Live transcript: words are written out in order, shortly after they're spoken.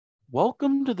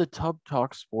Welcome to the Tub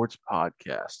Talk Sports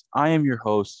Podcast. I am your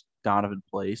host, Donovan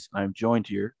Place, and I'm joined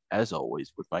here, as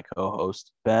always, with my co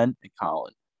hosts, Ben and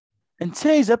Colin. In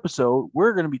today's episode,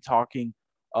 we're going to be talking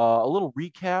a little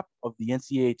recap of the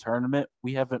NCAA tournament.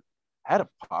 We haven't had a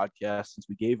podcast since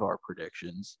we gave our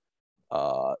predictions.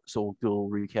 So we'll do a little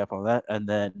recap on that. And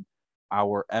then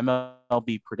our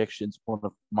MLB predictions, one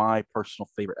of my personal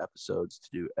favorite episodes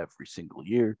to do every single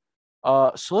year.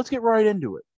 So let's get right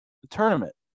into it. The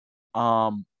tournament.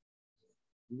 Um,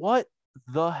 what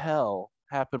the hell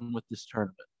happened with this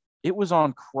tournament? It was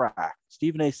on crack.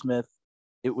 Stephen A. Smith,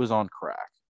 it was on crack.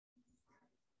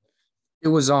 It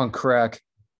was on crack.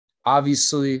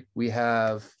 Obviously, we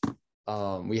had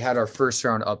our first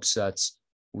round upsets.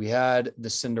 We had the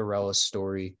Cinderella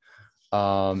story,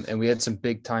 and we had some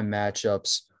big time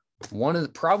matchups.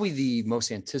 Probably the most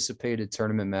anticipated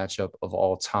tournament matchup of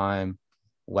all time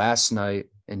last night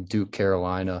in Duke,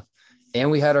 Carolina. And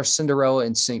we had our Cinderella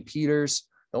in St. Peter's.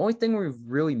 The only thing we've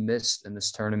really missed in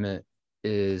this tournament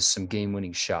is some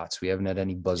game-winning shots. We haven't had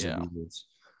any buzzer beaters,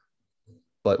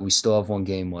 but we still have one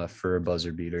game left for a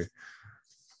buzzer beater.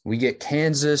 We get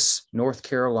Kansas, North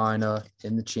Carolina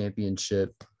in the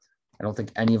championship. I don't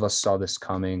think any of us saw this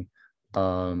coming.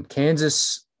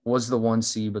 Kansas was the 1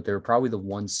 seed, but they were probably the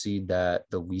 1 seed that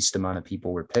the least amount of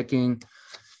people were picking.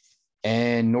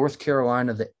 And North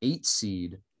Carolina, the 8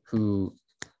 seed, who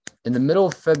in the middle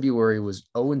of February was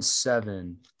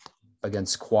 0-7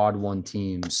 against quad 1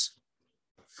 teams,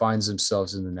 finds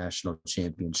themselves in the national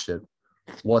championship.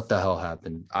 What the hell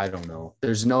happened? I don't know.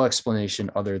 There's no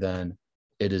explanation other than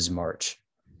it is March.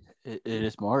 It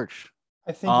is March.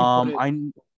 I think you put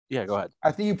it, yeah, go ahead.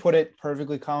 I think you put it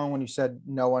perfectly, Colin, when you said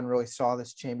no one really saw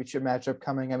this championship matchup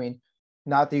coming. I mean,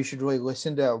 not that you should really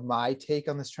listen to my take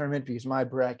on this tournament because my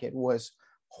bracket was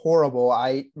horrible.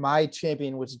 My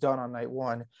champion was done on night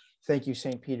 1. Thank you,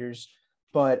 St. Peter's.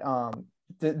 But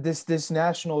this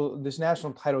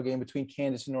national title game between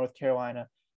Kansas and North Carolina,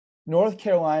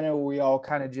 we all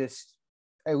kind of just,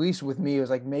 at least with me, it was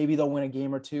like maybe they'll win a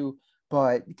game or two,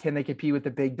 but can they compete with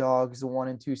the big dogs, the 1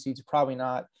 and 2 seeds? Probably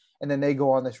not. And then they go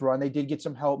on this run. They did get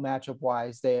some help matchup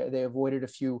wise. They avoided a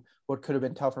few what could have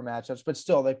been tougher matchups, but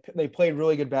still they played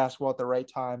really good basketball at the right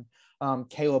time.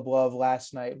 Caleb Love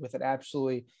last night with an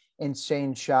absolutely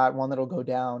insane shot, one that'll go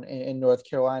down in North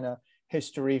Carolina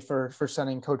history for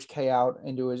sending Coach K out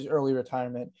into his early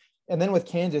retirement. And then with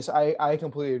Kansas, I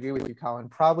completely agree with you, Colin.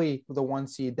 Probably the 1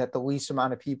 seed that the least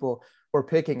amount of people were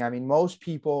picking. I mean, most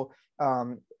people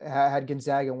had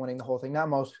Gonzaga winning the whole thing. Not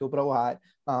most people, but a lot.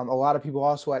 A lot of people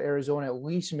also had Arizona at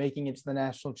least making it to the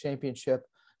national championship.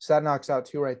 So that knocks out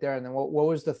 2 right there. And then what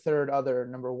was the third other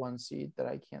number 1 seed that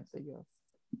I can't think of?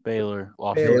 Baylor.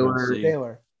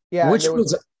 Baylor. Yeah.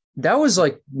 That was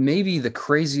like maybe the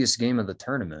craziest game of the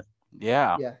tournament.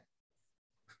 Yeah.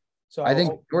 So I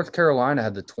think North Carolina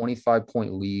had the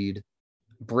 25-point lead.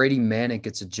 Brady Manick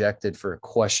gets ejected for a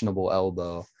questionable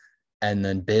elbow, and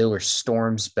then Baylor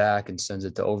storms back and sends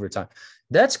it to overtime.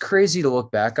 That's crazy to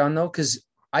look back on, though, because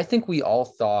I think we all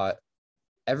thought,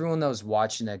 everyone that was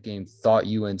watching that game thought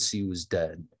UNC was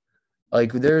dead.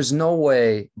 Like, there's no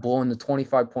way blowing the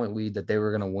 25-point lead that they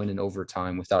were going to win in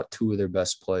overtime without 2 of their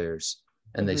best players,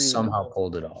 and they somehow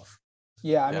pulled it off.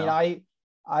 Yeah, I mean,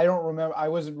 I don't remember. I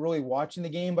wasn't really watching the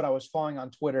game, but I was following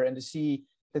on Twitter, and to see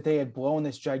that they had blown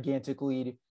this gigantic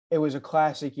lead, it was a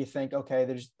classic. You think, okay,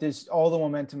 there's this, all the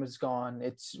momentum is gone.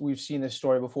 We've seen this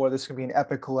story before. This could be an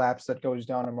epic collapse that goes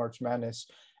down in March Madness.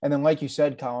 And then, like you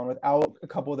said, Colin, without a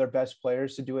couple of their best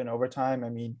players to do it in overtime, I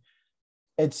mean,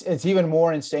 it's even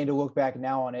more insane to look back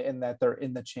now on it in that they're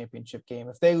in the championship game.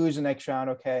 If they lose the next round,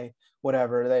 okay,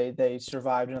 whatever. They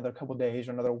survived another couple of days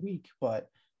or another week, but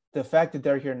the fact that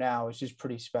they're here now is just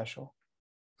pretty special.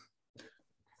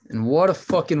 And what a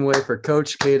fucking way for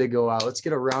Coach K to go out. Let's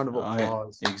get a round of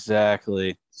applause.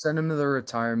 Exactly. Send him to the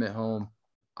retirement home.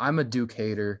 I'm a Duke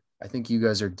hater. I think you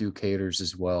guys are Duke haters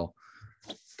as well.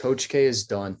 Coach K is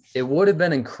done. It would have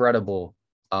been incredible,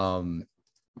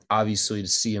 obviously, to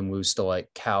see him lose to like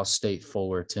Cal State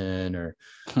Fullerton or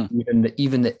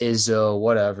even the Izzo,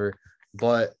 whatever.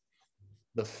 But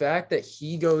the fact that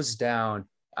he goes down,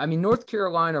 I mean, North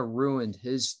Carolina ruined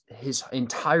his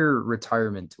entire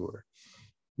retirement tour.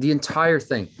 The entire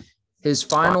thing. His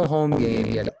final home game,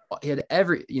 he had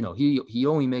every, he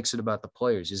only makes it about the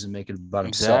players. He doesn't make it about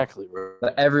himself. Exactly.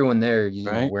 But everyone there,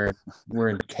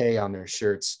 wearing K on their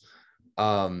shirts.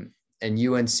 And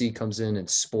UNC comes in and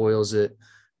spoils it.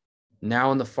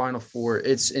 Now in the Final Four,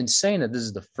 it's insane that this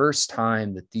is the first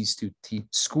time that these two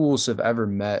schools have ever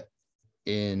met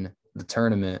in the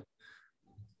tournament.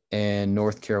 And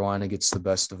North Carolina gets the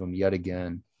best of them yet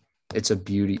again. It's a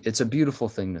beauty. It's a beautiful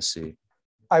thing to see.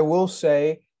 I will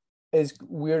say, as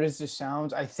weird as this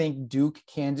sounds, I think Duke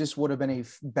Kansas would have been a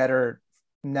better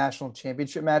national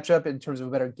championship matchup in terms of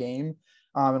a better game.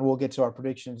 And we'll get to our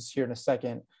predictions here in a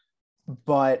second.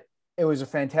 But it was a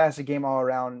fantastic game all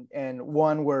around, and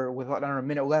one where with under a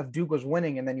minute left, Duke was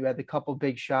winning, and then you had the couple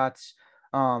big shots,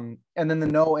 and then the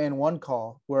no and one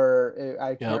call where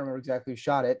I can't remember exactly who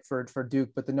shot it for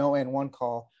Duke, but the no and one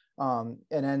call, and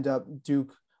end up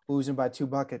Duke losing by 2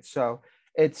 buckets. So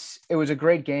it was a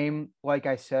great game, like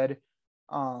I said.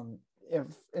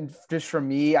 If just for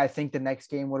me, I think the next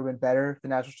game would have been better, the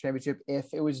national championship,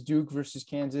 if it was Duke versus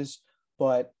Kansas,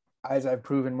 but as I've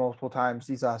proven multiple times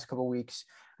these last couple of weeks,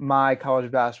 my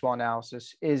college basketball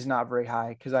analysis is not very high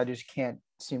because I just can't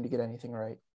seem to get anything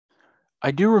right. I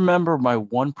do remember my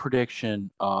one prediction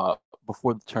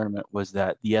before the tournament was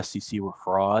that the SEC were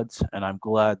frauds, and I'm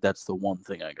glad that's the one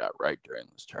thing I got right during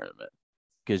this tournament.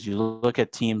 Because you look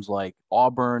at teams like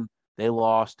Auburn, they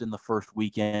lost in the first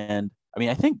weekend. I mean,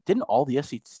 I think didn't all the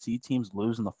SEC teams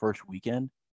lose in the first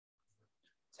weekend?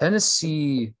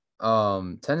 Tennessee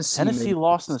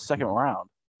lost in the second round.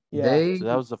 Yeah, so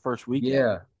that was the first weekend.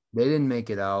 Yeah, they didn't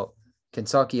make it out.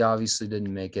 Kentucky obviously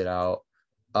didn't make it out.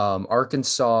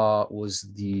 Arkansas was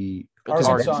the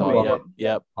Arkansas.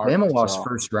 Yep. Bama lost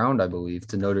first round, I believe,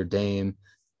 to Notre Dame,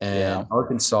 and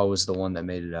Arkansas was the one that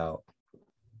made it out.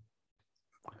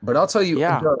 But I'll tell you,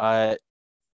 when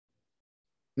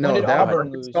did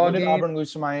Auburn lose? When did Auburn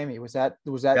lose to Miami? Was that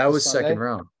was second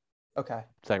round? Okay,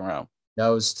 second round. That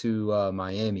was to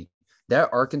Miami. That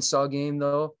Arkansas game,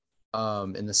 though,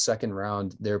 in the second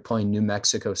round, they're playing New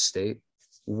Mexico State.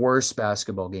 Worst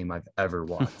basketball game I've ever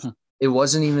watched. It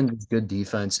wasn't even good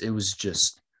defense. It was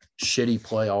just shitty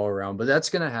play all around. But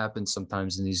that's going to happen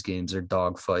sometimes in these games. They're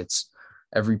dog fights.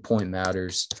 Every point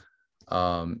matters.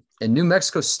 And New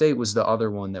Mexico State was the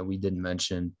other one that we didn't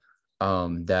mention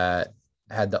that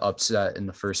had the upset in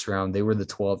the first round. They were the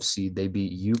 12th seed. They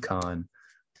beat UConn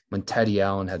when Teddy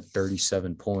Allen had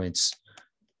 37 points.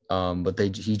 But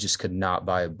he just could not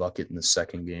buy a bucket in the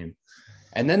second game.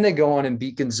 And then they go on and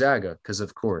beat Gonzaga because,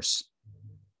 of course.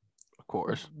 Of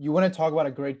course. You want to talk about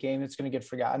a great game that's going to get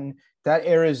forgotten? That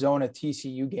Arizona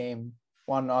TCU game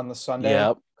on the Sunday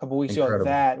a couple weeks ago,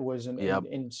 that was an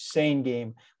insane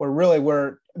game where really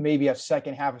we're maybe half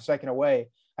a second away.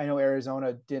 I know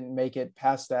Arizona didn't make it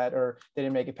past that, or they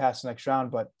didn't make it past the next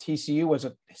round, but TCU was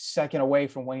a second away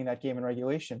from winning that game in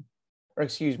regulation. Or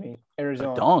excuse me,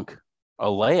 Arizona. A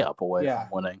layup away from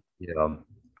winning. Yeah.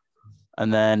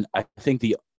 And then I think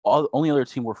the only other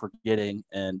team we're forgetting,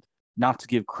 and not to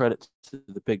give credit to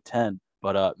the Big Ten,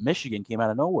 but Michigan came out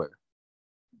of nowhere.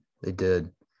 They did.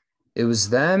 It was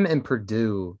them and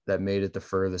Purdue that made it the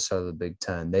furthest out of the Big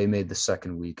Ten. They made the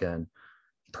second weekend.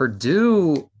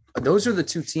 Purdue, those are the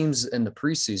two teams in the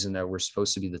preseason that were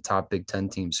supposed to be the top Big Ten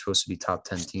teams, supposed to be top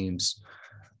 10 teams.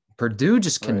 Purdue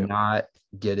just cannot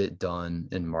get it done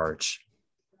in March.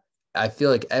 I feel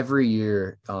like every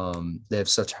year they have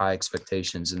such high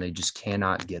expectations and they just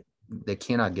cannot get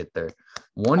there.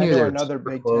 One year another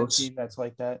Big Ten team that's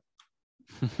like that.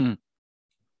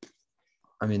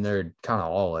 I mean, they're kind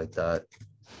of all like that.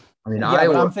 I mean,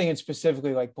 Iowa, but I'm thinking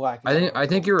specifically like Black. I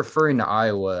think you're referring to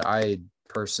Iowa. I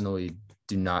personally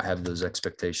do not have those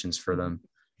expectations for them.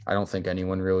 I don't think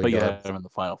anyone really does. But you have them in the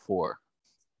Final Four.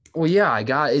 Well, yeah, I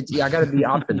got it. Yeah, I got to be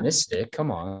optimistic.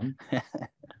 Come on.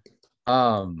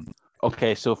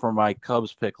 Okay, so for my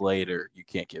Cubs pick later, you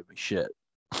can't give me shit.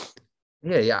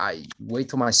 Yeah. I wait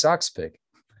till my Sox pick.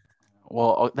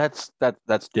 Well, that's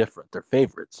different. They're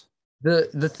favorites.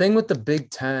 The thing with the Big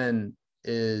Ten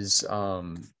is,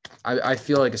 I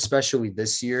feel like especially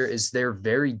this year is they're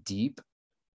very deep,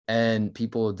 and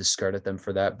people discredit them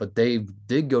for that. But they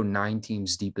did go 9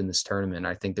 teams deep in this tournament.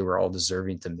 I think they were all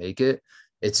deserving to make it.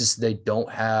 It's just they don't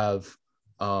have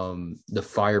the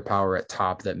firepower at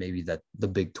top that maybe that the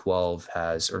Big 12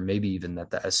 has, or maybe even that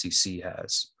the SEC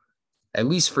has, at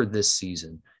least for this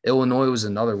season. Illinois was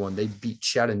another one. They beat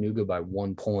Chattanooga by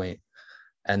 1 point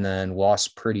and then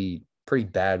lost pretty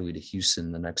badly to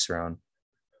Houston the next round.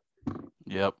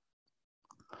 Yep.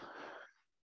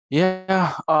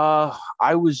 Yeah.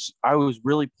 I was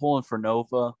really pulling for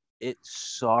Nova. It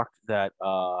sucked that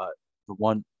the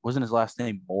one wasn't his last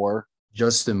name Moore.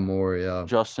 Justin Moore, yeah.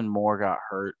 Justin Moore got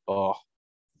hurt. Oh,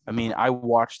 I mean, I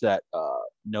watched that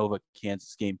Nova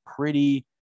Kansas game pretty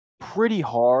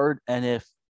hard. And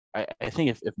I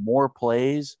think if Moore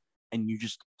plays and you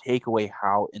just take away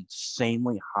how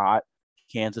insanely hot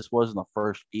Kansas was in the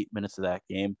first 8 minutes of that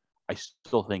game, I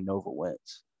still think Nova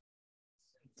wins.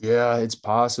 Yeah, it's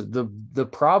possible. The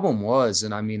problem was,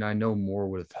 and I mean, I know Moore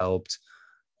would have helped.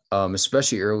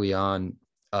 especially early on.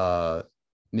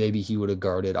 Maybe he would have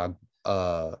guarded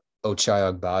Ochai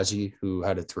Agbaji, who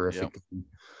had a terrific game.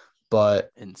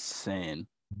 But insane.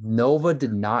 Nova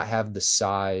did not have the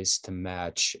size to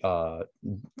match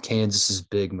Kansas's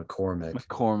big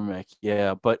McCormick.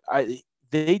 Yeah, but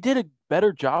they did a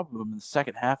better job of him in the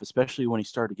second half, especially when he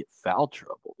started to get foul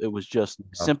trouble. It was just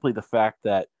simply the fact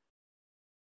that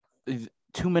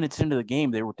 2 minutes into the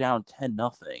game they were down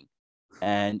 10-0,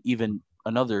 and even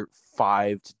another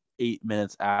 5 to 8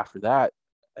 minutes after that,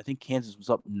 I think Kansas was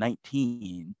up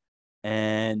 19,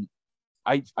 and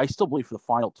I still believe for the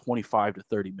final 25 to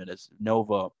 30 minutes,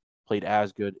 Nova played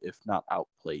as good, if not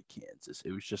outplayed Kansas.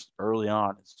 It was just early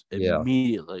on,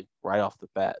 immediately right off the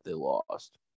bat, they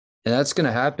lost. And that's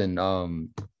gonna happen.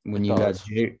 When you got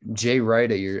Jay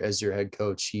Wright as your head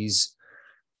coach, he's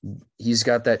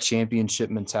got that championship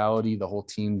mentality. The whole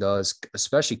team does,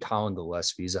 especially Colin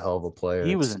Gillespie. He's a hell of a player.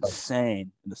 He was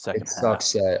insane in the second half. It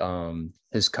sucks that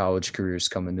his college career is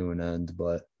coming to an end,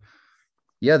 but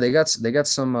yeah, they got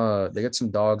some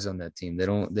dogs on that team. They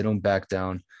don't back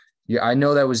down. Yeah, I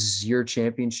know that was your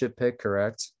championship pick,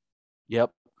 correct?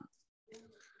 Yep.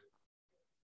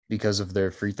 Because of their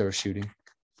free throw shooting.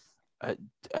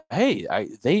 They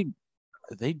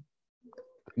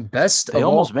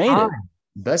almost made it.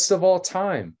 Best of all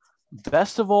time.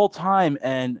 Best of all time,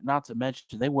 and not to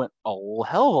mention they went a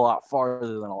hell of a lot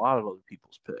farther than a lot of other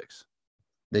people's picks.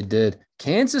 They did.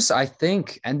 Kansas, I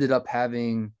think, ended up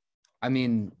having, I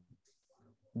mean,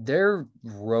 their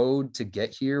road to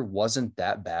get here wasn't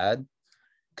that bad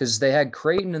because they had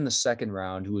Creighton in the second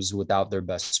round, who was without their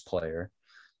best player.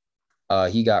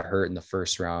 He got hurt in the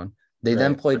first round. They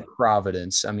then played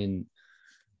Providence. I mean,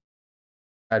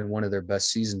 had one of their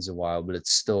best seasons in a while, but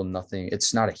it's still nothing.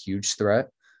 It's not a huge threat.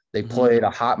 They played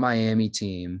a hot Miami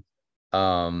team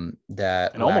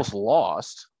that almost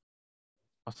lost.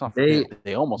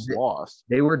 They almost lost.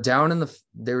 They were down in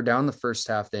the first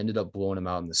half. They ended up blowing them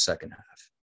out in the second half.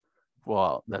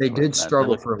 Well, they did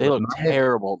struggle They looked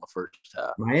terrible in the first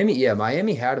half.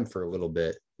 Miami had them for a little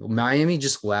bit. Miami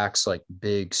just lacks like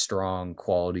big, strong,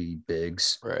 quality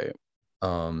bigs. Right.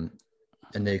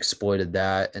 And they exploited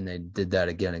that, and they did that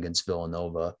again against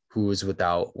Villanova, who was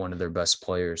without one of their best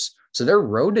players. So their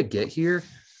road to get here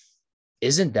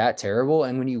isn't that terrible.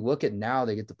 And when you look at now,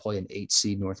 they get to play an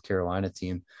 8-seed North Carolina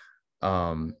team.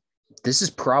 This is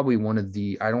probably one of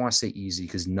the, I don't want to say easy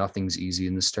because nothing's easy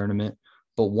in this tournament,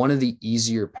 but one of the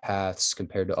easier paths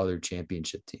compared to other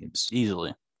championship teams.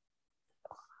 Easily.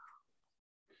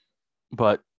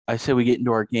 But I say we get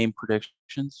into our game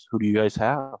predictions. Who do you guys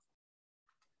have?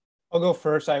 I'll go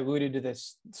first. I alluded to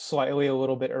this slightly a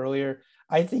little bit earlier.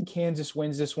 I think Kansas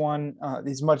wins this one.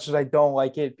 As much as I don't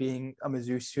like it being a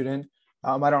Mizzou student,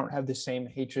 I don't have the same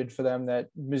hatred for them that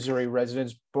Missouri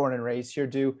residents born and raised here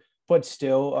do. But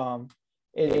still,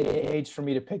 it hates for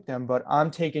me to pick them. But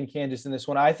I'm taking Kansas in this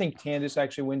one. I think Kansas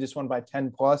actually wins this one by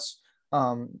 10 plus.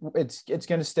 It's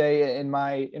going to stay in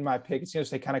my pick. It's going to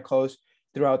stay kind of close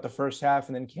throughout the first half,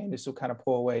 and then Kansas will kind of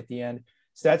pull away at the end.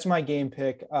 So that's my game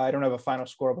pick. I don't have a final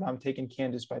score, but I'm taking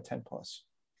Kansas by 10 plus.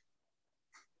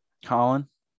 Colin?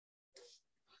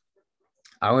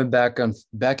 I went back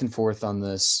and forth on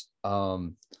this.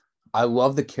 I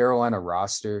love the Carolina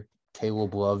roster.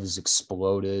 Caleb Love has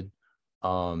exploded.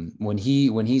 When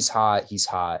he's hot, he's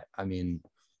hot. I mean,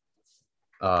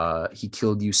 he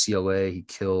killed UCLA. He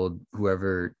killed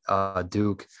whoever,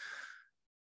 Duke.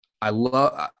 I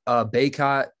love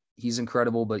Baycott. He's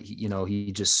incredible, but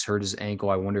he just hurt his ankle.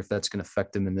 I wonder if that's going to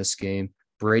affect him in this game.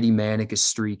 Brady Manick is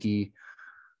streaky.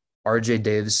 RJ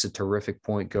Davis is a terrific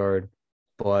point guard,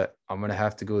 but I'm going to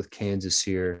have to go with Kansas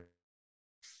here.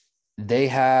 They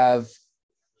have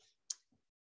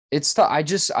 –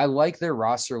 I like their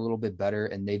roster a little bit better,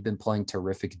 and they've been playing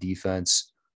terrific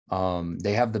defense.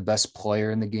 They have the best player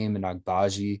in the game in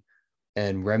Agbaji,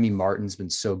 and Remy Martin's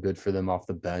been so good for them off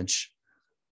the bench.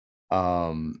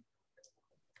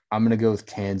 I'm going to go with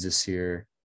Kansas here.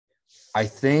 I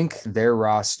think their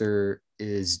roster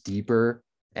is deeper,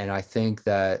 and I think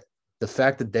that the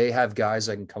fact that they have guys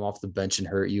that can come off the bench and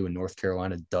hurt you and North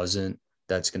Carolina doesn't,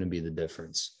 that's going to be the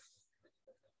difference.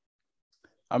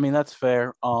 I mean, that's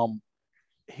fair.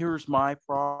 Here's my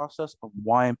process of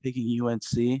why I'm picking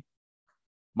UNC.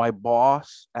 My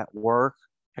boss at work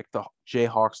picked the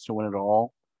Jayhawks to win it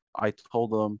all. I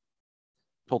told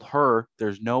her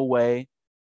there's no way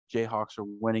Jayhawks are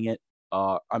winning it.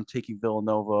 I'm taking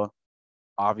Villanova.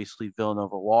 Obviously,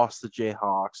 Villanova lost the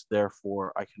Jayhawks.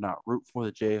 Therefore, I cannot root for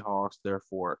the Jayhawks.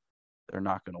 Therefore, they're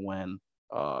not going to win.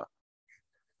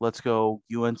 Let's go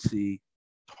UNC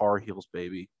Tar Heels,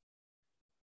 baby.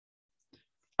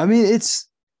 I mean, it's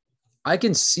I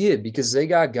can see it because they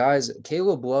got guys.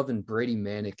 Caleb Love and Brady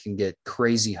Manick can get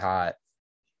crazy hot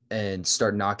and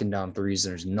start knocking down threes,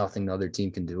 and there's nothing the other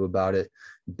team can do about it.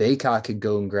 Baycott could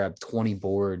go and grab 20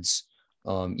 boards,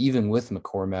 even with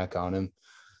McCormack on him.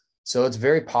 So it's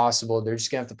very possible. They're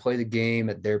just going to have to play the game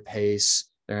at their pace.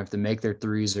 They're going to have to make their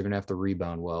threes. They're going to have to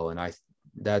rebound well, and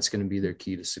that's going to be their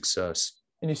key to success.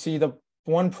 And you see, the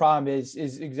one problem is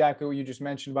exactly what you just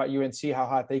mentioned about UNC, how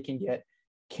hot they can get.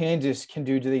 Kansas can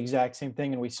do the exact same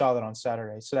thing, and we saw that on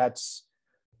Saturday. So that's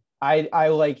I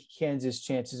like Kansas'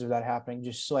 chances of that happening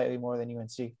just slightly more than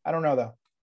UNC. I don't know, though.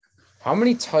 How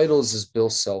many titles does Bill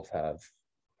Self have?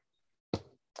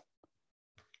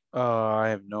 I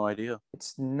have no idea.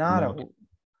 It's not I'm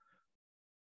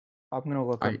going to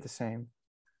look up the same.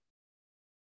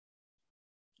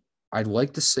 I'd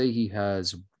like to say he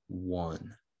has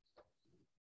one.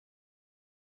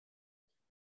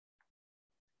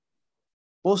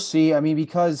 We'll see. I mean,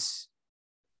 because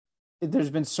there's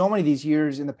been so many of these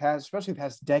years in the past, especially the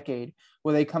past decade,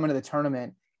 where they come into the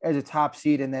tournament as a top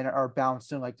seed and then are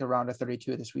bounced in like the round of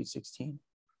 32 of the Sweet 16.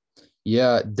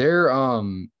 Yeah, they're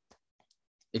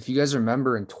if you guys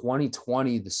remember in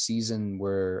 2020, the season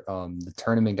where the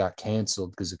tournament got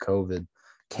canceled because of COVID,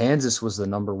 Kansas was the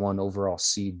number 1 overall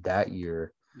seed that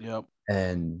year. Yep.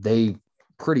 And they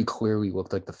pretty clearly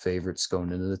looked like the favorites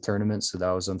going into the tournament, so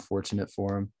that was unfortunate for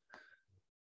them.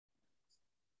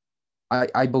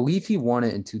 I believe he won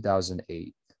it in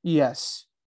 2008. Yes.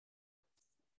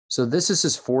 So this is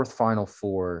his 4th Final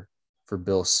Four for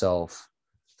Bill Self.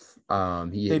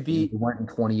 He went in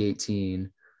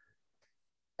 2018.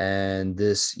 And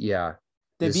they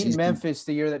beat Memphis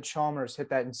the year that Chalmers hit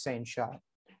that insane shot.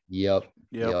 Yep.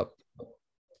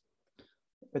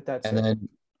 But that's and then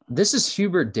this is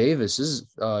Hubert Davis. This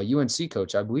is UNC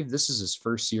coach. I believe this is his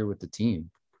first year with the team.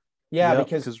 Yeah, yep,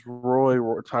 because Roy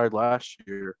retired last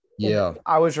year. Yeah,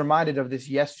 I was reminded of this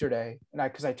yesterday, and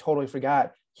because I totally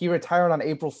forgot. He retired on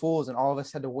April Fool's, and all of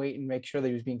us had to wait and make sure that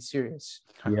he was being serious.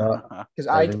 Yeah, because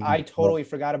I totally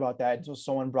forgot about that until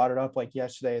someone brought it up like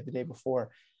yesterday or the day before.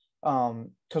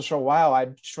 Because for a while I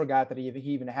just forgot that he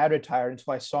even had retired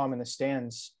until I saw him in the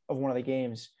stands of one of the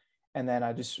games, and then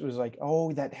I just was like, oh,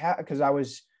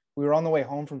 because we were on the way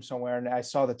home from somewhere, and I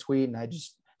saw the tweet, and I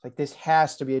just like, this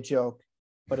has to be a joke,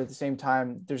 but at the same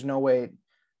time, there's no way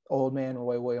old man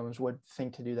Roy Williams would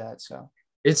think to do that. So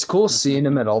it's cool seeing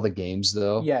him at all the games,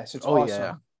 though. Yes, it's awesome.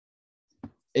 Yeah.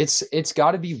 It's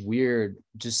got to be weird,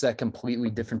 just that completely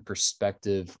different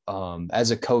perspective.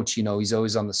 As a coach, he's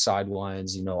always on the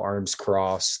sidelines, arms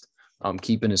crossed,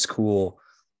 keeping his cool.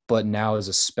 But now as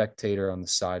a spectator on the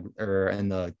side or in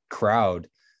the crowd,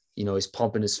 he's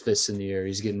pumping his fists in the air.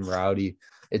 He's getting rowdy.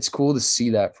 It's cool to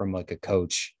see that from like a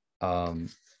coach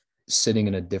sitting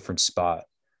in a different spot.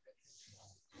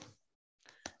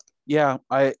 Yeah,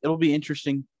 it'll be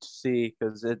interesting to see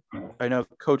because I know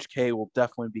Coach K will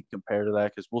definitely be compared to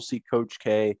that because we'll see Coach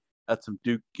K at some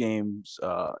Duke games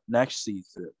next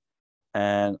season,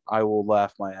 and I will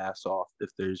laugh my ass off if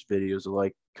there's videos of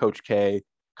like Coach K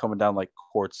coming down like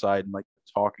courtside and like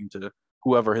talking to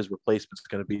whoever his replacement's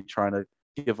going to be, trying to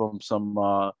give them some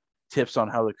tips on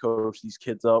how to coach these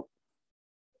kids up.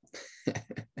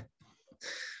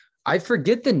 I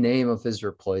forget the name of his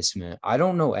replacement. I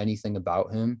don't know anything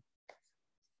about him.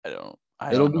 I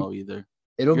don't know either.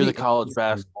 You're the college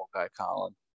basketball guy,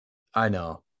 Colin. I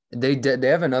know. They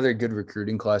have another good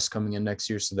recruiting class coming in next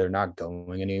year, so they're not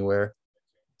going anywhere.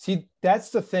 See,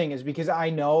 that's the thing, is because I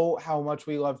know how much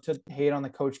we love to hate on the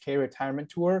Coach K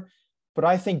retirement tour, but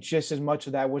I think just as much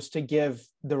of that was to give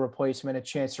the replacement a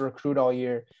chance to recruit all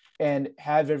year and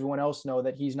have everyone else know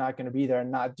that he's not going to be there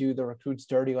and not do the recruits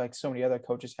dirty like so many other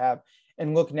coaches have.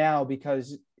 And look now,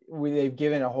 because they've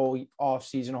given a whole off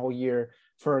season, a whole year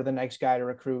for the next guy to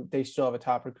recruit, they still have a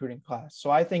top recruiting class. So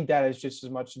I think that has just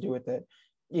as much to do with it,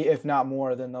 if not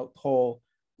more, than the whole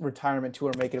retirement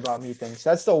tour make it about me things.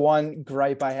 That's the one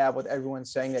gripe I have with everyone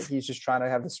saying that he's just trying to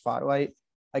have the spotlight.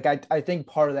 Like I think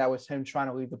part of that was him trying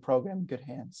to leave the program in good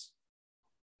hands.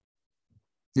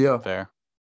 Yeah, fair.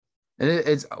 And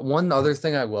it's one other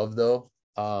thing I love though,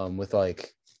 with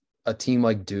like a team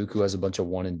like Duke who has a bunch of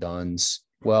one and dones.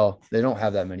 Well, they don't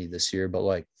have that many this year, but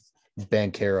like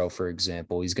Banchero, for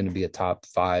example, he's going to be a top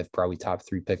 5, probably top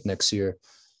 3 pick next year.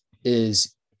 I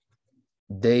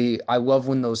love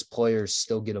when those players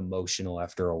still get emotional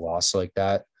after a loss like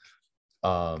that.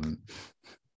 I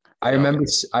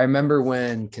remember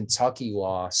when Kentucky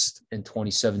lost in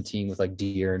 2017 with like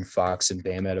De'Aaron Fox and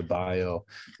Bam Adebayo.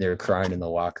 They were crying in the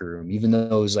locker room, even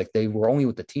though it was like they were only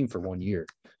with the team for 1 year,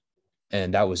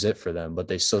 and that was it for them. But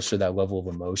they still showed that level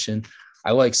of emotion.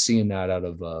 I like seeing that out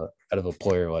of a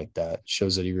player like that.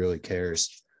 Shows that he really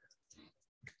cares.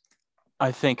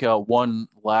 I think one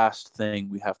last thing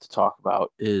we have to talk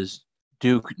about is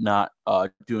Duke not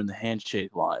doing the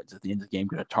handshake lines at the end of the game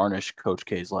going to tarnish Coach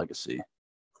K's legacy.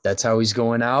 That's how he's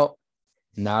going out.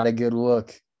 Not a good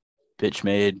look. Bitch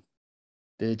made.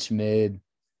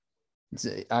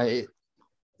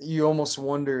 You almost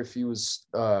wonder if he was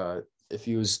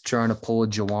trying to pull a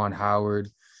Juwan Howard.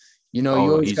 You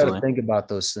always got to think about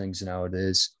those things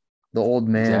nowadays. The old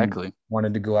man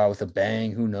wanted to go out with a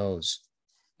bang. Who knows?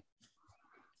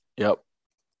 Yep.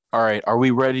 All right. Are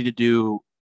we ready to do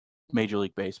Major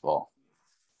League Baseball?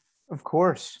 Of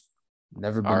course.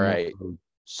 Never been. All right.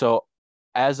 So,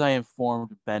 as I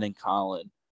informed Ben and Colin,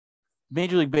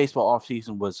 Major League Baseball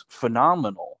offseason was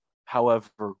phenomenal.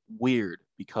 However, weird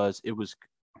because it was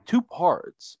 2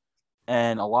 parts,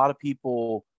 and a lot of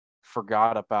people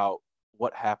forgot about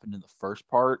what happened in the first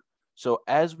part. So,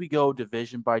 as we go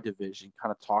division by division,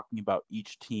 kind of talking about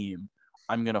each team,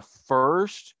 I'm going to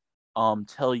first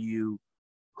tell you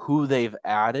who they've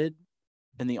added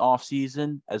in the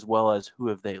offseason as well as who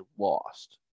have they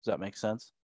lost. Does that make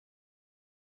sense?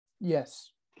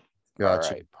 Yes. Gotcha.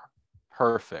 All right.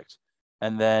 Perfect.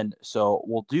 And then, so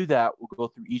we'll do that. We'll go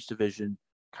through each division,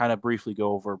 kind of briefly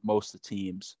go over most of the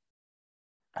teams,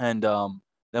 and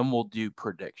then we'll do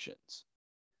predictions.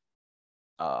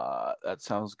 That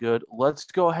sounds good. Let's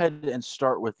go ahead and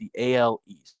start with the AL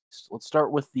East. Let's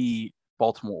start with the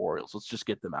Baltimore Orioles. Let's just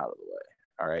get them out of the way.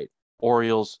 All right.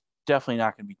 Orioles definitely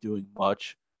not going to be doing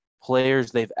much.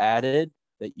 Players they've added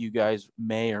that you guys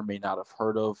may or may not have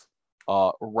heard of.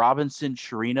 Robinson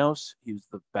Chirinos, he was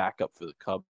the backup for the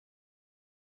Cubs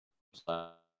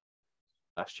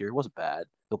last year. It wasn't bad.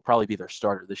 He'll probably be their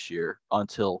starter this year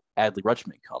until Adley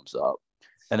Rutschman comes up.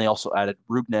 And they also added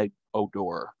Rougned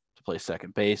Odor to play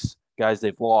second base. Guys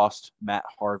they've lost, Matt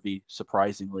Harvey,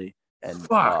 surprisingly. And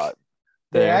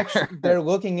they're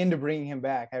looking into bringing him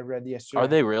back. I read yesterday. Are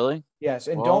they really? Yes.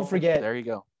 And don't forget. There you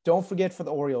go. Don't forget for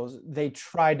the Orioles, they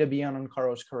tried to be on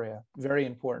Carlos Correa. Very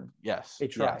important. Yes. They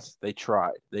tried. Yes, they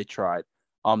tried.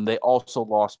 They also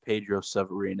lost Pedro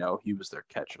Severino. He was their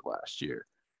catcher last year.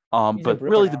 But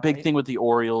really the big thing with the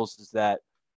Orioles is that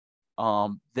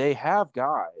they have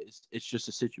guys. It's just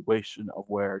a situation of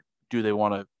where do they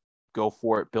want to go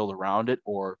for it, build around it,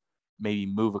 or maybe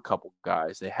move a couple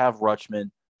guys. They have Rutschman,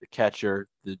 the catcher,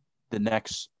 the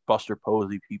next Buster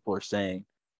Posey, people are saying,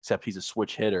 except he's a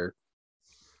switch hitter.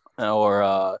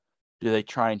 Or do they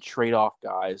try and trade off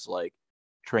guys like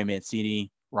Trey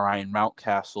Mancini, Ryan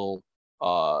Mountcastle,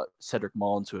 Cedric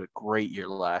Mullins, who had a great year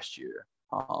last year?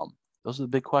 Those are the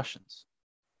big questions.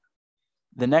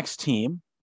 The next team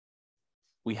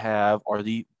we have are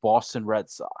the Boston Red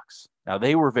Sox. Now,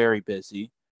 they were very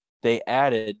busy. They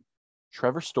added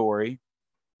Trevor Story,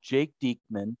 Jake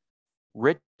Diekman,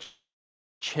 Rich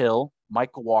Hill,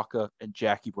 Michael Wacha, and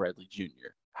Jackie Bradley Jr.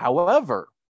 However,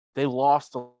 they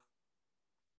lost a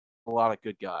lot of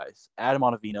good guys. Adam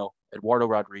Ottavino, Eduardo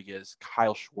Rodriguez,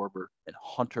 Kyle Schwarber, and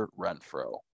Hunter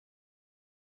Renfroe.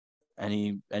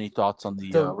 Any thoughts on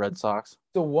the Red Sox?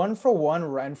 The 1-for-1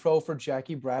 Renfroe for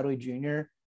Jackie Bradley Jr.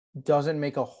 doesn't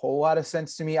make a whole lot of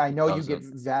sense to me. I know you get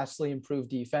vastly improved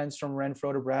defense from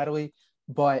Renfroe to Bradley,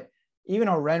 but even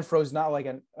though Renfroe's not like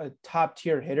a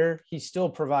top-tier hitter, he still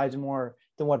provides more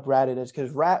than what Bradley does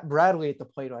because Bradley at the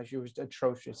plate last year was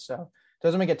atrocious. So it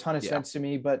doesn't make a ton of sense to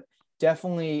me, but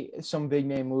definitely some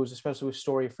big-name moves, especially with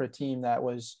Story for a team that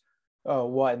was, in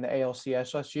the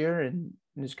ALCS last year and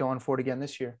is going for it again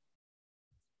this year.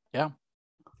 Yeah.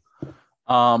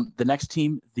 The next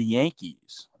team, the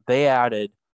Yankees, they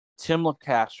added Tim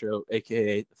LeCastro,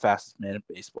 a.k.a. the fastest man in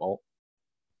baseball,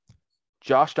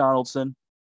 Josh Donaldson,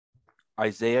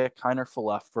 Isaiah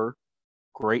Kiner-Falefa,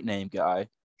 great name guy.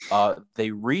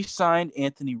 They re-signed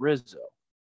Anthony Rizzo.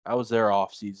 That was their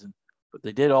offseason. But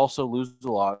they did also lose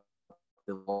a lot.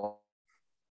 They lost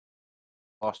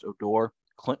Odor,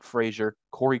 Clint Frazier,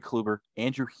 Corey Kluber,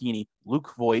 Andrew Heaney,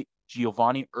 Luke Voigt,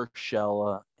 Giovanni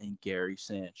Urshela, and Gary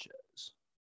Sanchez.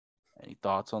 Any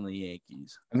thoughts on the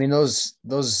Yankees? I mean, those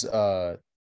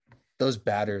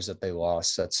batters that they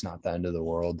lost, that's not the end of the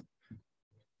world.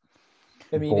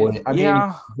 I mean,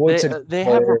 they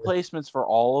have replacements for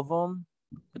all of them,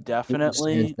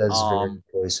 definitely. That's very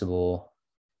replaceable.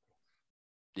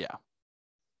 Yeah.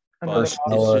 But it's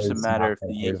just a matter if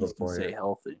the Yankees can stay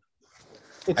healthy.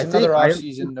 It's another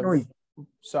offseason.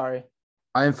 Sorry.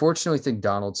 I unfortunately think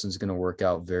Donaldson's going to work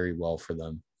out very well for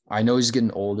them. I know he's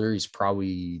getting older. He's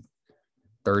probably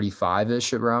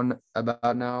 35-ish around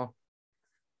about now.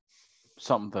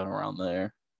 Something around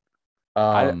there.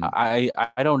 I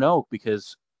don't know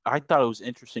because I thought it was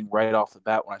interesting right off the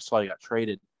bat when I saw he got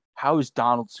traded. How is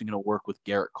Donaldson going to work with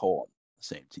Garrett Cole on the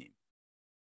same team?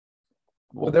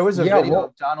 Well, there was a Yeah, video well-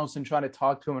 of Donaldson trying to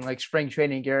talk to him in like spring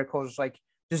training, and Garrett Cole was like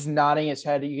just nodding his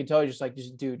head. You can tell he's just like,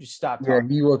 just stop Yeah, talking.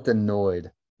 he looked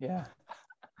annoyed. Yeah.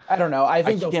 I don't know. I I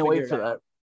think they'll can't figure wait it for out.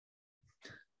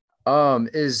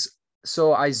 that.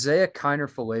 So Isaiah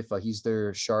Kiner-Falefa, he's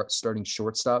their starting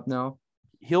shortstop now.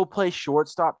 He'll play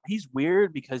shortstop. He's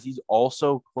weird because he's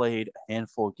also played a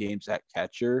handful of games at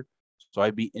catcher. So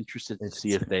I'd be interested to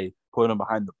see if they put him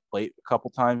behind the plate a couple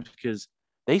times because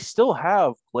they still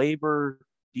have Glaber,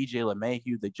 DJ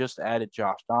LeMahieu. They just added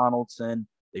Josh Donaldson.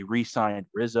 They re-signed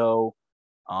Rizzo.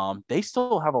 They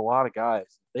still have a lot of guys.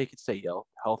 They could stay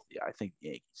healthy. I think the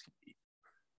Yankees can be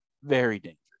very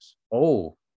dangerous.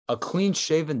 Oh, a clean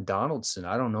shaven Donaldson.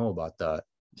 I don't know about that.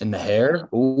 And the hair?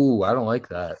 Ooh, I don't like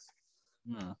that.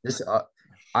 This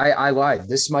I lied.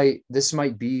 This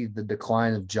might be the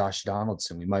decline of Josh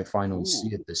Donaldson. We might finally see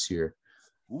it this year.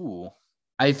 Ooh.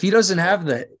 If he doesn't have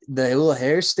the little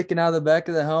hair sticking out of the back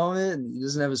of the helmet and he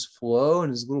doesn't have his flow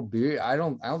and his little beard, I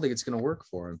don't think it's gonna work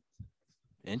for him.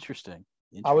 Interesting.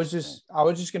 I was just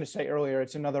going to say earlier,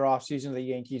 it's another offseason of the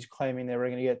Yankees claiming they were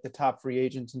going to get the top free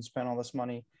agents and spend all this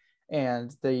money.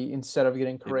 And they, instead of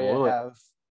getting Correa, have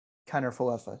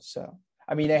Kiner-Falefa. So,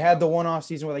 I mean, they had the one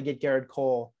offseason where they get Garrett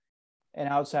Cole. And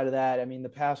outside of that, I mean, the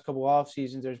past couple off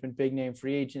seasons, there's been big name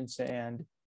free agents and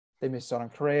they missed out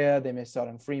on Correa. They missed out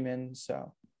on Freeman.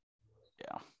 So,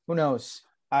 yeah, who knows?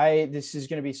 This is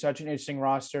going to be such an interesting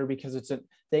roster because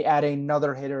they add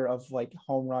another hitter of like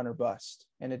home run or bust.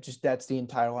 And that's the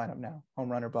entire lineup now,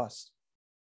 home run or bust.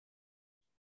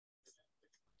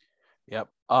 Yep.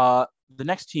 The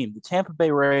next team, the Tampa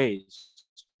Bay Rays.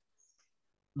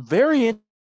 Very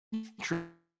interesting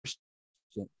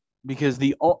because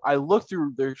I looked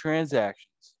through their transactions.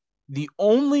 The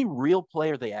only real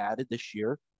player they added this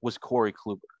year was Corey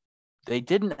Kluber. They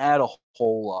didn't add a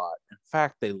whole lot. In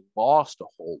fact, they lost a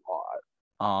whole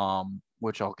lot,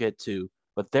 which I'll get to.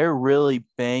 But they're really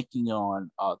banking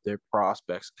on their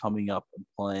prospects coming up and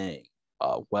playing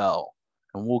well.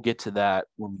 And we'll get to that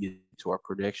when we get to our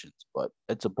predictions. But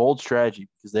it's a bold strategy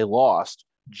because they lost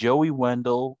Joey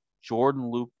Wendell, Jordan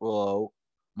Luplow,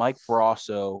 Mike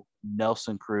Brasso,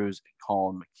 Nelson Cruz, and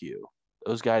Colin McHugh.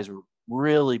 Those guys were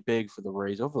really big for the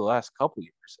Rays over the last couple of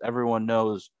years. Everyone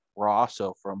knows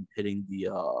Brasso from hitting the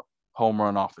home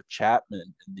run off of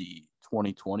Chapman in the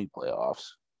 2020 playoffs.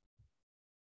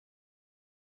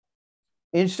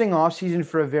 Interesting offseason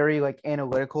for a very like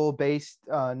analytical based,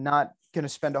 not going to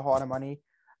spend a whole lot of money.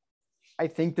 I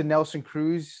think the Nelson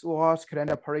Cruz loss could end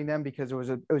up hurting them because it was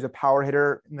a power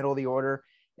hitter, middle of the order,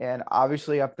 and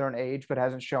obviously up there in age, but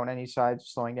hasn't shown any signs of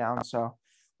slowing down. So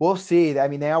we'll see. I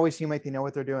mean, they always seem like they know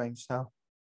what they're doing. So,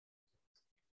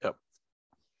 yep.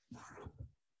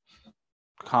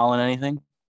 Colin, anything?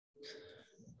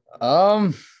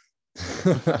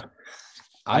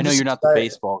 I know you're not the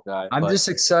baseball guy. I'm just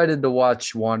excited to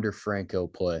watch Wander Franco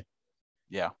play.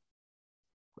 Yeah.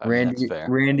 Randy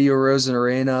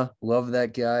Arozarena, love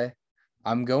that guy.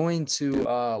 I'm going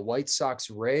to White Sox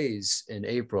Rays in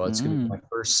April. It's going to be my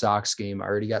first Sox game. I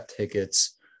already got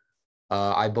tickets.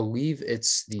 I believe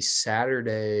it's the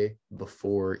Saturday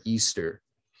before Easter.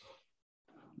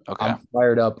 Okay. I'm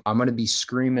fired up. I'm going to be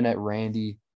screaming at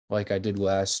Randy like I did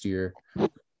last year.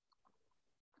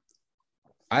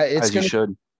 It's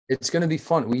going to be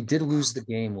fun. We did lose the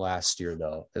game last year,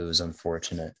 though. It was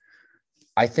unfortunate.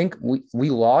 I think we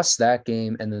lost that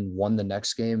game and then won the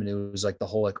next game, and it was like the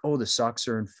whole like, oh, the Sox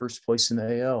are in first place in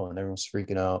the AL, and everyone's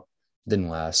freaking out. Didn't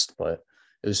last, but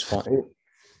it was fun.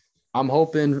 I'm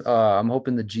hoping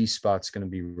the G spot's going to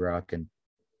be rocking.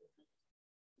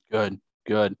 Good.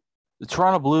 The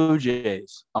Toronto Blue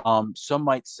Jays. Some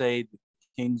might say the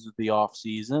Kings of the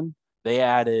offseason. They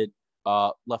added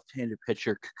left-handed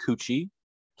pitcher Kikuchi,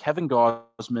 Kevin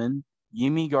Gausman,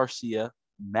 Yimi Garcia,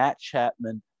 Matt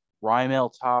Chapman,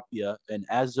 Raimel Tapia, and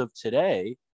as of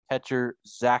today, catcher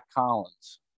Zach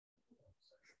Collins.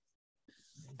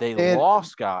 They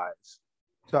lost guys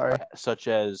such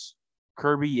as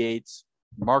Kirby Yates,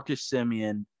 Marcus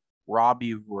Semien,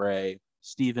 Robbie Ray,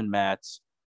 Steven Matz,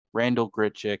 Randall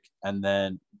Grichuk, and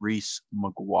then Reese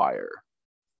McGuire.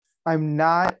 I'm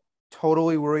not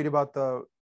totally worried about the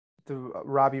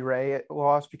Robbie Ray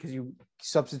loss because you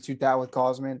substitute that with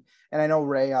Gausman. And I know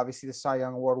Ray, obviously the Cy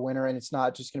Young Award winner, and it's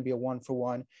not just going to be a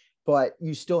 1-for-1, but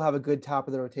you still have a good top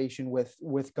of the rotation with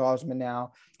Gausman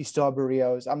now. You still have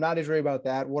Barrios. I'm not as worried about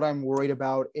that. What I'm worried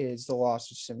about is the loss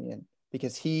of Semien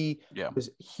because he was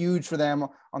huge for them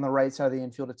on the right side of the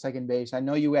infield at second base. I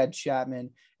know you had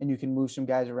Chapman and you can move some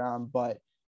guys around, but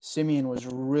Simeon was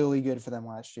really good for them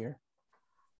last year.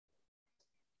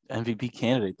 MVP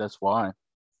candidate. That's why.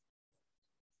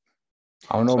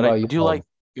 I don't know But about I you. do like.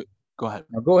 Go ahead.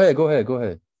 No, go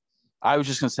ahead. I was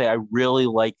just gonna say I really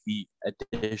like the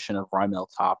addition of Raimel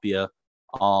Tapia.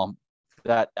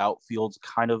 That outfield's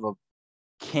kind of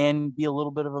can be a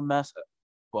little bit of a mess,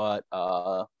 but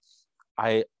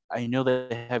I know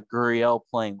they have Gurriel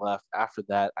playing left. After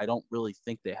that, I don't really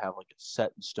think they have like a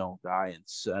set in stone guy in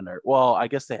center. Well, I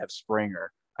guess they have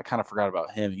Springer. I kind of forgot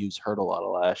about him. He was hurt a lot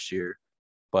of last year.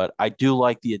 But I do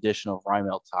like the addition of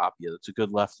Raimel Tapia. That's a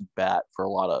good lefty bat for a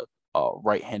lot of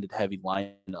right-handed heavy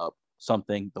lineup.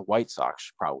 Something the White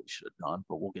Sox probably should have done,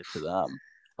 but we'll get to them.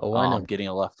 Oh, I know. Getting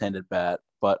a left-handed bat.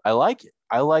 But I like it.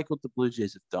 I like what the Blue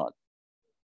Jays have done.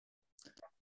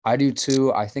 I do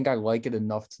too. I think I like it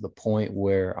enough to the point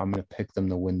where I'm going to pick them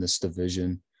to win this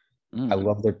division. I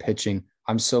love their pitching.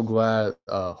 I'm so glad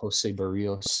Jose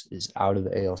Barrios is out of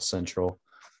the AL Central.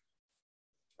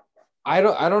 I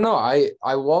don't know.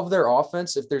 I love their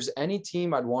offense. If there's any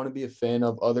team I'd want to be a fan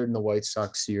of other than the White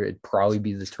Sox here, it'd probably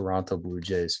be the Toronto Blue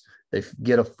Jays. They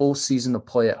get a full season to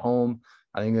play at home.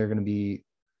 I think they're going to be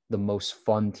the most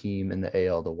fun team in the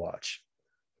AL to watch.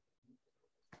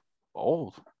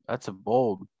 Bold. That's a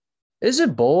bold. Is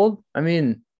it bold? I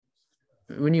mean,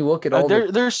 when you look at all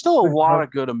there's still a lot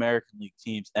of good American League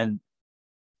teams, and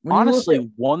honestly,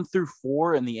 1 through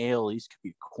 4 in the AL East could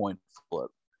be a coin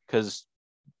flip because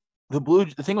the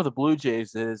thing with the Blue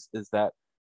Jays is that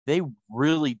they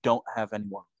really don't have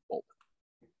anyone open.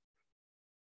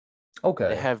 Okay.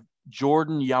 They have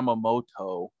Jordan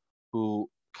Yamamoto, who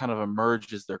kind of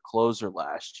emerged as their closer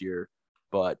last year,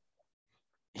 but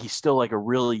he's still like a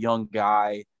really young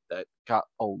guy that got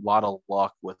a lot of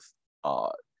luck with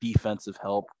defensive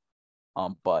help.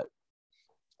 But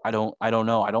I don't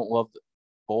know. I don't love the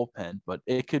bullpen, but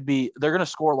it could be they're going to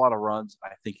score a lot of runs.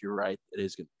 I think you're right. It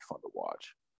is going to be fun to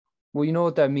watch. Well, you know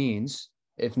what that means.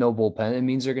 If no bullpen, it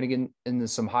means they're going to get into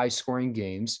some high-scoring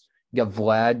games. You got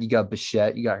Vlad, you got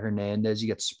Bichette, you got Hernandez, you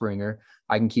got Springer.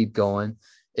 I can keep going.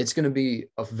 It's going to be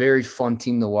a very fun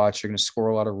team to watch. They're going to score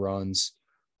a lot of runs.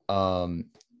 And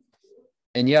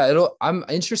yeah, I'm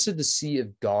interested to see if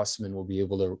Gausman will be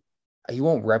able to. He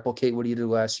won't replicate what he did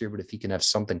last year, but if he can have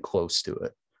something close to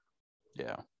it.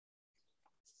 Yeah.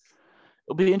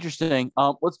 It'll be interesting.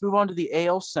 Let's move on to the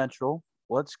AL Central.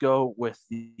 Let's go with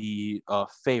the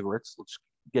favorites. Let's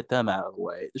get them out of the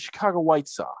way. The Chicago White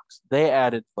Sox. They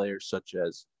added players such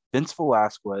as Vince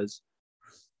Velasquez,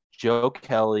 Joe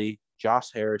Kelly,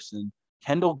 Josh Harrison,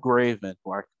 Kendall Graveman,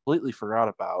 who I completely forgot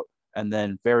about. And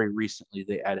then very recently,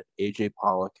 they added A.J.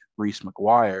 Pollock, Reese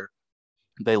McGuire.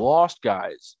 They lost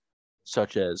guys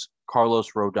such as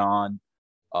Carlos Rodon,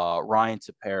 Ryan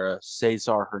Tepera,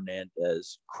 Cesar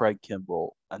Hernandez, Craig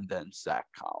Kimbrell, and then Zach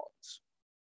Collins.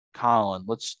 Colin,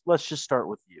 let's just start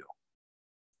with you.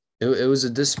 It was a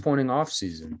disappointing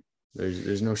offseason.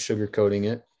 There's no sugarcoating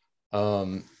it.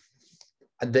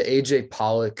 The A.J.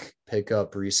 Pollock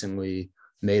pickup recently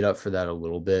made up for that a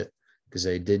little bit because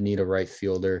they did need a right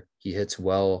fielder. He hits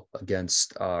well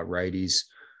against righties.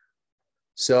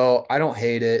 So I don't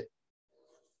hate it.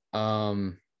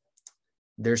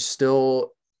 There's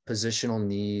still positional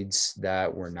needs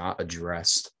that were not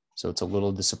addressed. So it's a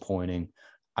little disappointing.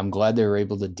 I'm glad they were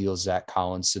able to deal Zach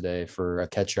Collins today for a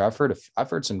catcher. I've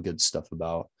heard some good stuff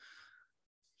about.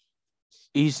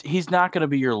 He's not going to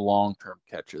be your long-term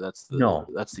catcher. That's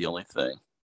the only thing.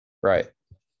 Right.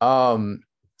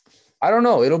 I don't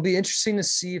know. It'll be interesting to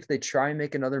see if they try and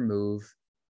make another move.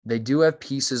 They do have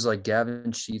pieces like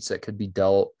Gavin Sheets that could be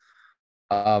dealt.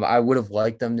 I would have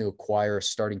liked them to acquire a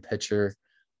starting pitcher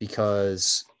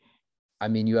because, I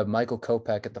mean, you have Michael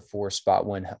Kopech at the 4 spot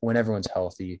when everyone's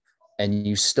healthy, and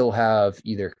you still have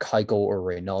either Keuchel or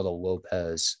Reynaldo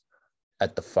Lopez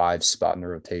at the 5 spot in the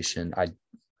rotation. I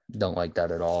don't like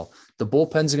that at all. The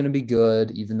bullpen's going to be good,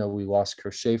 even though we lost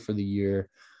Crochet for the year.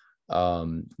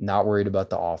 Not worried about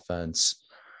the offense.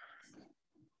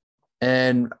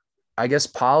 And I guess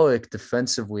Pollock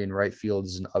defensively in right field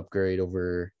is an upgrade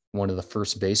over one of the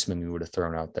first basemen we would have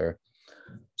thrown out there.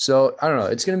 So I don't know.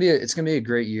 It's gonna be a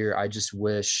great year. I just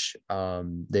wish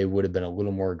they would have been a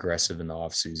little more aggressive in the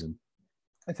offseason.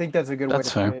 I think that's a good way to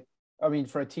put it. I mean,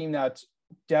 for a team that's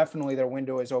definitely their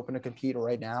window is open to compete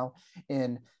right now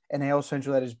in an AL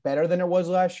Central that is better than it was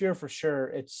last year, for sure.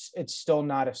 It's still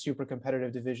not a super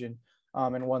competitive division,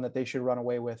 and one that they should run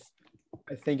away with.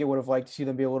 I think it would have liked to see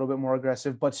them be a little bit more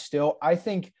aggressive, but still, I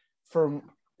think from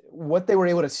what they were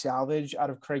able to salvage out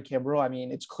of Craig Kimbrell, I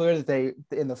mean, it's clear that they,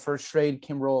 in the first trade,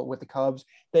 Kimbrell with the Cubs,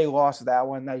 they lost that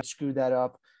one. They screwed that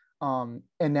up. And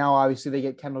now obviously they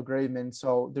get Kendall Graveman,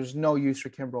 so there's no use for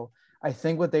Kimbrel. I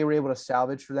think what they were able to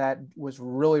salvage for that was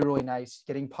really, really nice.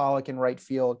 Getting Pollock in right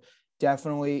field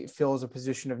definitely fills a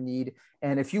position of need.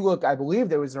 And if you look, I believe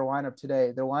there was their lineup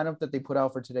today. Their lineup that they put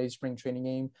out for today's spring training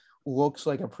game looks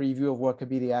like a preview of what could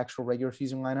be the actual regular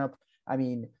season lineup. I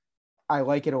mean, I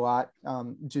like it a lot.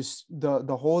 Just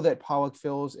the hole that Pollock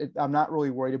fills, I'm not really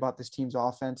worried about this team's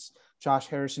offense. Josh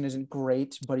Harrison isn't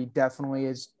great, but he definitely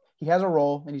is. He has a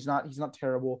role, and he's not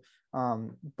terrible.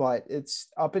 But it's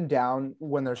up and down.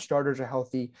 When their starters are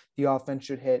healthy, the offense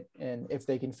should hit, and if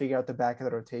they can figure out the back of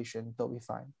the rotation, they'll be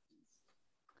fine.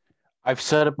 I've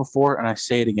said it before, and I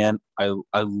say it again. I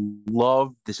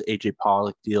love this AJ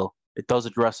Pollock deal. It does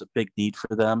address a big need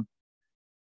for them,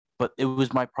 but it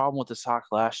was my problem with the Sox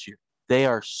last year. They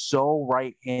are so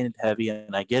right-handed heavy,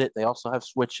 and I get it. They also have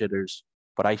switch hitters,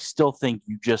 but I still think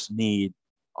you just need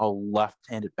a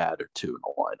left-handed batter too in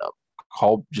the lineup.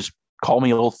 Call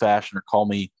me old-fashioned or call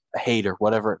me a hater,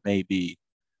 whatever it may be.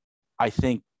 I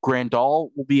think Grandal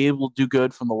will be able to do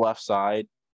good from the left side.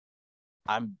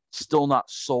 I'm still not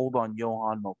sold on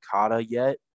Yohan Moncada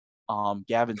yet.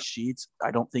 Gavin Sheets,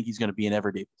 I don't think he's going to be an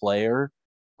everyday player.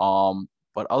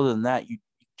 But other than that, you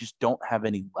just don't have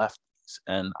any lefties.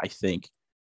 And I think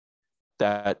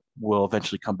that will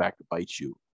eventually come back to bite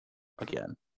you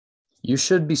again. You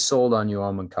should be sold on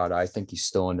Yohan Moncada. I think he's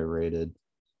still underrated.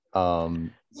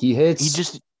 He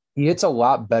hits a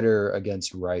lot better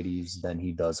against righties than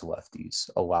he does lefties.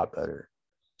 A lot better.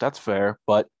 That's fair,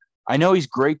 but I know he's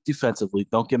great defensively.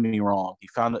 Don't get me wrong.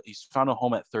 He's found a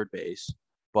home at third base,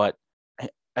 but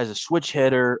as a switch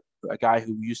hitter, a guy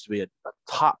who used to be a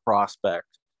top prospect,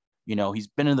 he's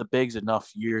been in the bigs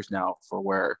enough years now for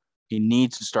where he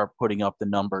needs to start putting up the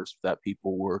numbers that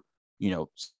people were,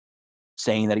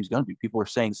 saying that he's going to be. People are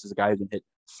saying this is a guy who can hit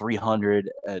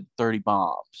 330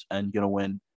 bombs and going to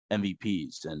win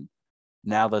MVPs. And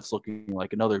now that's looking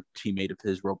like another teammate of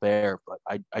his, Robert.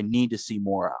 But I need to see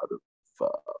more out of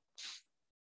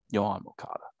Yohan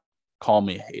Moncada. Call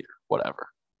me a hater, whatever.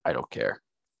 I don't care.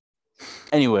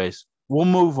 Anyways, we'll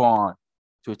move on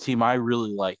to a team I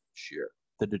really like this year,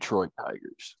 the Detroit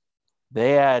Tigers.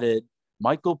 They added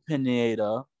Michael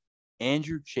Pineda,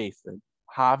 Andrew Chafin,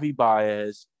 Javi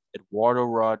Baez, Eduardo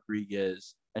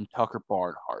Rodriguez, and Tucker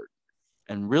Barnhart.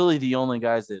 And really the only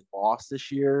guys that lost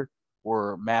this year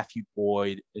were Matthew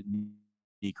Boyd and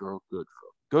Negro Goodrum.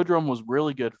 Goodrum was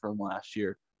really good for him last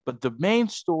year. But the main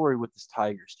story with this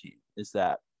Tigers team is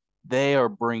that they are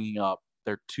bringing up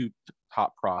their two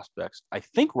top prospects. I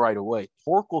think right away,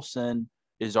 Torkelson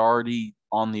is already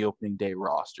on the opening day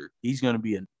roster. He's going to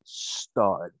be a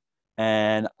stud.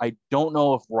 And I don't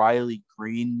know if Riley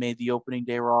Green made the opening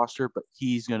day roster, but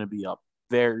he's going to be up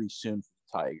very soon for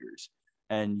the Tigers.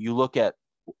 And you look at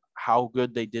how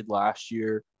good they did last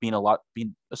year, being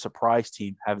a surprise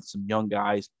team, having some young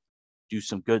guys do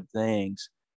some good things.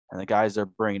 And the guys they're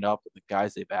bringing up and the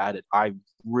guys they've added, I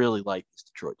really like this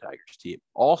Detroit Tigers team.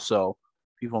 Also,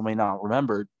 people may not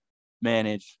remember,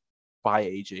 managed by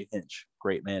AJ Hinch,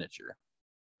 great manager.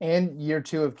 And year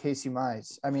 2 of Casey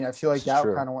Mize. I mean, I feel like that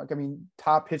kind of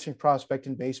top pitching prospect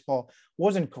in baseball.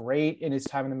 Wasn't great in his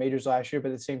time in the majors last year,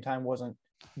 but at the same time wasn't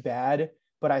bad.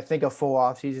 But I think a full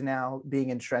offseason now, being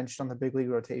entrenched on the big league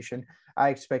rotation, I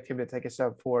expect him to take a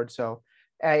step forward. So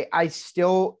they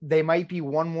might be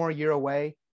one more year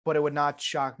away, but it would not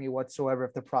shock me whatsoever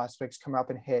if the prospects come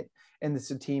up and hit, and this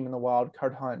is a team in the wild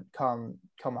card hunt come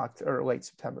or late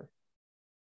September.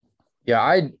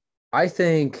 Yeah, I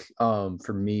think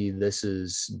for me, this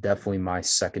is definitely my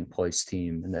second place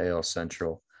team in the AL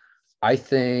Central. I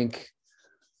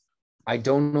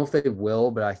don't know if they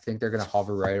will, but I think they're going to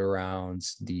hover right around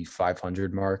the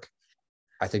 500 mark.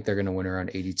 I think they're going to win around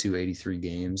 82, 83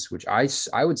 games, which I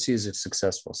would see as a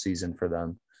successful season for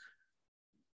them.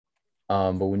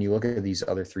 But when you look at these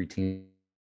other three teams,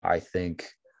 I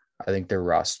think their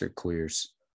roster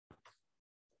clears.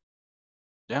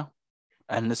 Yeah.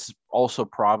 And this is also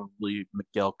probably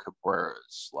Miguel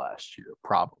Cabrera's last year,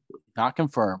 probably. Not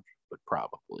confirmed, but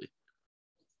probably.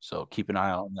 So keep an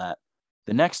eye on that.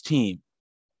 The next team,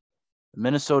 the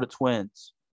Minnesota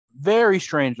Twins, very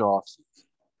strange offseason.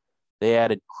 They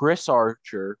added Chris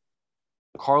Archer,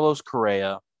 Carlos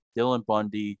Correa, Dylan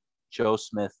Bundy, Joe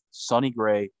Smith, Sonny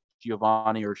Gray,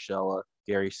 Giovanni Urshela,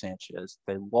 Gary Sanchez.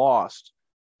 They lost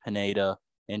Pineda,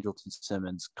 Andrelton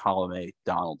Simmons, Colome,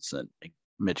 Donaldson, and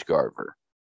Mitch Garver.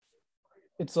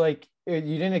 It's like you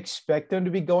didn't expect them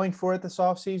to be going for it this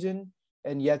offseason,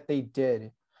 and yet they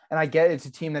did. And I get it's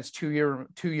a team that's 2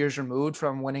 years removed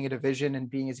from winning a division and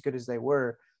being as good as they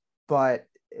were, but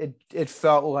it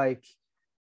felt like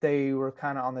they were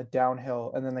kind of on the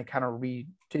downhill, and then they kind of they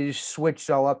just switched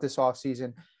all up this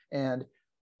offseason. And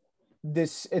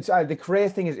the Correa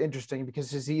thing is interesting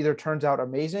because it either turns out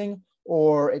amazing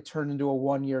or it turned into a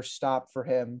 1-year stop for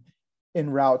him en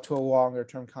route to a longer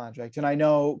term contract. And I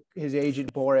know his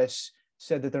agent Boris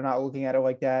said that they're not looking at it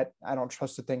like that. I don't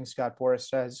trust the things Scott Boris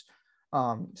says.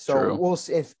 So True. we'll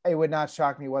see. If it would not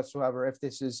shock me whatsoever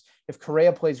if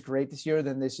Correa plays great this year,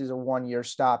 then this is a 1-year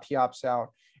stop. He opts out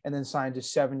and then signs a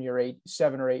 7 or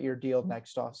 8 year deal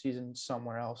next offseason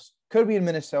somewhere else. Could be in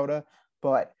Minnesota,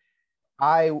 but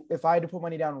if I had to put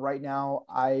money down right now,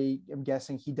 I am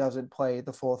guessing he doesn't play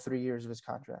the full 3 years of his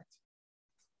contract.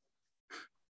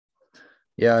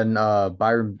 Yeah, and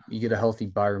Byron, you get a healthy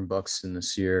Byron Buxton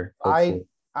this year. Hopefully.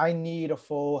 I need a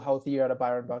full healthy year out of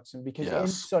Byron Buxton because in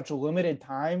such a limited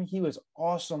time, he was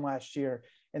awesome last year,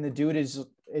 and the dude is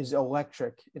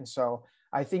electric. And so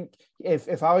I think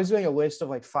if I was doing a list of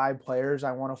like 5 players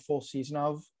I want a full season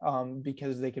of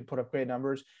because they could put up great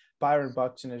numbers, Byron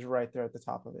Buxton is right there at the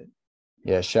top of it.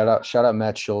 Yeah, shout out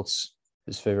Matt Schultz,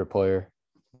 his favorite player,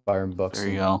 Byron Buxton.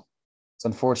 There you go. It's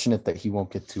unfortunate that he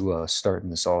won't get to start in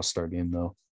this All-Star game,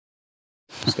 though.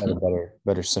 He's got a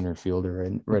better center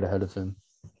fielder right ahead of him.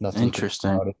 Nothing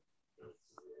interesting.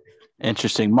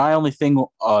 Interesting. My only thing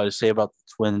to say about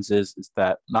the Twins is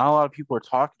that not a lot of people are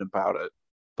talking about it,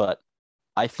 but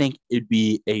I think it'd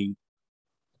be a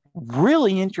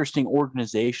really interesting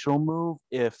organizational move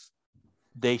if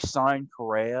they sign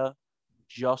Correa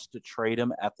just to trade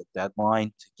him at the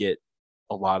deadline to get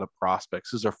a lot of prospects.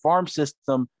 Because their farm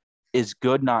system is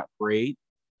good, not great.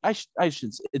 I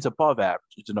should say it's above average.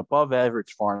 It's an above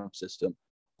average farm system,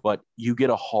 but you get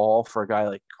a haul for a guy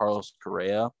like Carlos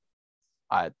Correa.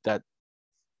 That's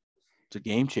a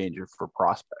game changer for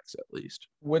prospects, at least.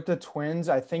 With the Twins,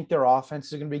 I think their offense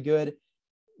is going to be good.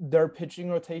 Their pitching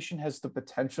rotation has the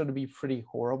potential to be pretty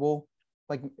horrible.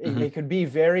 Like it could be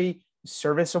very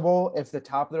serviceable if the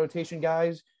top of the rotation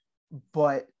guys,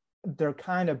 but they're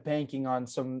kind of banking on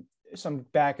some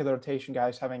back of the rotation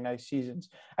guys having nice seasons.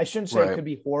 I shouldn't say It could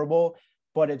be horrible,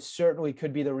 but it certainly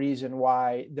could be the reason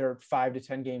why they're 5 to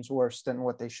 10 games worse than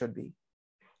what they should be.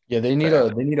 Yeah, they need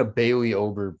a Bailey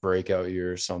Ober breakout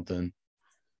year or something.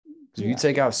 If you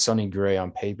take out Sonny Gray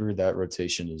on paper, that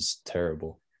rotation is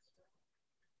terrible.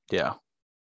 Yeah.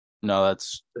 No,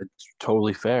 it's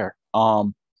totally fair.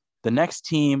 The next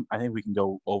team, I think we can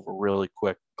go over really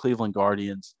quick. Cleveland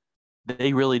Guardians.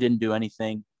 They really didn't do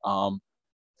anything.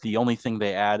 The only thing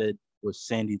they added was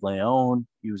Sandy León.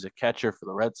 He was a catcher for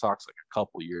the Red Sox like a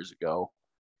couple years ago.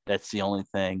 That's the only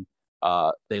thing.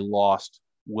 They lost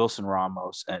Wilson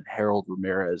Ramos and Harold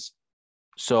Ramirez.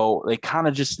 So they kind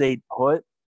of just stayed put.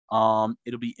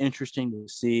 It'll be interesting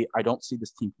to see. I don't see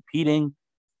this team competing.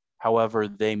 However,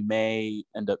 they may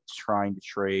end up trying to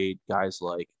trade guys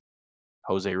like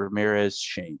Jose Ramirez,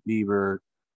 Shane Bieber,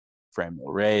 Franmil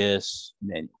Reyes,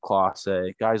 Manuel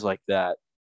Clase, guys like that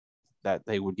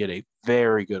they would get a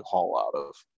very good haul out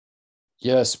of.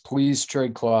 Yes, please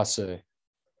trade Clase.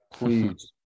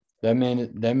 Please. That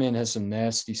man has some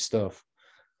nasty stuff.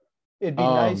 It'd be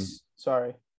nice.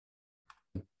 Sorry.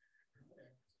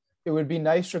 It would be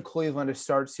nice for Cleveland to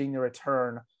start seeing the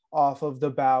return off of the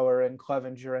Bauer and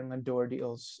Clevenger and Lindor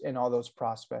deals and all those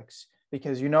prospects,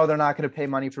 because they're not going to pay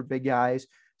money for big guys.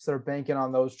 So they're banking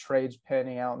on those trades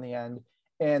panning out in the end.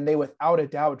 And they, without a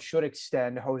doubt, should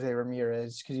extend Jose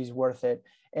Ramirez because he's worth it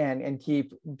and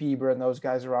keep Bieber and those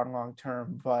guys around long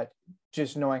term. But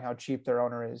just knowing how cheap their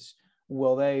owner is,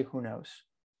 will they? Who knows?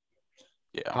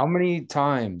 Yeah. How many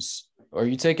times are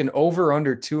you taking over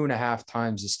under 2.5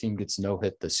 times this team gets no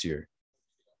hit this year?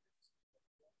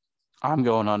 I'm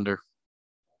going under.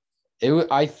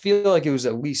 I feel like it was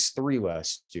at least 3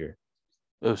 last year.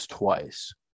 It was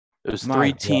twice. It was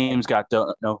 3 teams got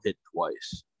no hit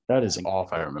twice. That is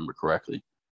awful. If I remember correctly.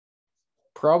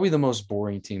 Probably the most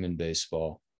boring team in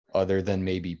baseball, other than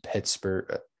maybe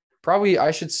Pittsburgh. Probably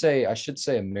I should say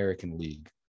American League.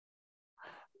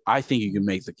 I think you can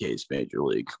make the case Major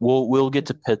League. We'll get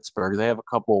to Pittsburgh. They have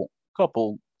a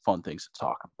couple fun things to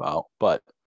talk about. But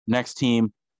next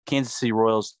team, Kansas City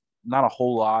Royals, not a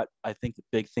whole lot. I think the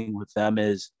big thing with them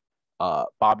is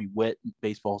Bobby Witt,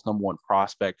 baseball's #1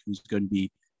 prospect, who's going to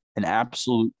be an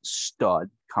absolute stud.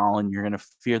 Colin, you're going to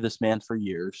fear this man for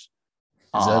years.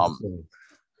 Well,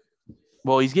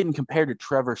 he's getting compared to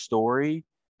Trevor Story,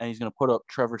 and he's going to put up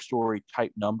Trevor Story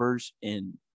type numbers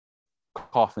in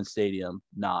Kauffman Stadium,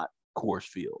 not Coors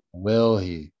Field. Will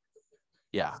he?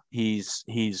 Yeah, he's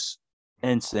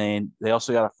insane. They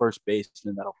also got a first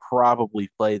baseman that'll probably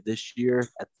play this year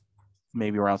at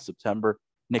maybe around September.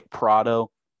 Nick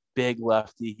Prado, big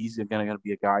lefty. He's going to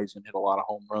be a guy who's going to hit a lot of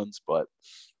home runs, but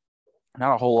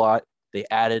Not a whole lot. They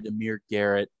added Amir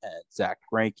Garrett and Zach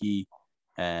Greinke,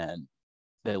 and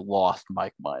they lost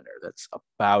Mike Minor. That's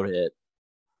about it.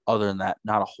 Other than that,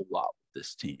 not a whole lot with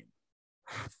this team.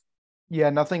 Yeah,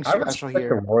 nothing I special respect the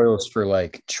here. Royals for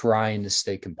like trying to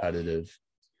stay competitive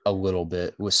a little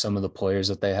bit with some of the players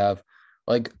that they have.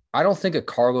 Like, I don't think a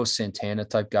Carlos Santana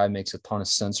type guy makes a ton of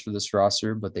sense for this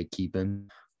roster, but they keep him.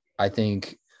 I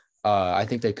think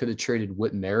they could have traded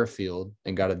Whit Merrifield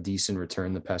and got a decent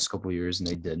return the past couple of years, and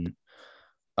they didn't.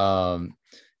 And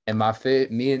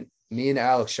me and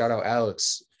Alex, shout out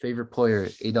Alex, favorite player,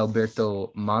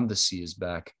 Adalberto Mondesi is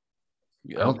back.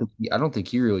 Yep. I don't think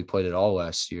he really played at all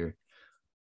last year.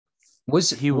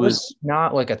 He Was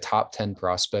not like a top 10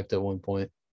 prospect at one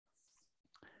point.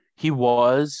 He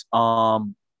was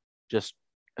just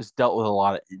has dealt with a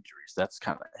lot of injuries. That's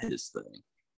kind of his thing.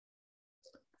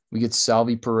 We get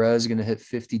Salvi Perez going to hit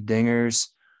 50 dingers.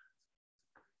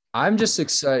 I'm just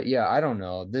excited. Yeah, I don't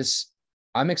know.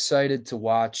 I'm excited to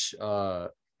watch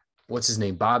what's his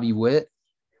name? Bobby Witt.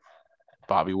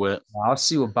 Bobby Witt. I'll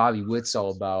see what Bobby Witt's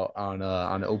all about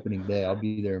on opening day. I'll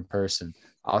be there in person.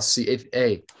 I'll see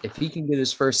if he can get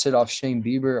his first hit off Shane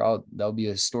Bieber, that'll be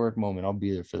a historic moment. I'll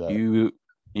be there for that.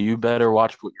 You better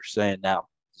watch what you're saying now,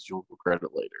 because you'll regret it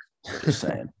later. Just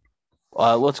saying.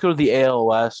 Let's go to the AL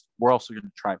West. We're also going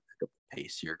to try and pick up the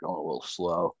pace here, going a little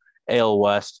slow. AL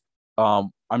West.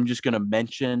 I'm just going to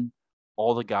mention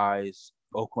all the guys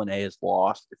Oakland A has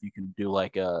lost. If you can do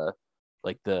like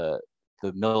the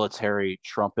military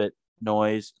trumpet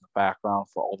noise in the background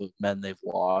for all the men they've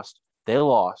lost. They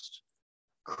lost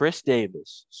Chris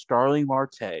Davis, Starling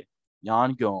Marte,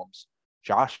 Yan Gomes,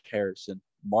 Josh Harrison,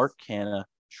 Mark Canha,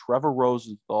 Trevor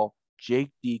Rosenthal,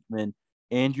 Jake Diekman,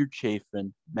 Andrew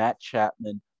Chafin, Matt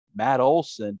Chapman, Matt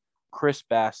Olson, Chris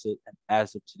Bassett, and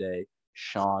as of today,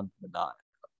 Sean Manaea.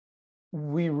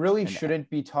 We really shouldn't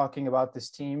be talking about this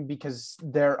team because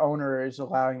their owner is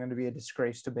allowing them to be a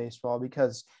disgrace to baseball,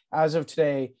 because as of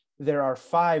today, there are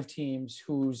 5 teams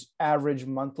whose average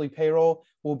monthly payroll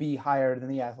will be higher than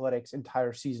the Athletics'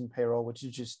 entire season payroll, which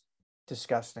is just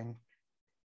disgusting.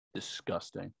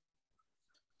 Disgusting.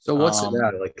 So what's it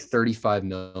at? Like 35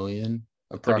 million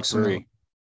approximately? 33.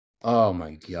 Oh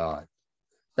my God.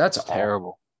 That's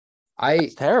terrible.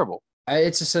 It's terrible.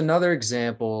 It's just another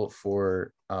example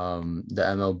for the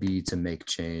MLB to make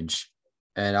change.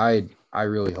 And I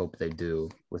really hope they do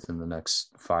within the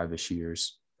next 5-ish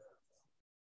years.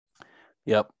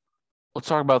 Yep. Let's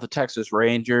talk about the Texas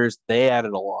Rangers. They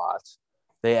added a lot.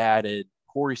 They added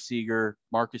Corey Seager,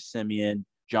 Marcus Semien,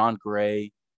 John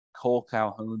Gray, Cole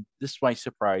Calhoun. This might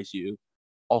surprise you.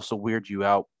 Also weird you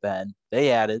out, Ben.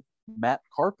 They added Matt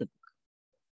Carpenter.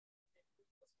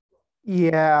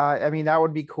 Yeah, I mean, that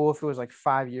would be cool if it was like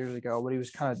 5 years ago, but he was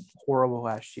kind of horrible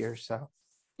last year. So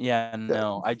yeah,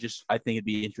 no, I think it'd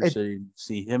be interesting to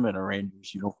see him in a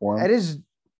Rangers uniform. It is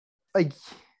like,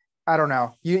 I don't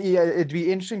know. It'd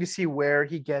be interesting to see where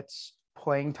he gets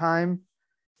playing time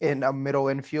in a middle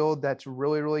infield that's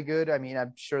really, really good. I mean,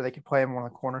 I'm sure they could play him on the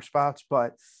corner spots,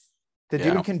 but the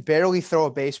dude can barely throw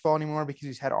a baseball anymore because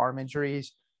he's had arm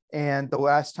injuries. And the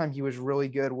last time he was really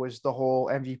good was the whole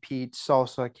MVP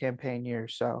salsa campaign year.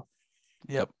 So,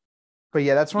 yep. But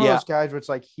yeah, that's one of those guys where it's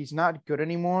like he's not good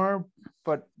anymore,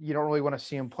 but you don't really want to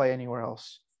see him play anywhere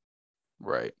else.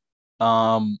 Right.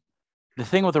 The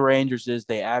thing with the Rangers is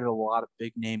they added a lot of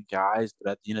big name guys,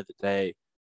 but at the end of the day,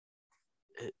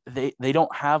 they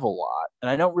don't have a lot.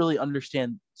 And I don't really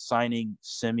understand signing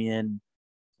Semien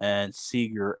and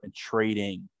Seager and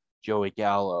trading Joey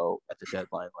Gallo at the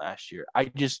deadline last year.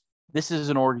 This is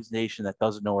an organization that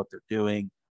doesn't know what they're doing.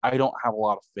 I don't have a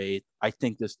lot of faith. I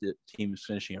think this team is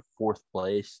finishing in 4th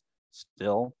place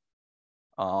still.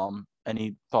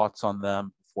 Any thoughts on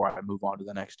them before I move on to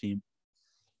the next team?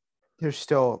 They're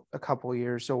still a couple of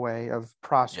years away of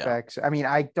prospects. Yeah. I mean,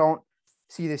 I don't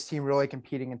see this team really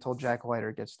competing until Jack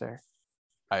Leiter gets there.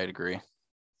 I'd agree.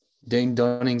 Dane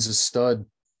Dunning's a stud.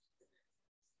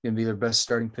 Gonna be their best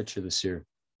starting pitcher this year.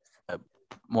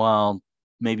 Well,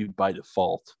 maybe by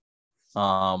default.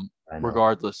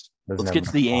 Regardless, let's get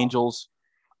to the Angels.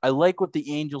 I like what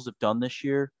the Angels have done this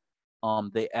year.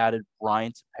 They added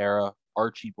Brian Tepera,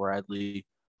 Archie Bradley,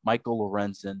 Michael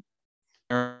Lorenzen,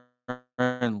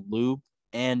 Aaron Loop,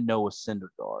 and Noah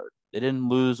Syndergaard. They didn't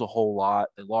lose a whole lot.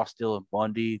 They lost Dylan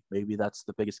Bundy. Maybe that's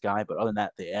the biggest guy. But other than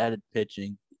that, they added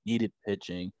pitching, needed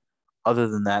pitching. Other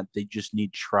than that, they just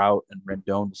need Trout and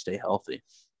Rendon to stay healthy.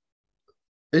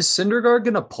 Is Syndergaard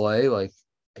going to play? Like,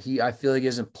 I feel like he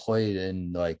hasn't played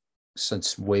in like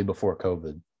since way before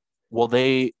COVID. Well,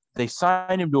 they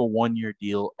signed him to a 1-year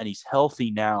deal, and he's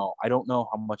healthy now. I don't know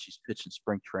how much he's pitched in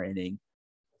spring training,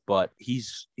 but he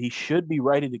should be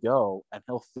ready to go, and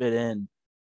he'll fit in,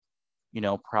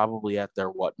 probably at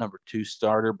their number 2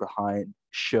 starter behind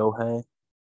Shohei.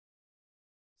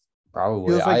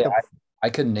 Probably. Feels like I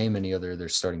couldn't name any other of their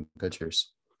starting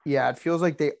pitchers. Yeah, it feels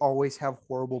like they always have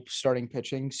horrible starting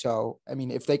pitching. So, I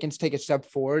mean, if they can take a step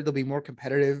forward, they'll be more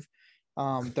competitive.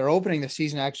 They're opening the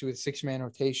season actually with 6-man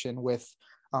rotation with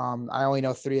I only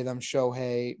know 3 of them,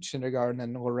 Shohei, Syndergaard,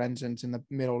 and Lorenzen's in the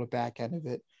middle to back end of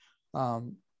it.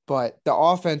 But the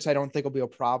offense, I don't think will be a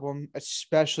problem,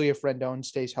 especially if Rendon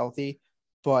stays healthy.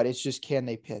 But it's just, can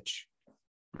they pitch?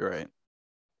 Right.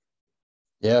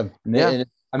 Yeah. And,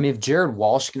 I mean, if Jared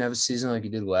Walsh can have a season like he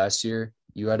did last year,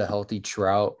 you had a healthy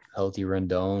Trout, healthy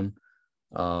Rendon.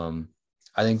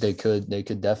 I think they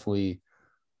could definitely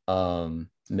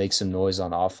make some noise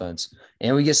on offense.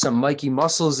 And we get some Mikey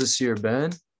Muscles this year,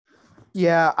 Ben.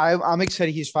 Yeah, I'm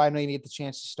excited he's finally going to get the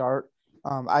chance to start.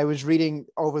 I was reading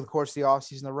over the course of the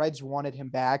offseason, the Reds wanted him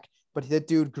back, but that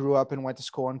dude grew up and went to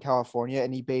school in California,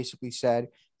 and he basically said,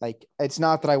 like, it's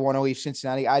not that I want to leave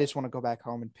Cincinnati. I just want to go back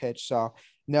home and pitch. So,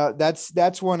 no,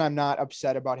 that's one I'm not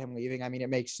upset about him leaving. I mean, it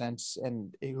makes sense,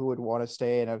 and who would want to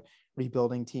stay in a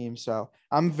rebuilding team? So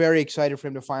I'm very excited for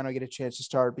him to finally get a chance to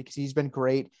start because he's been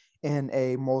great in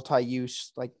a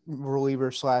multi-use, like,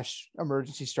 reliever /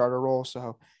 emergency starter role.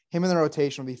 So him in the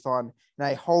rotation will be fun. And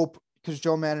I hope, because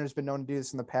Joe Maddon has been known to do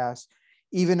this in the past,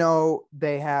 even though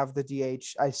they have the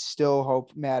DH, I still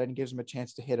hope Maddon gives him a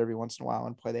chance to hit every once in a while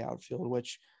and play the outfield,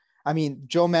 which, I mean,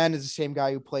 Joe Maddon is the same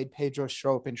guy who played Pedro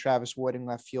Strop and Travis Wood in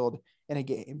left field in a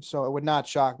game. So it would not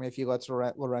shock me if he lets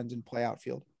Lorenzen play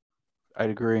outfield. I'd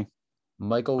agree.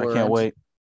 Michael Lorenzen, I can't wait.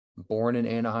 Born in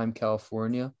Anaheim,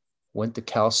 California, went to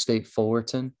Cal State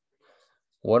Fullerton.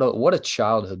 What a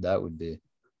childhood that would be.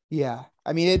 Yeah.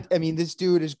 I mean, this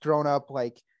dude has grown up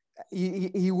like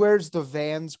he wears the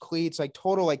Vans cleats, like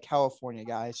total like California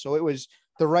guy. So it was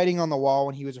the writing on the wall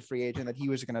when he was a free agent that he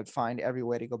was going to find every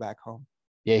way to go back home.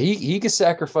 Yeah, he could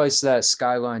sacrifice that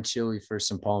Skyline chili for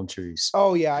some palm trees.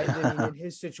 Oh yeah, I mean, in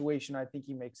his situation, I think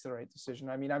he makes the right decision.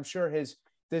 I mean, I'm sure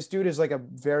this dude is like a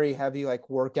very heavy like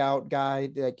workout guy.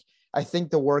 Like, I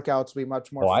think the workouts will be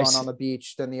much more fun on the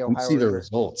beach than the Ohio We see the River.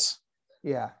 results.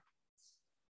 Yeah.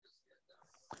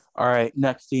 All right,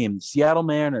 next team, Seattle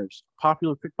Mariners,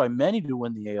 popular pick by many to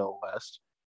win the AL West.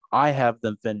 I have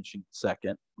them finishing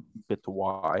second. Get to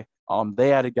why.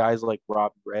 They added guys like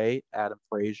Rob Ray, Adam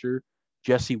Frazier,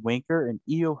 Jesse Winker, and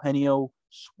Eugenio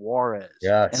Suarez.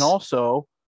 Yes. And also,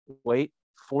 wait,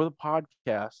 for the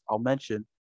podcast, I'll mention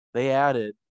they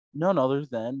added none other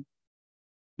than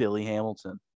Billy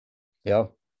Hamilton. Yeah.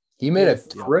 He made a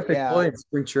terrific play in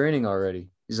spring training already.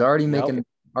 He's already making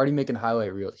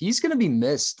highlight reel. He's going to be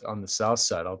missed on the South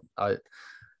side.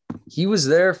 He was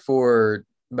there for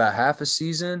about half a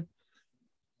season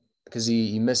because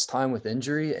he missed time with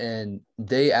injury, and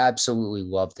they absolutely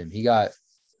loved him. He got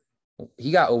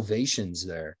ovations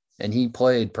there, and he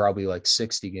played probably like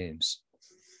 60 games.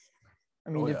 I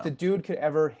mean, if the dude could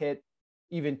ever hit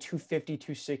even 250,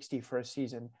 260 for a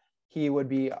season, he would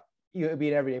be an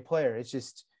everyday player. It's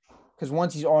just because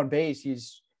once he's on base,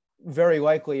 he's very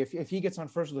likely, if he gets on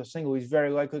first with a single, he's very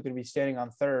likely going to be standing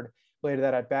on third later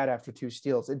that at bat after 2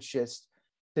 steals. It's just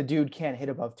the dude can't hit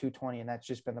above 220, and that's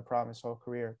just been the problem his whole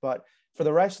career. But for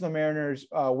the rest of the Mariners,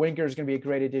 Winker is going to be a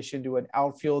great addition to an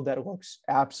outfield that looks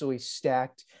absolutely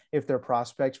stacked if their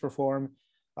prospects perform.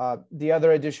 The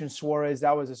other addition, Suarez,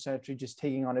 that was essentially just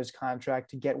taking on his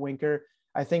contract to get Winker.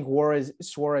 I think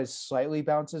Suarez slightly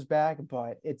bounces back,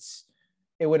 but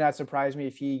it would not surprise me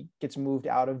if he gets moved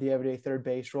out of the everyday third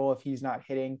base role if he's not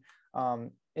hitting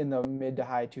in the mid to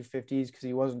high 250s, because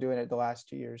he wasn't doing it the last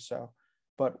 2 years. So,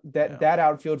 but that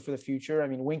outfield for the future, I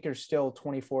mean, Winker's still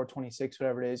 24, 26,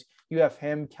 whatever it is. You have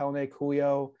him, Kelenic,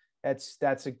 Julio. That's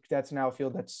an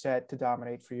outfield that's set to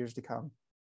dominate for years to come.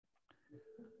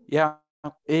 Yeah,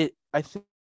 I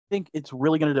think it's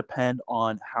really going to depend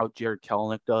on how Jared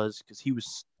Kelenic does, because he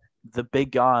was the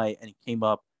big guy and he came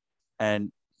up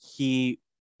and he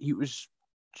was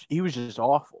just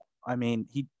awful. I mean,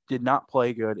 he did not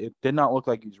play good. It did not look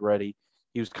like he was ready.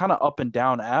 He was kind of up and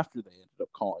down after they ended up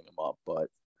calling him up, but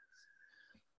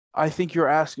I think you're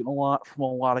asking a lot from a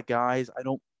lot of guys.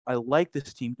 I like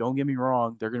this team. Don't get me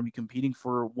wrong. They're going to be competing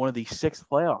for one of the 6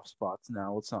 playoff spots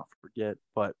now. Let's not forget,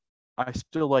 but I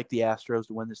still like the Astros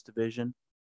to win this division.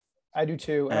 I do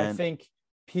too. And I think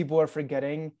people are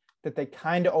forgetting that they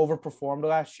kind of overperformed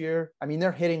last year. I mean,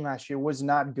 their hitting last year was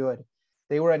not good.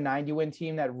 They were a 90-win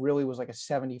team that really was like a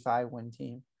 75-win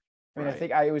team. I mean, right. I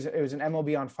think it was an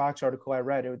MLB on Fox article I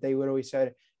read. They literally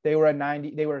said they were a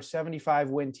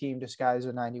 75-win team disguised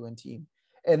as a 90-win team.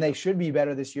 and they should be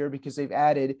better this year because they've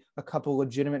added a couple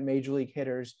legitimate major league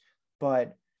hitters.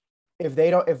 But if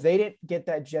they didn't get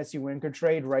that Jesse Winker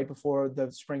trade right before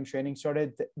the spring training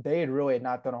started, they had really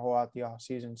not done a whole lot the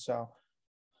offseason. So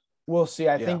we'll see.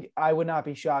 I think I would not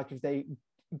be shocked if they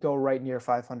go right near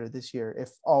 500 this year if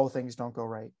all things don't go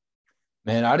right.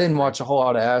 Man, I didn't watch a whole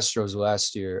lot of Astros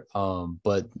last year,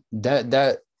 but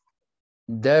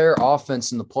their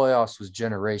offense in the playoffs was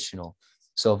generational.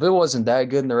 So if it wasn't that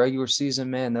good in the regular season,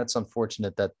 man, that's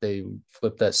unfortunate that they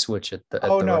flipped that switch at the.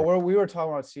 We were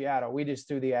talking about Seattle. We just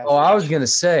threw the Astros. Oh, I was gonna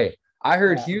say. I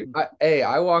heard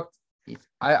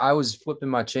I was flipping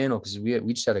my channel because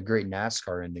we just had a great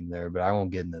NASCAR ending there, but I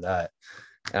won't get into that.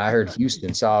 And I heard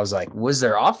Houston, so I was like, was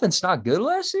their offense not good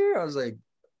last year? I was like,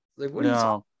 what are you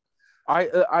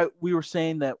talking? We were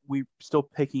saying that we're still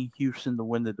picking Houston to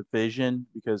win the division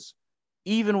because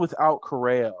even without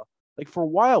Correa, like for a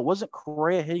while, wasn't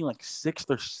Correa hitting like 6th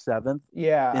or 7th in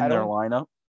their lineup?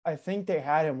 I think they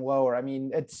had him lower. I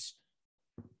mean, it's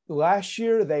last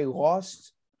year they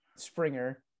lost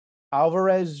Springer.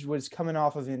 Alvarez was coming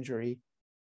off of injury.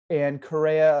 And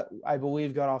Correa, I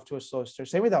believe, got off to a slow start.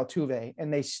 Same with Altuve,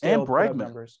 and they still put up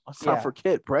numbers. Let's not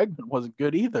forget, Bregman wasn't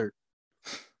good either.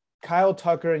 Kyle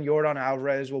Tucker and Yordan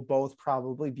Alvarez will both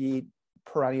probably be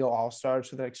perennial all-stars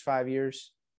for the next 5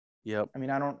 years. Yep. I mean,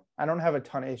 I don't have a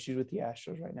ton of issues with the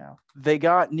Astros right now. They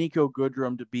got Nico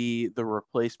Goodrum to be the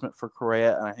replacement for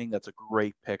Correa, and I think that's a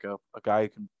great pickup. A guy who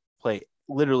can play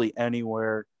literally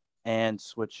anywhere and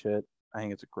switch hit. I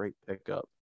think it's a great pickup.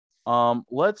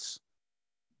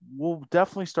 We'll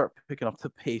definitely start picking up the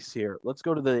pace here. Let's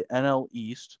go to the NL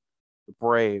East, the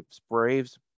Braves.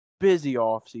 Braves, busy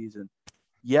offseason.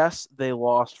 Yes, they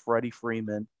lost Freddie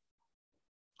Freeman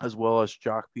as well as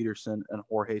Jock Peterson and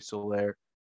Jorge Soler.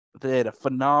 But they had a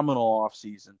phenomenal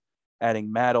offseason,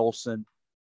 adding Matt Olson,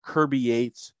 Kirby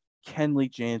Yates, Kenley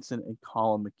Jansen, and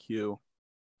Colin McHugh.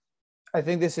 I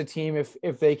think this is a team,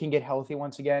 if they can get healthy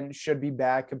once again, should be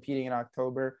back competing in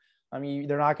October. I mean,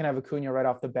 they're not going to have Acuna right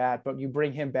off the bat, but you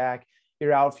bring him back,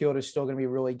 your outfield is still going to be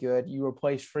really good. You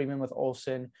replace Freeman with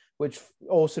Olson, which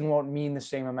Olson won't mean the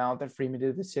same amount that Freeman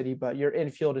did to the city, but your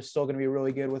infield is still going to be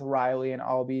really good with Riley and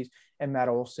Albies and Matt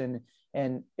Olson.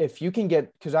 And if you can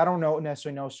get, because I don't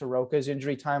necessarily know Soroka's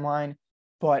injury timeline,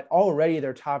 but already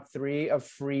their top 3 of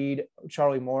Fried,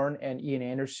 Charlie Morton, and Ian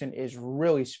Anderson is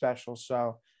really special.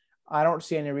 So I don't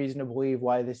see any reason to believe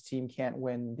why this team can't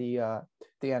win the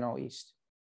NL East.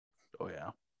 Oh,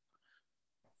 yeah.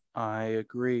 I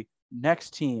agree.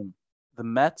 Next team, the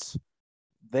Mets.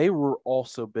 They were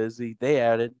also busy. They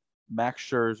added Max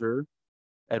Scherzer,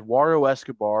 Eduardo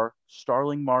Escobar,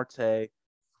 Starling Marte,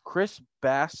 Chris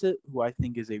Bassett, who I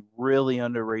think is a really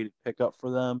underrated pickup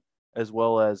for them, as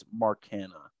well as Mark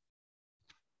Canha.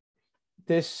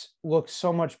 This looked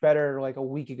so much better like a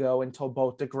week ago until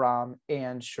both DeGrom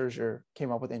and Scherzer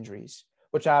came up with injuries,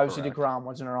 which obviously DeGrom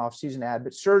wasn't an offseason ad,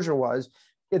 but Scherzer was.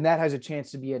 And that has a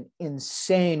chance to be an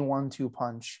insane 1-2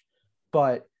 punch.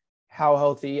 But how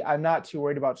healthy? I'm not too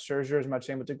worried about Scherzer as much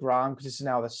as with DeGrom because this is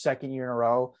now the second year in a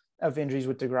row of injuries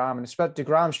with DeGrom. And especially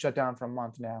DeGrom's shut down for a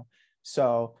month now.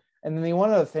 So, and then the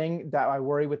one other thing that I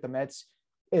worry with the Mets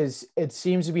is it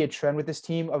seems to be a trend with this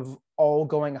team of all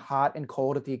going hot and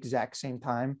cold at the exact same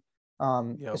time.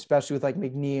 Especially with like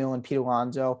McNeil and Pete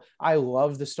Alonso. I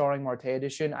love the Starling Marte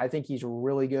edition. I think he's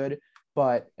really good.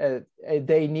 But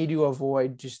they need to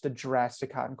avoid just the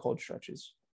drastic hot and cold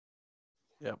stretches.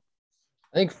 Yeah.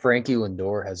 I think Frankie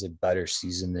Lindor has a better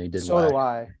season than he did last year. So do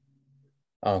I.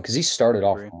 Because he started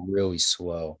off really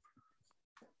slow.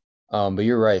 But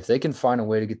you're right. If they can find a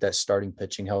way to get that starting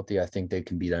pitching healthy, I think they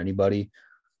can beat anybody.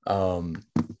 I'd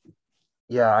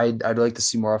like to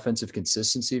see more offensive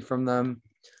consistency from them.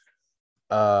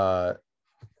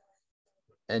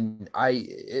 And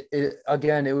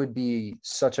it would be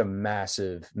such a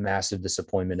massive, massive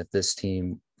disappointment if this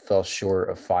team fell short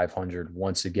of 500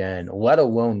 once again, let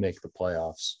alone make the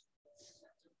playoffs.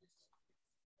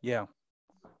 Yeah.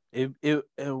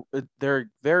 They're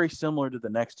very similar to the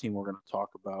next team we're going to talk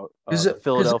about.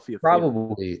 Philadelphia.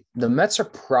 The Mets are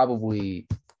probably,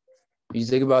 you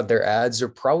think about their ads, they're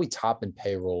probably top in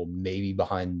payroll, maybe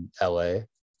behind LA.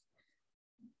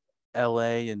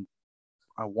 And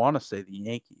I want to say the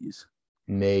Yankees.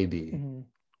 Maybe. Mm-hmm.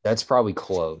 That's probably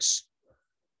close.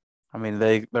 I mean,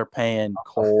 they're paying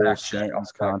Cole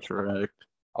Stanton's contract.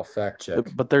 I'll fact check.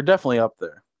 But they're definitely up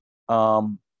there.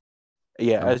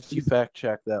 As you fact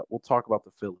check that, we'll talk about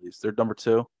the Phillies. They're number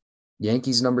 2.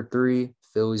 Yankees number 3,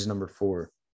 Phillies number 4.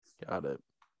 Got it.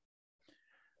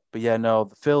 But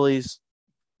the Phillies,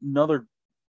 another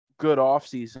good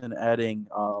offseason, adding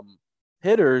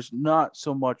Hitters, not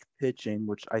so much pitching,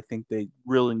 which I think they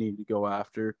really need to go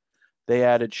after. They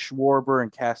added Schwarber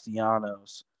and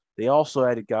Castellanos. They also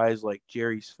added guys like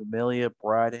Jerry's Familia,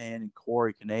 Brad Hand, and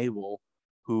Corey Knebel,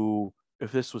 who,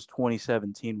 if this was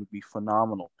 2017, would be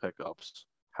phenomenal pickups.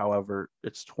 However,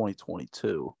 it's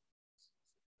 2022.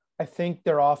 I think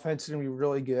their offense is going to be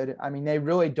really good. I mean, they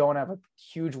really don't have a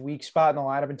huge weak spot in the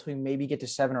lineup until you maybe get to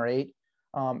 7 or 8.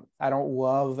 I don't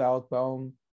love Alec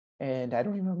Boehm, and I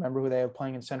don't even remember who they have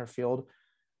playing in center field.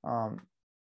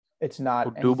 It's not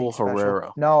anything special.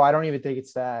 Herrera. No, I don't even think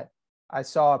it's that. I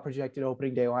saw a projected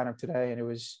opening day lineup today, and it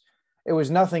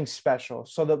was nothing special.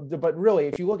 So but really,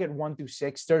 if you look at 1 through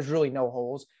 6, there's really no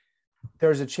holes.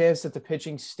 There's a chance that the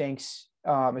pitching stinks,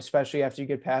 especially after you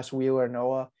get past Wheeler,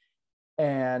 Noah,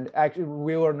 and actually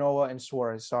Wheeler, Noah, and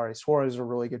Suarez. Sorry, Suarez is a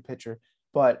really good pitcher,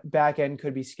 but back end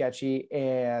could be sketchy,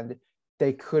 and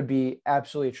they could be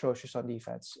absolutely atrocious on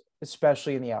defense,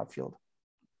 especially in the outfield.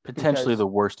 Potentially the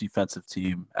worst defensive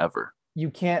team ever.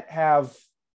 You can't have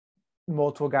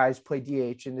multiple guys play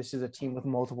DH, and this is a team with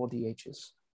multiple DHs.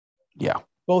 Yeah.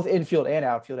 Both infield and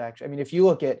outfield, actually. I mean, if you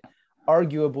look at,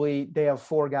 arguably, they have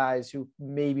 4 guys who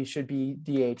maybe should be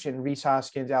DH, and Rhys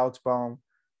Hoskins, Alec Boehm,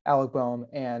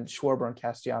 and Schwarber and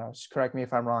Castellanos. Correct me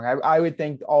if I'm wrong. I would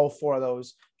think all 4 of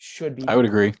those should be. I would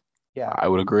agree. Yeah. I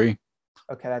would agree.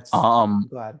 Okay, that's I'm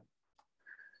glad.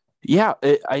 Yeah,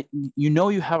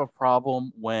 you have a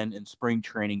problem when in spring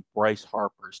training Bryce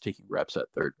Harper is taking reps at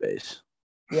third base.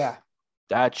 Yeah.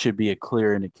 That should be a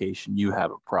clear indication you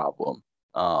have a problem.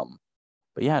 But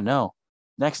yeah, no.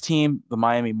 Next team, the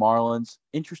Miami Marlins.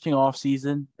 Interesting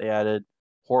offseason. They added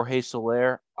Jorge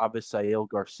Soler, Abisail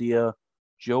Garcia,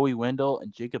 Joey Wendell,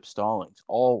 and Jacob Stallings.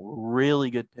 All really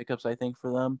good pickups, I think,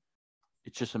 for them.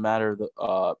 It's just a matter of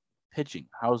the pitching.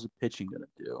 How's the pitching going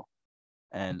to do?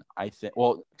 And I think,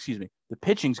 the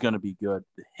pitching's going to be good.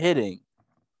 The hitting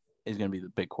is going to be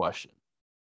the big question.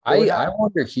 I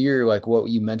wonder here, like what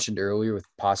you mentioned earlier with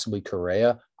possibly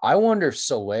Correa. I wonder if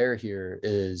Soler here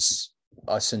is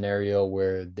a scenario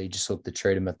where they just look to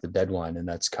trade him at the deadline, and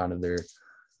that's kind of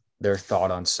their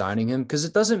thought on signing him, because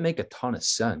it doesn't make a ton of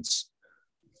sense.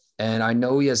 And I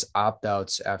know he has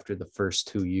opt-outs after the first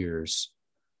 2 years.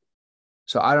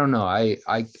 So I don't know.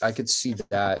 I could see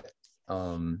that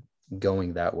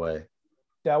going that way.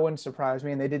 That wouldn't surprise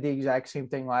me. And they did the exact same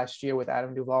thing last year with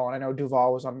Adam Duvall. And I know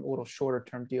Duvall was on a little shorter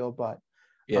term deal, but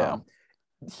yeah.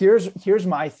 Here's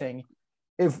my thing.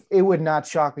 If it would not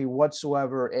shock me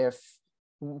whatsoever if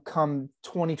come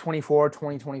 2024,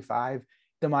 2025,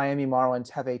 the Miami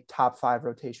Marlins have a top 5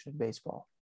 rotation in baseball.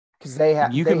 Because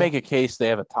you can make a case they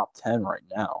have a top 10 right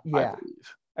now. Yeah. I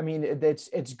believe. I mean,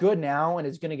 it's good now, and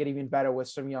it's going to get even better with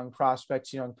some young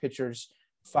prospects, young pitchers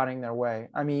finding their way.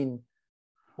 I mean,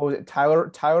 what was it?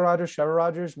 Tyler Rogers, Trevor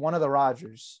Rogers, one of the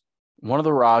Rogers.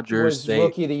 Was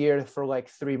rookie of the year for like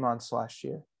 3 months last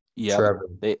year. Yeah,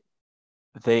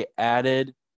 they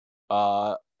added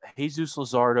Jesus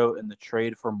Luzardo in the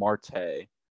trade for Marte.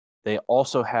 They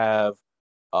also have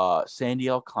Sandy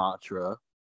Alcantara,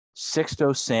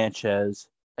 Sixto Sanchez,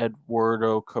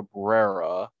 Eduardo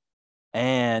Cabrera,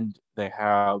 and they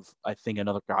have, I think,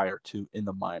 another guy or two in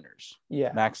the minors.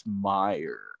 Yeah. Max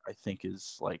Meyer, I think,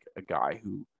 is like a guy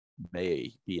who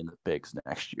may be in the bigs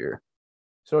next year.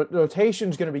 So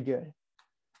rotation's going to be good.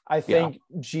 I think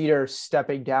Jeter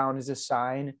stepping down is a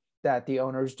sign that the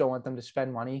owners don't want them to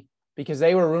spend money, because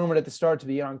they were rumored at the start to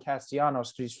be on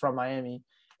Castellanos because he's from Miami,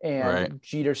 and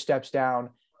Jeter steps down.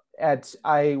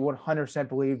 I 100%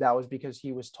 believe that was because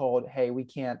he was told, hey, we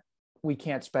can't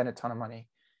spend a ton of money.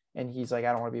 And he's like,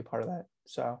 I don't want to be a part of that.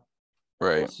 So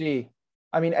we'll see.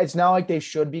 I mean, it's not like they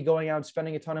should be going out and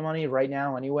spending a ton of money right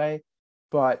now anyway,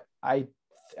 but I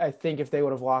think if they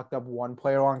would have locked up one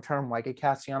player long term like a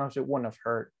Castellanos, it wouldn't have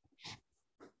hurt.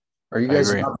 Are you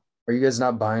guys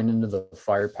not buying into the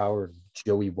firepower of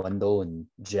Joey Wendell and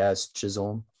Jazz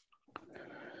Chisholm?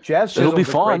 It'll be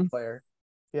fun. Great player.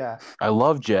 Yeah. I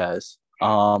love Jazz.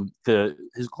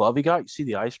 His glove he got, you see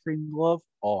the ice cream glove?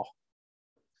 Oh,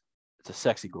 it's a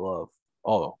sexy glove.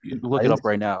 Oh, you look it up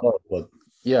right now.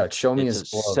 Yeah, show me his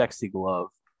glove. Sexy glove.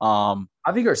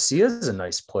 Avi Garcia is a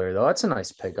nice player, though. That's a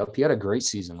nice pickup. He had a great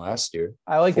season last year.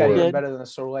 I like that even better than the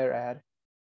Soler ad.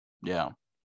 Yeah.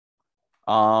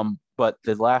 But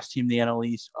the last team in the NL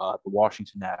East, the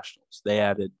Washington Nationals, they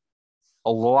added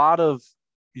a lot of.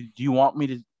 Do you want me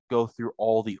to go through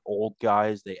all the old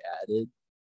guys they added,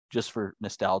 just for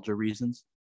nostalgia reasons?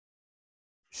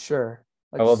 Sure.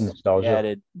 I love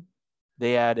nostalgia.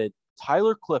 They added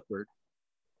Tyler Clippard,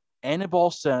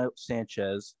 Anibal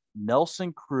Sanchez,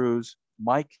 Nelson Cruz,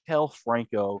 Maikel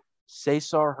Franco,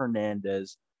 Cesar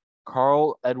Hernandez,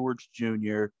 Carl Edwards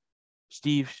Jr.,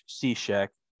 Steve Cishek,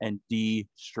 and D.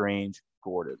 Strange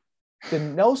Gordon. The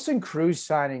Nelson Cruz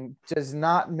signing does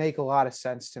not make a lot of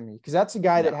sense to me because that's a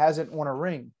guy that hasn't won a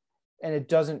ring, and it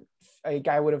doesn't.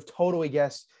 I would have totally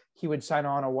guessed he would sign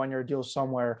on a 1-year deal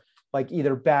somewhere, like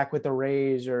either back with the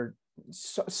Rays or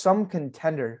some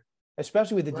contender,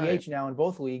 especially with the DH now in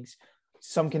both leagues,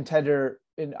 some contender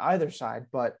in either side.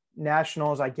 But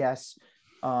Nationals, I guess,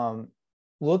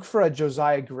 look for a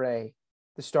Josiah Gray,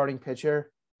 the starting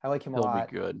pitcher. I like him a lot.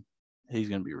 He'll be good. He's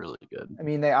going to be really good. I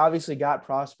mean, they obviously got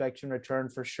prospects in return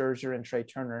for Scherzer and Trey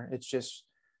Turner. It's just,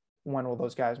 when will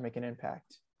those guys make an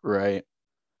impact? Right.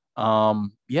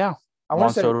 Yeah. I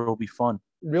want to say it'll be fun.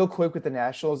 Real quick with the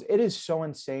Nationals, it is so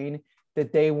insane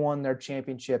that they won their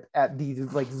championship at the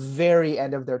very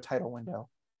end of their title window.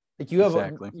 Like you have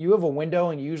a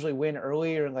window and you usually win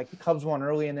early, or like the Cubs won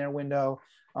early in their window.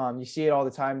 You see it all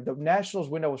the time. The Nationals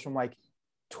window was from like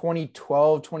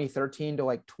 2012, 2013 to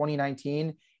like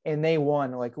 2019. And they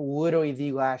won like literally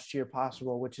the last year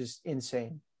possible, which is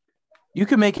insane. You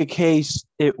can make a case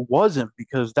it wasn't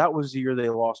because that was the year they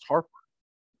lost Harper.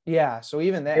 Yeah, so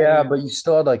even that. Yeah, but you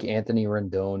still had like Anthony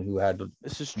Rendon, who had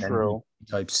this is true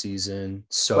type season.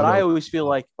 So, but I always feel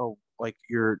like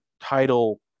your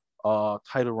title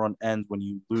run ends when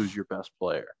you lose your best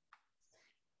player.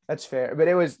 That's fair, but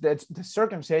that's the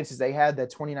circumstances they had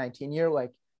that 2019 year.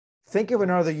 Like, think of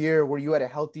another year where you had a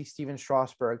healthy Steven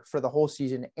Strasburg for the whole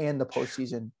season and the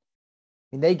postseason.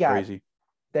 I mean,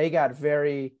 they got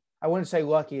very, I wouldn't say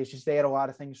lucky. It's just they had a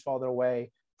lot of things fall their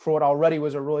way for what already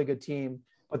was a really good team.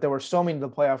 But there were so many of the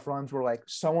playoff runs where like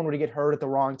someone would get hurt at the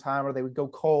wrong time or they would go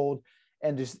cold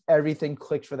and just everything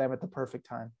clicked for them at the perfect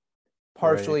time.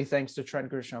 Partially thanks to Trent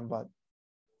Grisham, but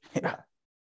yeah.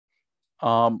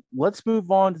 Let's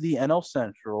move on to the NL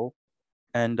Central.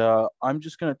 And I'm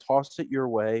just going to toss it your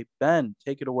way. Ben,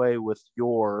 take it away with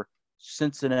your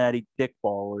Cincinnati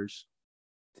Dickballers.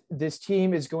 This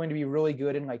team is going to be really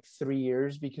good in like 3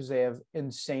 years because they have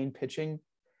insane pitching.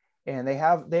 And they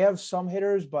have some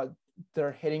hitters, but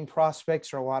their hitting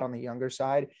prospects are a lot on the younger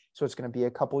side. So it's going to be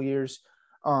a couple years.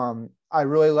 I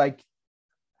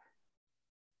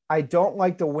don't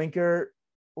like the Winker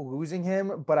losing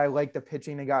him, but I like the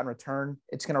pitching they got in return.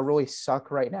 It's going to really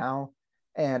suck right now.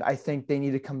 And I think they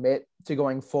need to commit to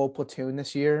going full platoon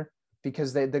this year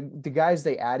because the guys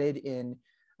they added in,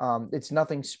 it's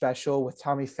nothing special with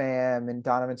Tommy Pham and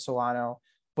Donovan Solano.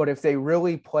 But if they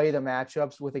really play the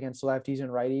matchups against lefties and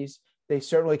righties, they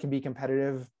certainly can be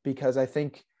competitive because I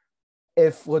think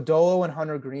if Lodolo and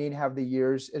Hunter Green have the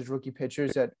years as rookie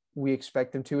pitchers that we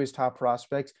expect them to as top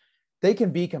prospects, they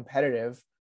can be competitive,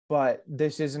 but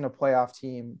this isn't a playoff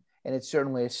team. And it's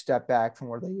certainly a step back from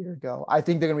where they year ago. I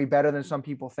think they're going to be better than some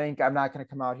people think. I'm not going to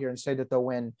come out here and say that they'll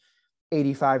win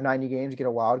 85, 90 games, get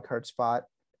a wild card spot,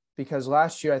 because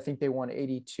last year I think they won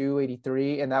 82,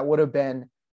 83, and that would have been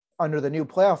under the new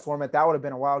playoff format. That would have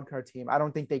been a wild card team. I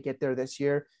don't think they get there this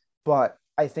year, but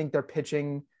I think their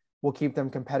pitching will keep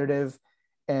them competitive.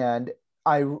 And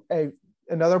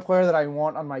another player that I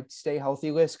want on my stay healthy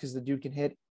list because the dude can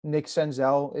hit, Nick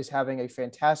Senzel, is having a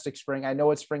fantastic spring. I know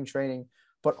it's spring training,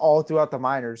 but all throughout the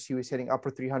minors, he was hitting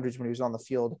upper 300s when he was on the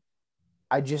field.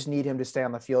 I just need him to stay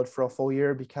on the field for a full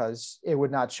year because it would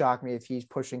not shock me if he's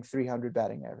pushing 300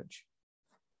 batting average.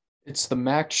 It's the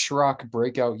Max Schrock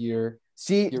breakout year.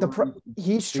 See,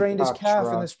 he strained his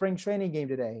calf in the spring training game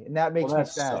today, and that makes me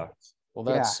sad. Sucks. Well,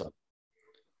 that sucks.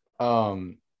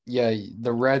 Yeah,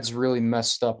 the Reds really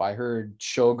messed up. I heard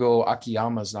Shogo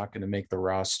Akiyama's not going to make the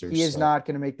roster. He is not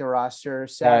going to make the roster,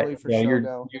 sadly for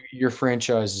Shogo. Your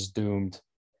franchise is doomed.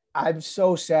 I'm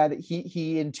so sad that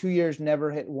he in 2 years never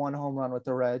hit one home run with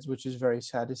the Reds, which is very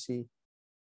sad to see.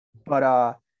 But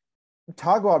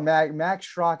talk about Max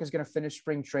Schrock is going to finish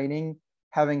spring training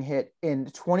having hit in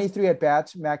 23 at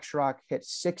bats. Max Schrock hit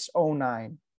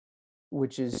 609,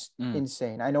 which is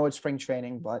insane. I know it's spring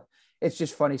training, but it's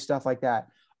just funny stuff like that.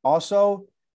 Also,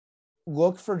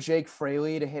 look for Jake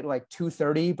Fraley to hit like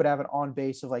 230, but have an on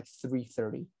base of like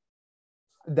 330.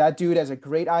 That dude has a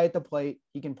great eye at the plate.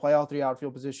 He can play all three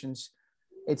outfield positions.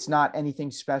 It's not anything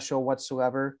special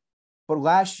whatsoever. But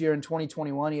last year in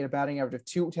 2021, he had a batting average of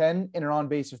 210 and an on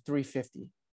base of 350.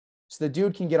 So the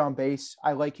dude can get on base.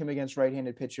 I like him against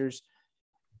right-handed pitchers.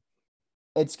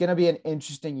 It's going to be an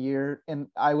interesting year, and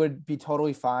I would be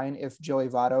totally fine if Joey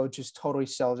Votto just totally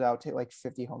sells out to hit like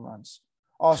 50 home runs.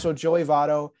 Also, Joey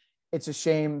Votto, it's a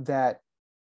shame that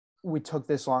we took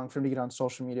this long for him to get on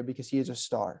social media because he is a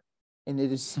star. And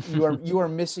it is you are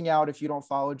missing out if you don't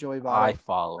follow Joey Votto. I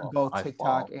follow on both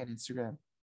TikTok and Instagram.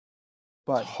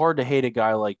 But it's hard to hate a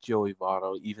guy like Joey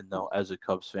Votto, even though as a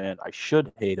Cubs fan, I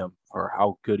should hate him for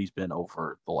how good he's been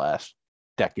over the last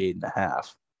decade and a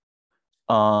half.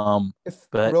 If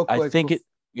But real I quick, think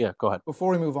yeah, go ahead.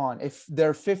 before we move on, if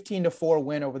their 15-4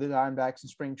 win over the Diamondbacks in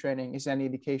spring training is any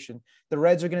indication, the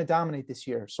Reds are going to dominate this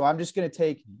year. So I'm just going to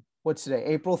take what's today,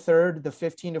 April 3rd, the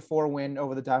 15-4 win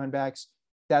over the Diamondbacks.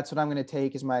 That's what I'm going to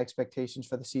take as my expectations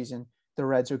for the season. The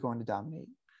Reds are going to dominate.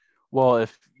 Well,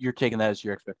 if you're taking that as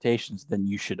your expectations, then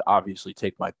you should obviously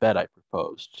take my bet I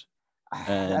proposed.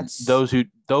 And those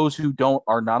who don't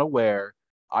are not aware,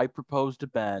 I proposed to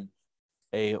Ben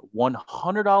a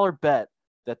 $100 bet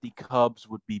that the Cubs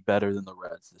would be better than the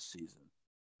Reds this season.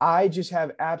 I just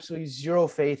have absolutely zero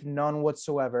faith, none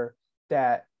whatsoever,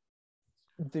 that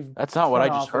that's not what I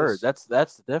just heard. That's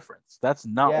the difference. That's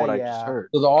not what I just heard.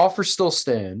 So the offer still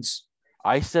stands.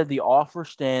 I said the offer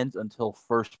stands until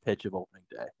first pitch of opening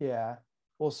day. Yeah,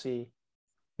 we'll see.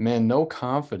 Man, no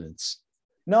confidence.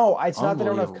 No, it's not that I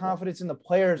don't have confidence in the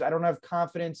players. I don't have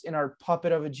confidence in our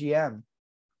puppet of a GM.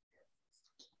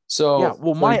 So yeah,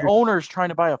 well, my owner's trying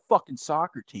to buy a fucking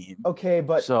soccer team. Okay,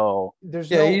 but so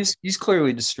he's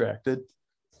clearly distracted.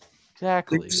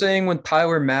 Exactly. You're saying when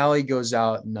Tyler Mahle goes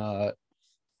out and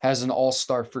has an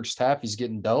all-star first half, he's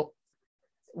getting dealt?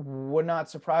 Would not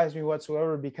surprise me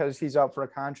whatsoever because he's up for a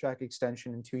contract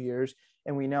extension in 2 years.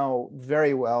 And we know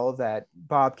very well that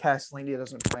Bob Castellini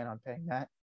doesn't plan on paying that.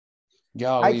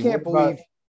 Golly, I can't believe.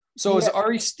 So is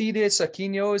Aristides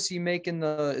Aquino, is he making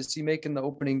the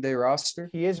opening day roster?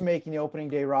 He is making the opening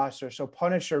day roster. So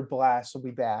Punisher Blast will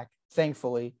be back,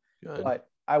 thankfully. Good. But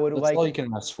I would That's all you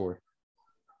can ask for.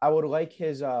 I would like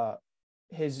his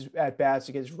at bats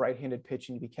against right-handed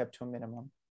pitching to be kept to a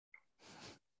minimum.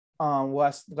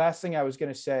 Last thing I was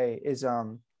gonna say is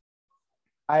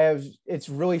it's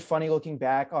really funny looking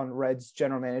back on Reds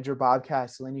general manager Bob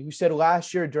Castellini, who said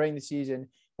last year during the season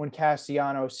when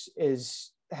Castellanos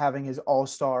is having his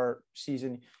all-star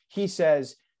season, he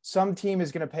says some team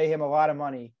is going to pay him a lot of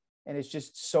money. And it's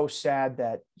just so sad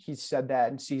that he said that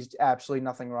and sees absolutely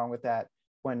nothing wrong with that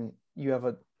when you have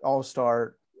an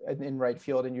all-star in right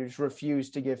field and you just refuse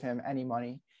to give him any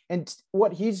money. And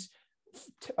what he's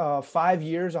 5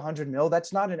 years, $100 million,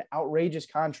 that's not an outrageous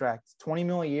contract. $20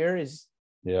 million a year is,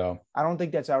 I don't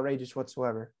think that's outrageous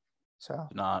whatsoever. So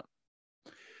not.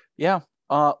 Yeah.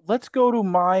 Let's go to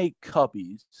my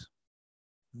Cubbies.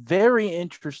 Very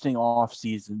interesting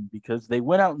offseason because they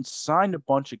went out and signed a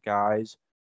bunch of guys,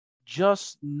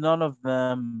 just none of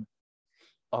them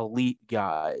elite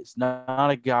guys, not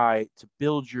a guy to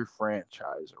build your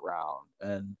franchise around.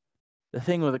 And the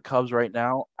thing with the Cubs right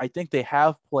now, I think they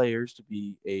have players to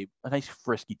be a nice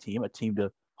frisky team, a team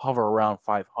to hover around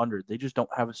 500. They just don't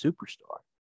have a superstar.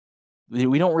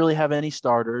 We don't really have any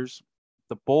starters.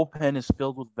 The bullpen is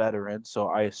filled with veterans, so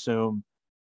I assume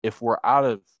if we're out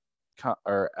of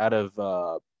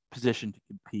position to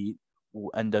compete,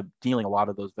 we'll end up dealing a lot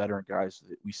of those veteran guys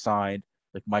that we signed,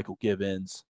 like Michael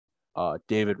Gibbons,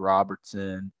 David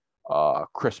Robertson,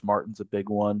 Chris Martin's a big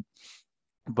one.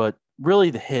 But really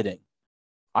the hitting,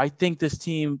 I think this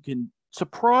team can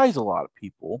surprise a lot of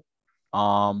people.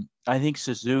 I think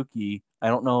Suzuki, I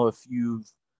don't know if you've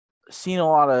seen a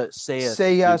lot of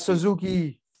Seiya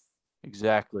Suzuki.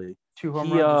 Exactly. 2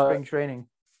 home runs in spring training.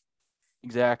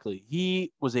 Exactly.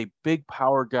 He was a big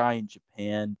power guy in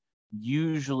Japan.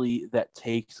 Usually that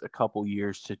takes a couple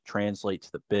years to translate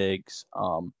to the bigs.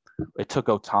 It took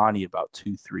Ohtani about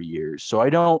 2-3 years. So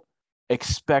I don't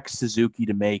expect Suzuki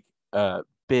to make a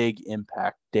big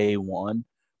impact day one,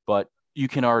 but you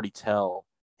can already tell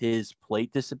his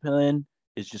plate discipline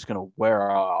is just going to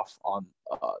wear off on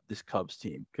this Cubs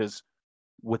team because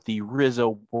with the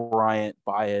Rizzo, Bryant,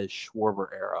 Baez, Schwarber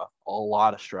era, a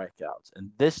lot of strikeouts. And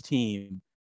this team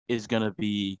is going to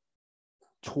be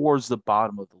towards the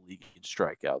bottom of the league in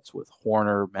strikeouts with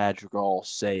Horner, Madrigal,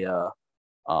 Seiya.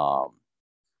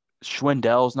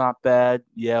 Schwindel's not bad.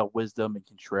 Yeah, Wisdom and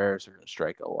Contreras are going to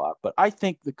strike a lot. But I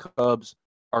think the Cubs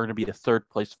are going to be a third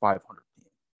place 500 team.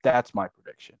 That's my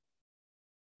prediction.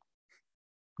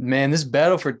 Man, this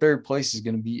battle for third place is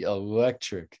going to be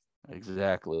electric.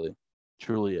 Exactly.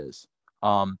 Truly is.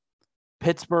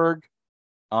 Pittsburgh,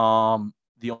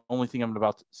 the only thing I'm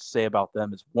about to say about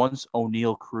them is once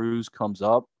O'Neal Cruz comes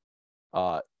up,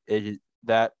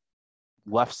 that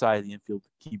left side of the infield,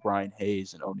 Key Brian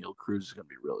Hayes and O'Neal Cruz is going to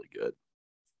be really good.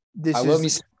 Love me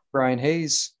some Brian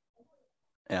Hayes.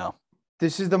 Yeah.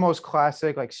 This is the most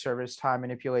classic like service time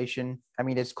manipulation. I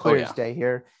mean, it's clear as day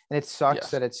here, and it sucks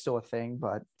that it's still a thing,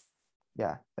 but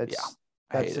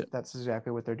that's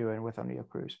exactly what they're doing with O'Neal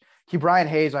Cruz. Brian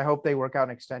Hayes, I hope they work out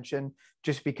an extension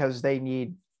just because they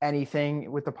need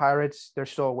anything with the Pirates. They're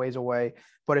still a ways away.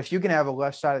 But if you can have a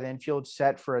left side of the infield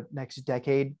set for a next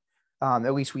decade,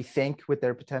 at least we think with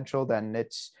their potential, then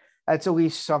That's at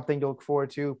least something to look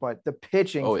forward to. But the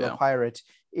pitching Oh for the yeah, Pirates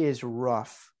is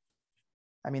rough.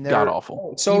 I mean, god they're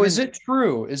awful. So even, is it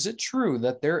true? Is it true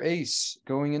that their ace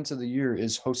going into the year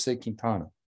is Jose Quintana?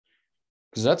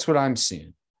 Because that's what I'm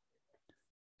seeing.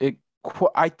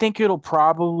 I think it'll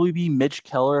probably be Mitch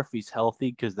Keller if he's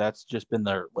healthy, because that's just been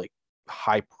their like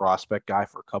high prospect guy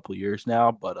for a couple of years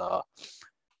now. But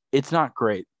it's not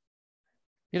great.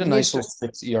 He had a he needs nice to,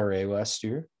 little 6 ERA last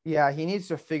year. yeah, he needs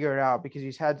to figure it out because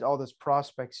he's had all this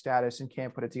prospect status and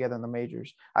can't put it together in the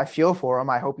majors. I feel for him.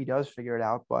 I hope he does figure it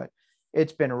out, but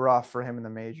it's been rough for him in the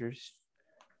majors.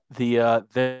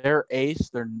 Their ace,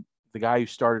 the guy who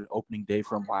started opening day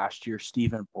from last year,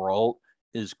 Stephen Brault,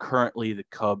 is currently the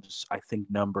Cubs, I think,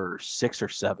 number 6 or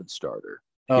 7 starter.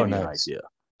 To Oh, give you an nice. idea.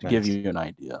 To give Nice. you an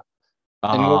idea.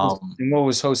 And what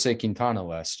was Jose Quintana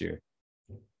last year?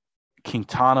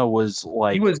 Quintana was He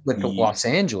like was with the Los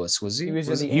Angeles, was he? He was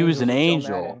in the he was Angels an with Joe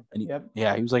angel, Madden. and Yep.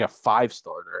 yeah, he was like a 5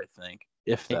 starter, I think,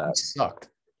 if He that. sucked.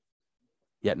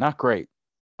 Yeah, not great.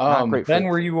 Not great. Ben,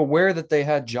 were you aware that they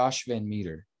had Josh Van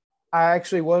Meter? I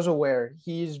actually was aware.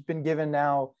 He's been given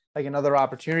now like another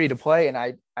opportunity to play, and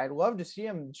I'd love to see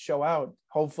him show out.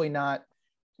 Hopefully not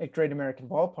at Great American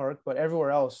Ballpark, but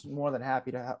everywhere else, more than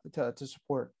happy to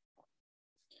support.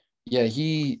 Yeah,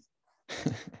 he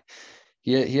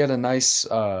he had a nice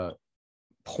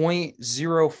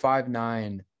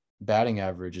 .059 batting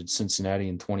average in Cincinnati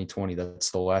in 2020.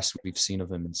 That's the last we've seen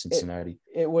of him in Cincinnati.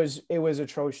 It was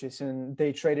atrocious, and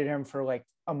they traded him for like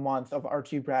a month of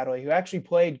Archie Bradley, who actually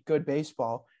played good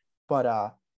baseball, but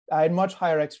I had much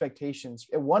higher expectations.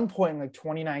 At one point in like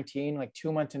 2019, like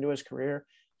 2 months into his career,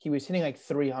 he was hitting like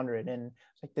 300, and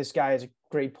like this guy has a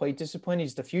great plate discipline.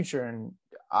 He's the future, and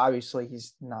obviously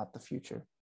he's not the future.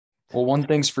 Well, one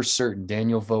thing's for certain,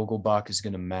 Daniel Vogelbach is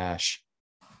going to mash.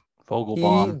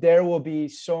 Vogelbaum. There will be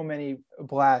so many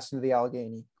blasts into the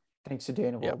Allegheny thanks to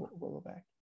Daniel Vogelbach.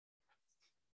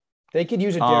 They could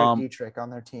use a Derek Dietrich on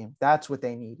their team. That's what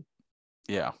they need.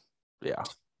 Yeah.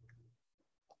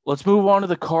 Let's move on to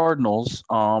the Cardinals.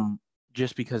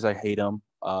 Just because I hate them.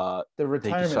 The They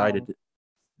retirement decided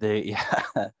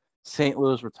St.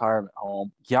 Louis retirement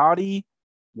home. Yachty,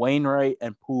 Wainwright,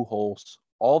 and Pujols,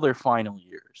 all their final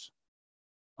years.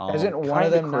 Hasn't one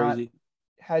of them crazy.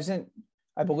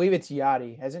 I believe it's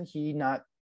Yachty. Hasn't he not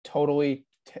totally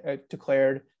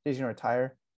declared he's going to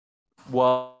retire?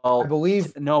 Well, I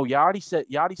believe no. Yachty said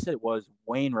it was.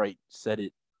 Wainwright said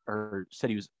it, or said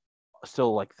he was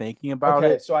still like thinking about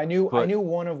it. So I knew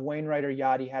one of Wainwright or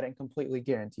Yachty hadn't completely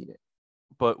guaranteed it.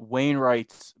 But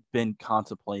Wainwright's been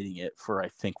contemplating it for I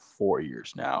think 4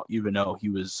 years now. Even though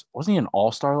wasn't he an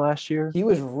all-star last year? He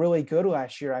was really good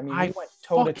last year. I mean, I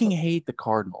fucking hate the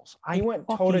Cardinals. He went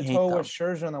toe-to-toe with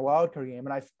Scherzer in the wild card game,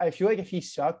 and I feel like if he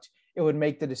sucked, it would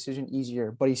make the decision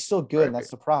easier. But he's still good, and that's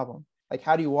the problem. Like,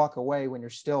 how do you walk away when you're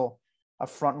still a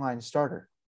frontline starter?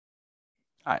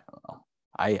 I don't know.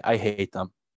 I hate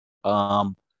them.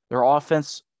 Their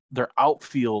offense, their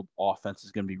outfield offense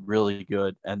is going to be really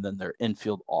good, and then their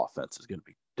infield offense is going to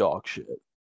be dog shit.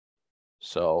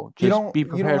 So just be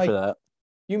prepared for that.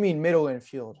 You mean middle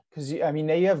infield? Because I mean,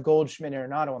 you have Goldschmidt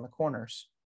and Arenado on the corners.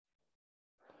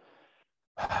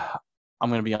 I'm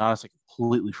going to be honest. I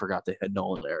completely forgot they had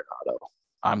Nolan Arenado.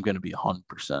 I'm going to be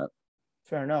 100%.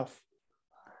 Fair enough.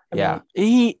 I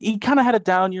mean, he kind of had a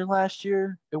down year last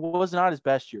year. It was not his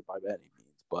best year by any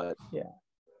means, but yeah.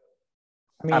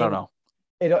 I mean, I don't know.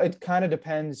 It kind of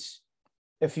depends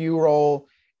if you roll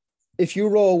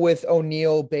with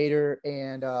O'Neill, Bader,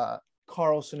 and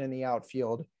Carlson in the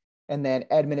outfield, and then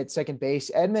Edman at second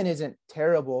base. Edman isn't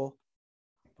terrible,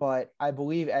 but I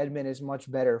believe Edman is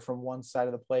much better from one side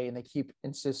of the plate, and they keep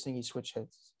insisting he switch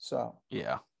hits. So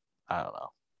yeah, I don't know.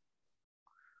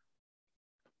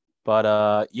 But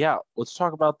let's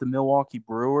talk about the Milwaukee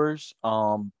Brewers.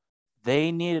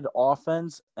 They needed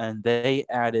offense, and they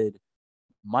added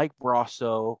Mike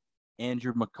Brasso,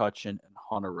 Andrew McCutchen, and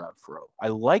Hunter Renfroe. I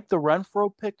like the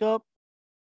Renfroe pickup.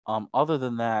 Other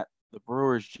than that, the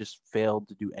Brewers just failed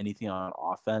to do anything on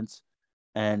offense,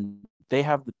 and they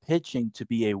have the pitching to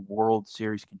be a World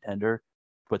Series contender,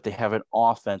 but they have an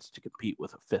offense to compete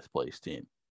with a 5th place team.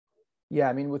 Yeah,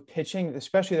 I mean, with pitching,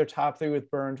 especially their top 3 with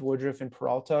Burns, Woodruff, and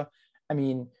Peralta, I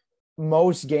mean,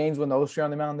 most games when those 3 are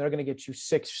on the mound, they're going to get you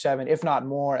 6, 7, if not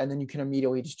more, and then you can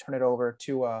immediately just turn it over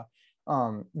to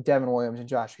Devin Williams and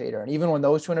Josh Hader. And even when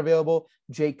those 2 are available,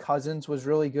 Jake Cousins was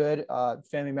really good,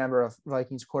 family member of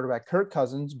Vikings quarterback Kirk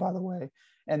Cousins, by the way,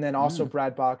 and then also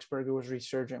Brad Boxberger was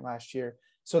resurgent last year.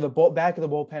 So the back of the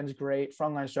bullpen is great,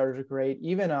 frontline starters are great.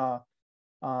 Even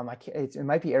it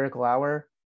might be Eric Lauer.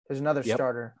 There's another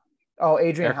starter. Oh,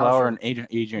 Adrian Eric Lauer and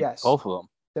Adrian, yes. both of them.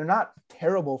 they're not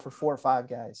terrible for 4 or 5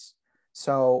 guys.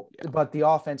 So, but the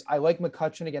offense, I like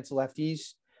McCutchen against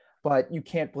lefties, but you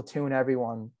can't platoon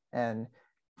everyone. And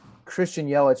Christian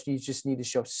Yelich just need to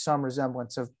show some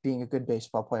resemblance of being a good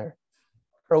baseball player,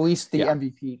 or at least the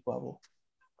MVP level.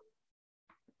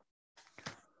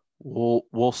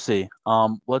 We'll see.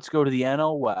 Let's go to the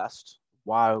NL West.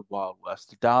 Wild West.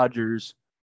 The Dodgers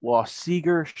lost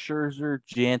Seager, Scherzer,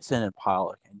 Jansen, and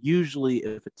Pollock. And usually,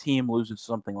 if a team loses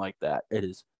something like that, it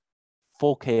is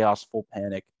full chaos, full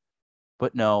panic.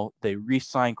 But no, they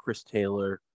re-signed Chris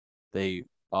Taylor. They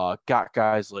got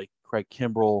guys like Craig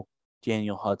Kimbrell,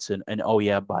 Daniel Hudson, and oh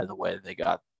yeah, by the way, they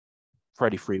got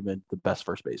Freddie Freeman, the best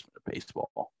first baseman of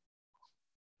baseball.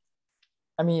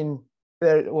 I mean,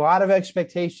 there are a lot of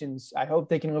expectations. I hope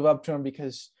they can live up to them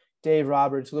because Dave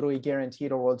Roberts literally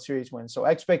guaranteed a World Series win. So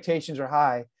expectations are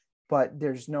high, but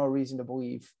there's no reason to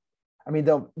believe. I mean,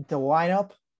 the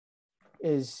lineup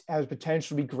has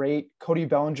potential to be great. Cody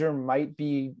Bellinger might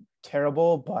be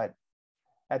terrible, but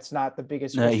that's not the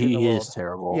biggest fish in the world. He is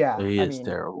terrible. Yeah, he is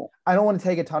terrible. I don't want to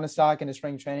take a ton of stock into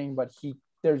spring training, but he's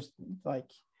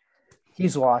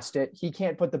lost it. He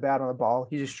can't put the bat on the ball.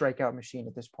 He's a strikeout machine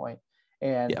at this point.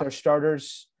 And their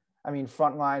starters, I mean,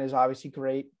 front line is obviously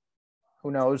great. Who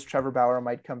knows? Trevor Bauer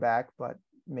might come back, but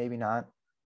maybe not.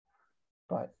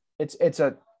 But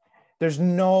there's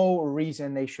no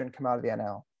reason they shouldn't come out of the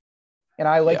NL. And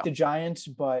I like the Giants,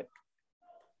 but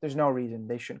there's no reason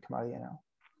they shouldn't come out of the NL.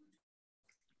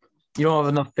 You don't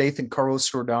have enough faith in Carlos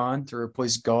Rodon to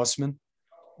replace Gossman?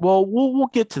 Well, we'll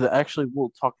get to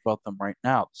we'll talk about them right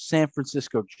now. San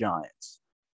Francisco Giants.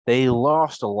 They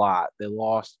lost a lot. They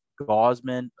lost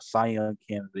Gausman, a Cy Young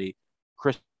candidate,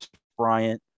 Chris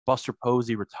Bryant, Buster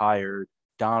Posey retired,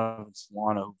 Donovan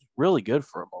Solano, who's really good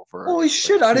for him over. Holy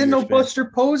shit, I didn't know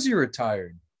Buster Posey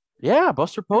retired. Yeah,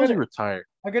 Buster Posey retired.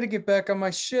 I got to get back on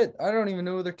my shit. I don't even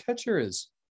know who their catcher is.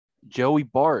 Joey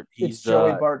Bart. It's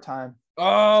Joey Bart time.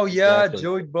 Oh, yeah, exactly.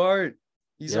 Joey Bart.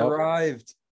 He's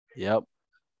arrived. Yep.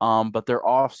 But their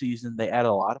offseason, they added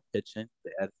a lot of pitching.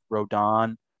 They added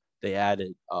Rodon. They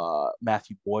added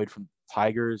Matthew Boyd from the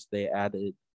Tigers. They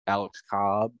added Alex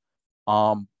Cobb.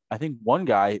 I think one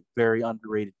guy, very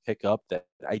underrated pickup that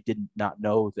I did not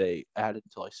know they added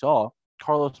until I saw,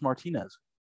 Carlos Martinez.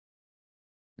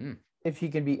 If he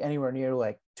can be anywhere near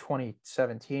like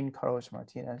 2017, Carlos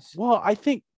Martinez. Well, I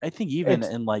think even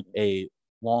in like a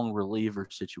long reliever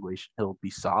situation, he'll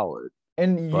be solid.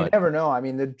 And you never know. I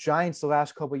mean, the Giants the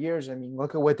last couple of years, I mean,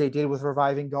 look at what they did with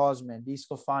reviving Gausman,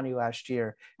 DeSclafani last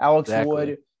year, Alex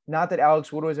Wood. Not that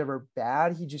Alex Wood was ever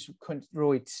bad. He just couldn't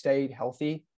really stay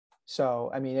healthy. So,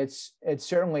 I mean, it's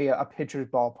certainly a pitcher's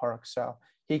ballpark. So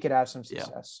he could have some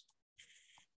success.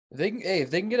 If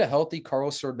they can get a healthy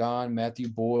Carlos Rodon, Matthew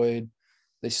Boyd,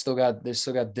 they still got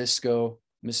Disco,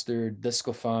 Mr.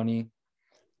 DeSclafani.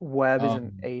 Webb is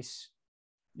an ace.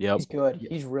 Yep. He's good.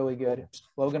 He's really good.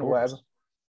 Logan Webb.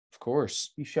 Of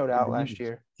course. He showed out last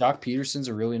year. Jock Peterson's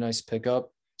a really nice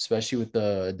pickup, especially with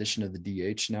the addition of the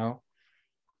DH now.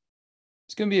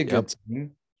 It's gonna be a good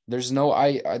team. There's no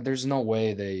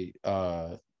way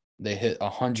they hit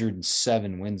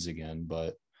 107 wins again, but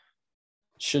it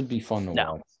should be fun to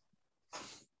watch.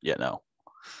 Yeah,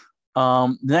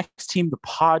 no. Next team, the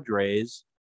Padres.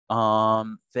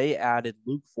 They added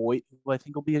Luke Voit, who I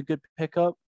think will be a good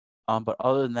pickup. But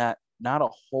other than that, not a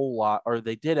whole lot. Or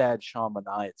they did add Sean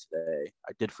Manaea today.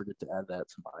 I did forget to add that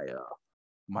to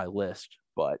my list.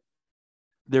 But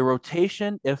their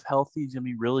rotation, if healthy, is gonna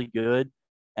be really good.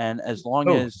 And as long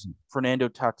as Fernando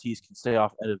Tatis can stay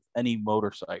off of any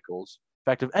motorcycles,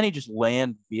 in fact, of any just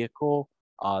land vehicle,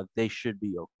 they should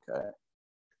be okay.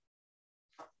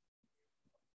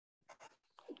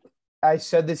 I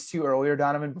said this to you earlier,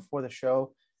 Donovan, before the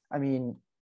show. I mean,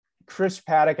 Chris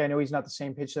Paddock, I know he's not the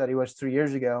same pitcher that he was 3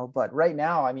 years ago, but right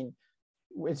now, I mean,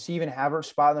 it's even Havertz's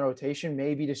spot in the rotation,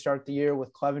 maybe to start the year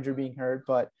with Clevenger being hurt,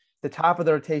 but the top of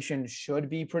the rotation should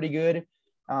be pretty good.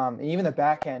 And even the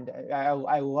back end,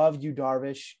 I love Yu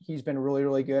Darvish. He's been really,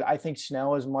 really good. I think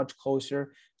Snell is much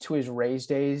closer to his Rays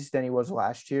days than he was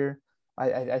last year.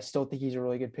 I still think he's a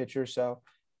really good pitcher. So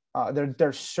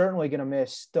they're certainly going to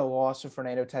miss the loss of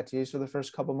Fernando Tatis for the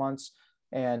first couple months.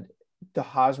 And the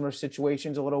Hosmer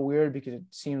situation's a little weird because it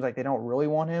seems like they don't really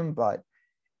want him. But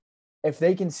if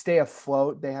they can stay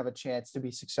afloat, they have a chance to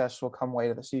be successful come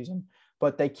late of the season.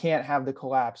 But they can't have the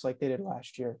collapse like they did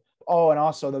last year. Oh, and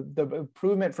also the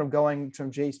improvement from going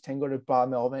from Jace Tingler to Bob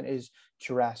Melvin is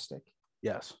drastic.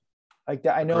 Yes. Like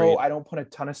that, I know I don't put a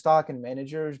ton of stock in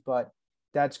managers, but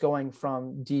that's going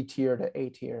from D tier to A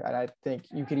tier. And I think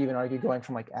you could even argue going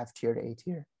from like F tier to A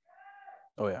tier.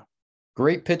 Oh, yeah.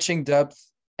 Great pitching depth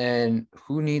And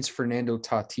who needs Fernando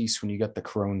Tatis when you got the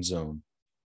Crone Zone?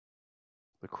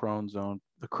 The Crone Zone.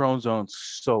 The Crone Zone's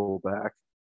so back.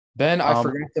 Ben, I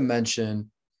forgot to mention,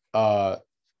 I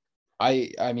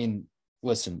mean,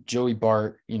 listen, Joey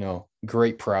Bart,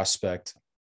 great prospect.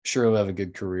 Sure, he'll have a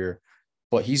good career,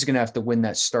 but he's going to have to win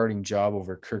that starting job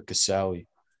over Kurt Casale.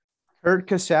 Kurt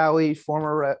Casale,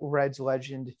 former Reds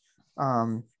legend.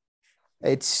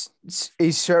 He's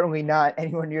certainly not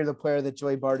anywhere near the player that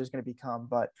Joey Bart is going to become,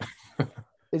 but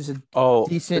is a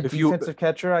decent defensive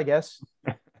catcher, I guess.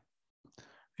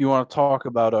 If you want to talk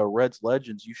about Reds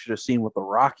legends, you should have seen what the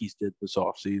Rockies did this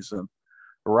offseason.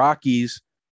 The Rockies,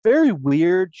 very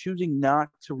weird, choosing not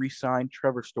to re-sign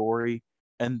Trevor Story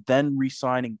and then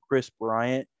re-signing Chris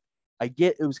Bryant. I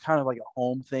get it was kind of like a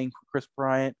home thing for Chris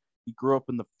Bryant. He grew up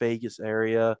in the Vegas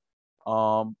area,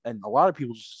 and a lot of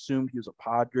people just assumed he was a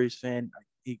Padres fan.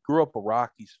 He grew up a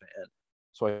Rockies fan,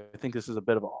 so I think this is a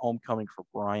bit of a homecoming for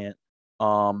Bryant.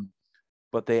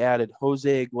 But they added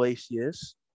Jose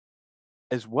Iglesias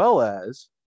as well as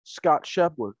Scott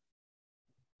Shepler.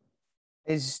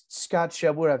 Is Scott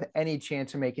Shepler have any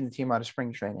chance of making the team out of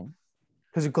spring training?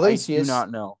 Because Iglesias, I do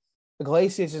not know.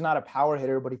 Iglesias is not a power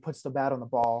hitter, but he puts the bat on the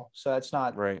ball, so that's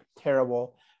not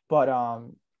terrible. But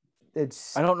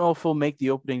it's I don't know if he'll make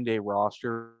the opening day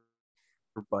roster,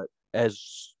 but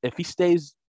if he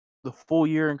stays the full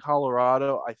year in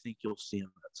Colorado, I think you'll see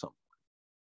him at some point.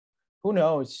 Who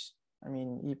knows? I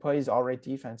mean, he plays all right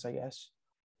defense, I guess.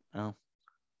 Oh.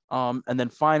 And then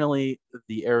finally,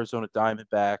 the Arizona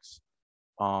Diamondbacks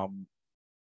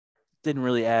didn't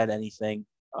really add anything.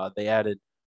 They added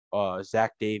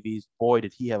Zach Davies. Boy,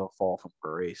 did he have a fall from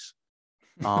grace.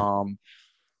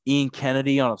 Ian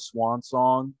Kennedy on a swan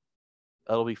song.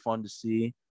 That'll be fun to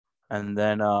see. And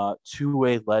then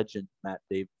two-way legend, Matt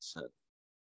Davidson.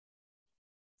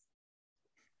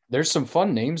 There's some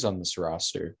fun names on this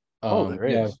roster. There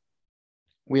is.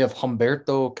 We have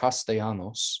Humberto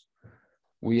Castellanos.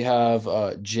 We have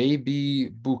J.B.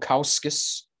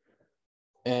 Bukowskis.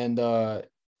 And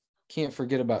can't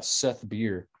forget about Seth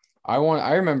Beer. I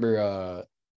remember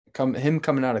him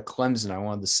coming out of Clemson. I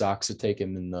wanted the Sox to take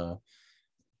him in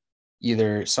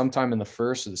either sometime in the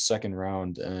first or the second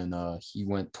round, and he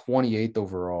went 28th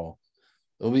overall.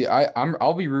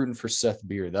 I'll be rooting for Seth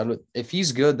Beer. If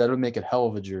he's good, that would make a hell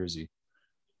of a jersey.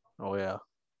 Oh yeah,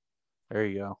 there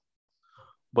you go.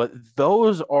 But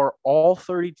those are all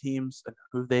 30 teams and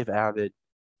who they've added.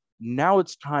 Now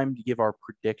it's time to give our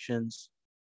predictions.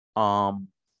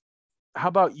 How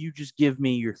about you just give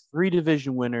me your 3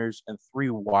 division winners and 3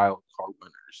 wild card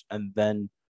winners, and then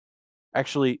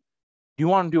actually, do you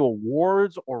want to do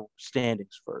awards or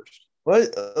standings first?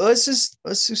 Let's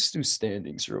just do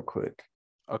standings real quick.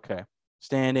 Okay,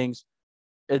 standings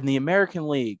in the American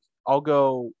League. I'll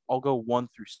go 1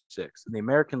 through 6. In the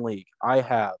American League, I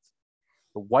have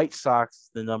the White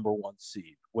Sox, the number 1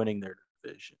 seed, winning their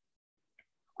division.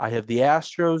 I have the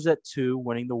Astros at 2,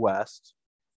 winning the West.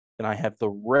 And I have the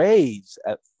Rays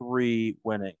at 3,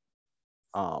 winning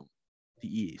the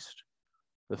East.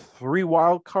 The 3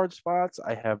 wild card spots,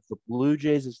 I have the Blue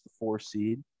Jays as the 4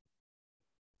 seed,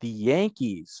 the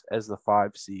Yankees as the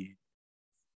 5 seed,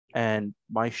 and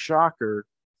my shocker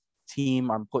team,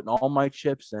 I'm putting all my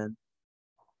chips in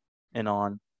and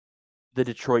on the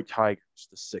Detroit Tigers,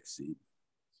 the 6 seed.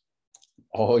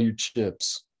 All your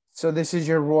chips. So this is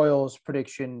your Royals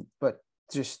prediction, but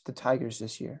just the Tigers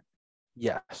this year.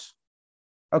 Yes.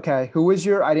 Okay. Who was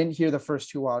I didn't hear the first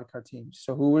 2 wildcard teams.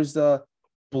 So who was the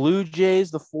Blue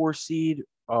Jays, the 4 seed,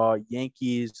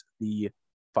 Yankees, the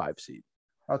 5 seed.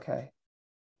 Okay.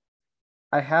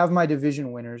 I have my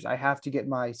division winners. I have to get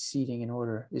my seeding in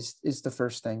order is the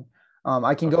first thing.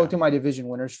 I can go through my division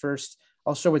winners first.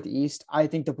 I'll start with the East. I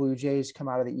think the Blue Jays come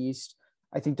out of the East.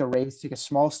 I think the Rays take a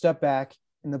small step back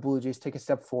and the Blue Jays take a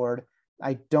step forward.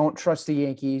 I don't trust the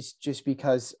Yankees just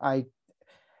because I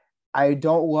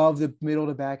don't love the middle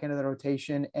to back end of the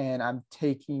rotation, and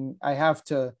I have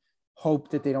to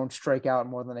hope that they don't strike out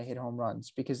more than they hit home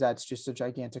runs, because that's just a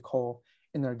gigantic hole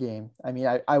in their game. I mean,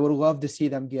 I would love to see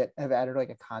them have added like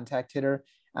a contact hitter,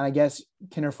 and I guess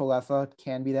Kinder Falefa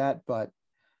can be that, but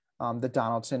the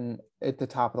Donaldson at the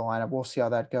top of the lineup, we'll see how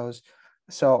that goes.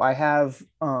 So I have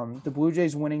the Blue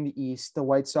Jays winning the East, the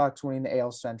White Sox winning the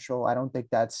AL Central.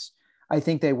 I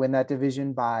think they win that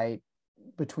division by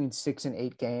between 6 and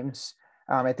 8 games.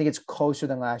 I think it's closer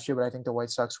than last year, but I think the White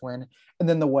Sox win. And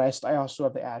then the West, I also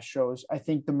have the Astros. I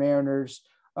think the Mariners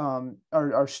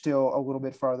are still a little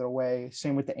bit farther away.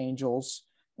 Same with the Angels.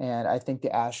 And I think the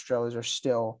Astros are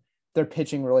still, their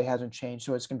pitching really hasn't changed,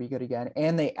 so it's going to be good again.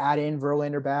 And they add in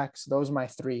Verlander back. So those are my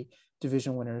 3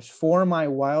 division winners. For my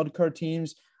wild card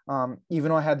teams, Even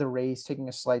though I had the Rays taking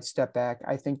a slight step back,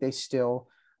 I think they still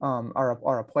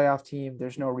are a playoff team.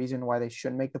 There's no reason why they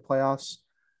shouldn't make the playoffs.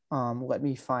 Let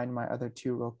me find my other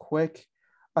two real quick.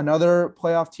 Another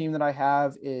playoff team that I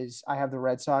have the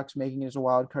Red Sox making it as a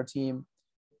wild card team.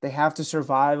 They have to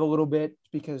survive a little bit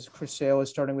because Chris Sale is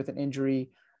starting with an injury.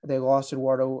 They lost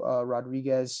Eduardo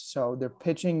Rodriguez, so their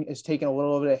pitching is taking a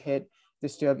little bit of hit. They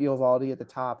still have Eovaldi at the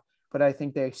top, but I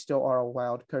think they still are a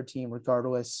wild card team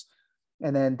regardless.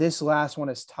 And then this last one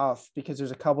is tough because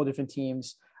there's a couple different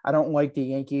teams. I don't like the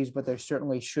Yankees, but they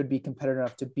certainly should be competitive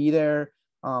enough to be there.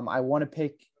 I want to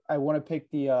pick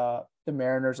the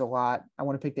Mariners a lot. I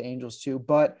want to pick the Angels too,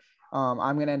 but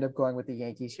I'm going to end up going with the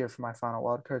Yankees here for my final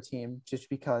wildcard team, just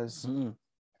because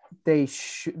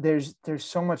there's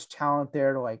so much talent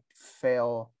there to like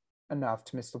fail enough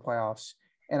to miss the playoffs.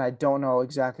 And I don't know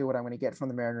exactly what I'm going to get from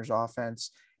the Mariners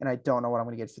offense. And I don't know what I'm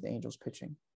going to get for the Angels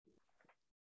pitching.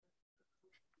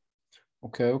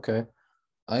 Okay.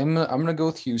 I'm gonna go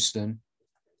with Houston.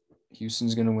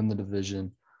 Houston's gonna win the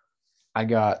division. I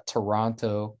got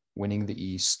Toronto winning the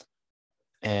East,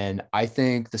 and I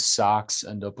think the Sox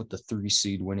end up with the 3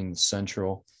 seed winning the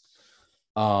Central.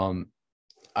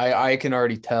 I can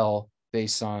already tell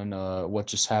based on what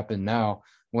just happened now.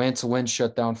 Lance Lynn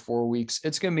shut down 4 weeks.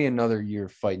 It's gonna be another year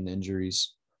fighting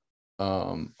injuries.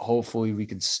 Hopefully we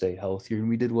can stay healthier than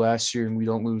we did last year, and we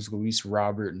don't lose Luis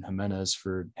Robert and Jimenez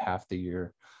for half the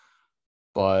year.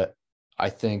 But I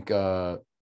think our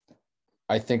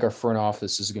front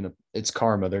office is it's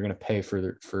karma. They're gonna pay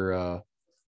for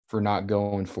not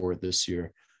going for it this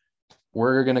year.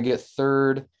 We're gonna get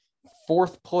third,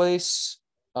 fourth place,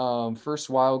 first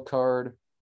wild card.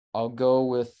 I'll go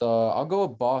with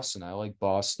Boston. I like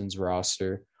Boston's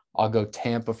roster. I'll go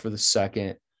Tampa for the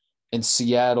second, and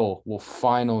Seattle will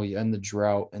finally end the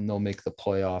drought, and they'll make the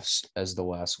playoffs as the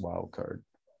last wild card.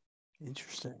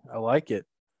 Interesting. I like it.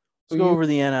 Let's go over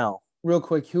the NL. Real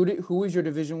quick, who was your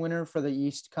division winner for the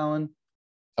East, Colin?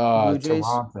 Blue Jays?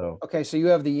 Toronto. Okay, so you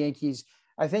have the Yankees.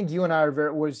 I think you and I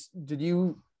are did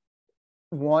you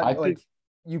want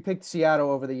you picked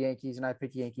Seattle over the Yankees and I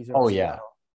picked Yankees over Seattle.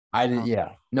 I did,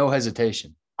 no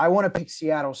hesitation. I want to pick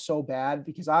Seattle so bad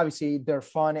because obviously they're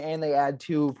fun and they add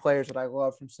 2 players that I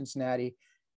love from Cincinnati.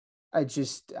 I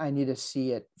need to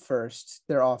see it first.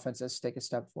 Their offense has to take a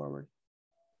step forward.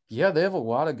 Yeah, they have a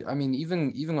lot of. I mean,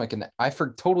 even like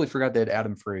totally forgot they had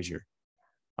Adam Frazier.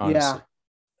 Honestly. Yeah,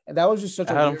 that was just such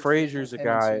Adam Frazier's a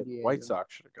guy White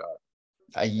Sox should have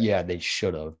got. Yeah, they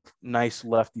should have. Nice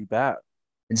lefty bat.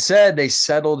 Instead, they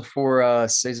settled for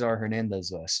Cesar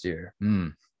Hernandez last year.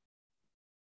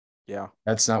 Yeah,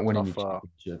 that's not winning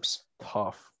championships.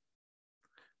 Tough.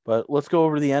 But let's go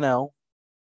over to the NL.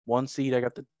 1 seed, I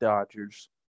got the Dodgers.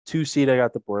 2 seed, I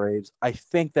got the Braves. I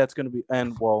think that's going to be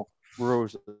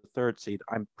Brewers the 3rd seed.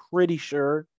 I'm pretty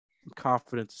sure, I'm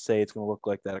confident to say it's going to look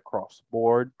like that across the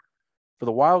board. For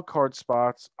the wild card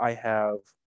spots, I have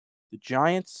the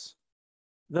Giants,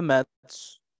 the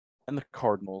Mets, and the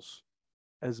Cardinals.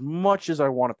 As much as I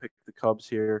want to pick the Cubs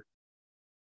here,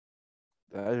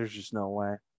 there's just no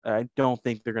way. I don't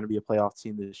think they're going to be a playoff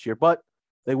team this year, but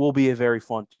they will be a very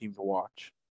fun team to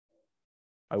watch.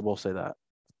 I will say that.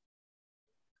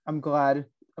 I'm glad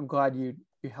you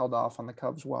held off on the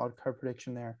Cubs wild card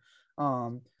prediction there.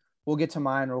 We'll get to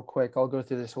mine real quick. I'll go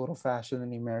through this a little faster than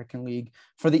the American League.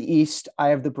 For the East, I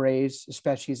have the Braves,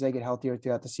 especially as they get healthier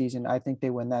throughout the season. I think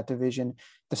they win that division.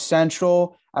 The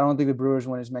Central, I don't think the Brewers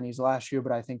win as many as last year,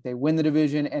 but I think they win the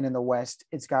division. And in the West,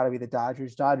 it's got to be the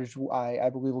Dodgers. Dodgers,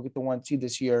 I believe, will get the 1 seed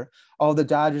this year. All the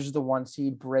Dodgers is the 1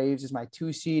 seed. Braves is my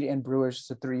 2 seed, and Brewers is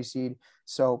the 3 seed.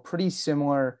 So pretty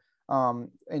similar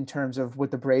in terms of with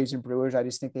the Braves and Brewers. I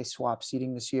just think they swap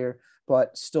seeding this year,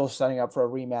 but still setting up for a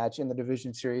rematch in the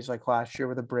division series like last year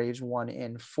where the Braves won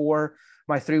in 4.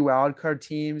 My 3 wildcard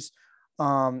teams.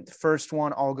 First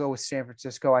one, I'll go with San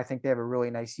Francisco. I think they have a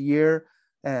really nice year.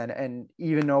 And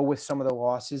even though with some of the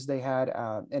losses they had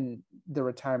and the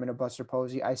retirement of Buster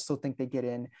Posey, I still think they get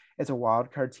in as a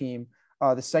wildcard team.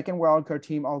 The second wildcard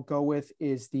team I'll go with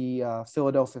is the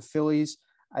Philadelphia Phillies.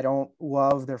 I don't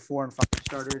love their 4 and 5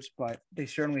 starters, but they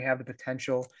certainly have the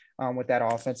potential with that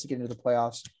offense to get into the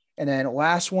playoffs. And then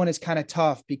last one is kind of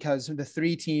tough because the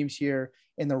 3 teams here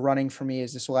in the running for me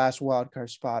is this last wildcard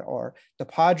spot are the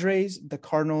Padres, the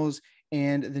Cardinals,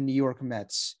 and the New York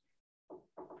Mets.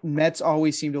 Mets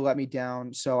always seem to let me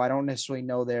down, so I don't necessarily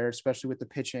know there, especially with the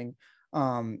pitching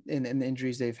and the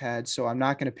injuries they've had. So I'm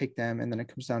not going to pick them. And then it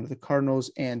comes down to the Cardinals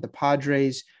and the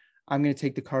Padres. I'm going to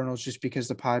take the Cardinals just because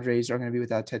the Padres are going to be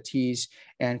without Tatis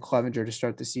and Clevenger to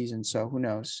start the season. So who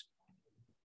knows?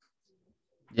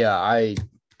 Yeah,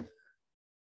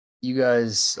 you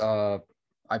guys,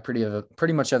 I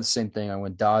pretty much have the same thing. I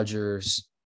went Dodgers,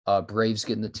 Braves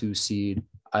getting the 2 seed.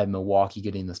 I had Milwaukee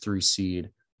getting the 3 seed,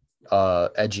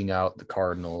 edging out the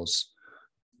Cardinals.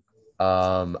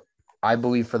 I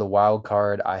believe for the wild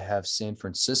card, I have San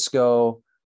Francisco.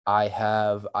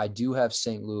 I do have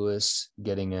St. Louis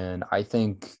getting in. I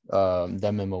think them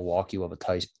and Milwaukee will have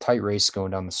a tight race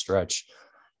going down the stretch.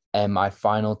 And my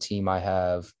final team I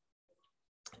have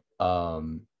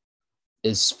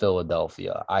is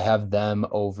Philadelphia. I have them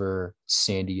over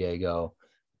San Diego.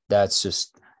 That's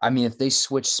just, I mean, if they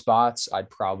switch spots, I'd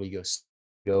probably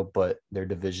go, but their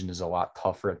division is a lot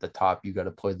tougher at the top. You got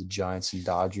to play the Giants and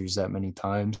Dodgers that many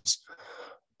times.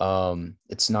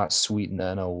 It's not sweet in the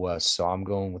NL West, so I'm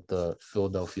going with the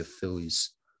Philadelphia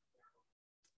Phillies.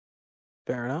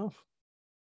 Fair enough.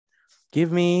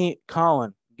 Give me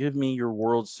your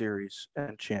World Series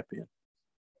and champion.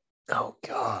 Oh,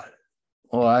 God.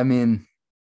 Well, I mean,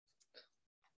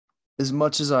 as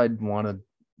much as I'd want to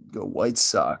go White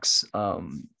Sox,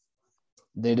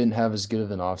 they didn't have as good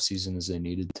of an offseason as they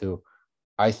needed to.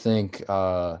 I think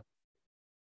I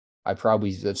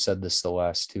probably have said this the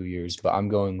last 2 years, but I'm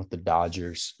going with the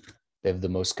Dodgers. They have the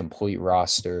most complete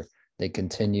roster. They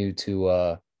continue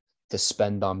to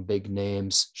spend on big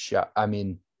names. I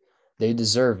mean, they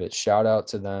deserve it. Shout out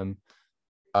to them.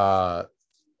 The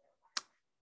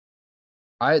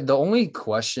only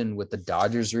question with the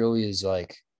Dodgers really is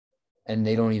like, and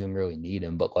they don't even really need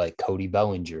him, but like Cody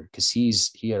Bellinger, because he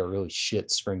had a really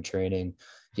shit spring training.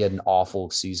 He had an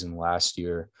awful season last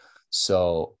year.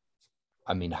 So,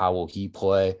 I mean, how will he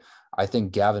play? I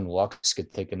think Gavin Lux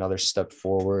could take another step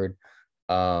forward.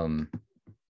 And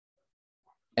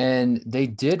they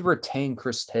did retain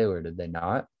Chris Taylor, did they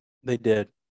not? They did.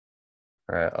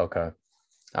 All right. Okay.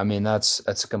 I mean, that's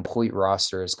a complete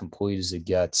roster, as complete as it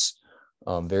gets.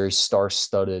 Very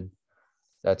star-studded.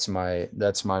 That's my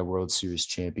World Series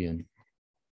champion.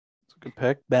 That's a good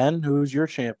pick. Ben, who's your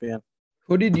champion?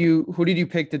 Who did you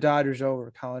pick the Dodgers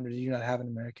over, Colin, or did you not have an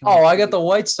American? Oh, I got the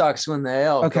White Sox win the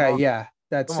AL. Okay, yeah,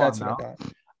 that's what I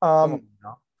thought.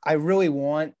 I really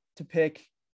want to pick.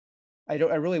 I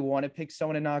really want to pick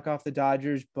someone to knock off the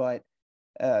Dodgers, but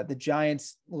the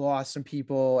Giants lost some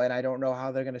people, and I don't know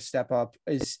how they're going to step up.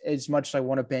 As much as I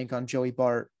want to bank on Joey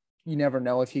Bart, you never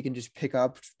know if he can just pick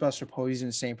up Buster Posey in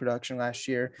the same production last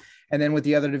year. And then with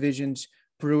the other divisions,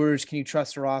 Brewers, can you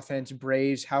trust their offense?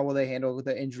 Braves, how will they handle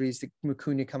the injuries? The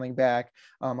Acuna coming back,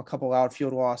 a couple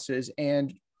outfield losses,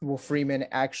 and will Freeman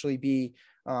actually be?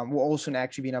 Will Olsen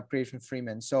actually be an upgrade from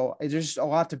Freeman? So there's just a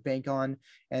lot to bank on.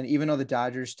 And even though the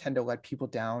Dodgers tend to let people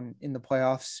down in the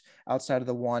playoffs outside of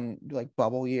the one like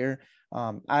bubble year,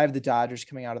 I have the Dodgers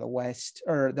coming out of the West,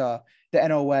 or the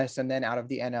NL West, and then out of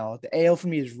the NL. The AL for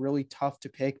me is really tough to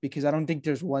pick because I don't think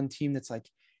there's one team that's like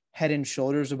head and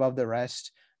shoulders above the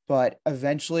rest. But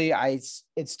eventually it's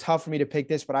tough for me to pick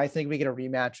this, but I think we get a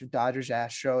rematch of Dodgers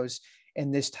Astros.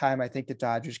 And this time I think the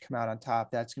Dodgers come out on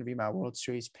top. That's going to be my World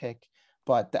Series pick.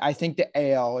 But I think the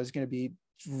AL is going to be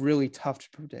really tough to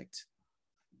predict.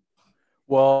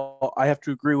 Well, I have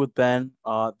to agree with Ben.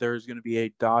 There's going to be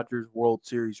a Dodgers World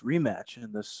Series rematch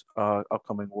in this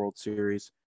upcoming World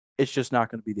Series. It's just not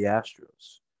going to be the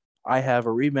Astros. I have a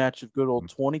rematch of good old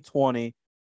 2020.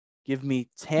 Give me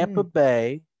Tampa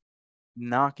Bay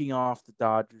knocking off the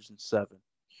Dodgers in 7.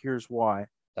 Here's why.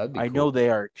 I know they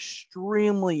are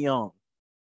extremely young,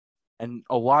 and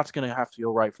a lot's going to have to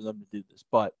go right for them to do this.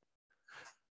 But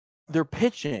they're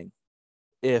pitching.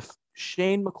 If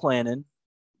Shane McClanahan,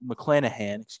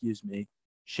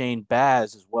 Shane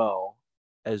Baz as well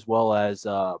as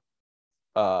Tyler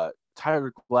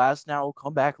Glasnow will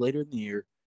come back later in the year,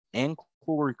 and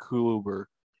Corey Kluber.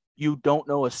 You don't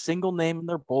know a single name in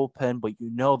their bullpen, but you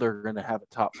know they're going to have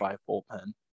a top 5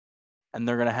 bullpen. And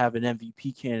they're going to have an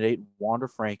MVP candidate, Wander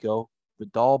Franco.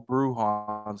 Vidal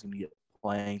Brujan's going to get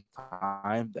playing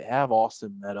time. They have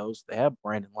Austin Meadows. They have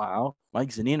Brandon Lau. Mike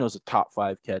Zunino's a top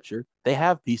 5 catcher. They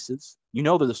have pieces. You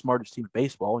know they're the smartest team in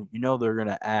baseball. You know they're going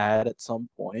to add at some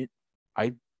point.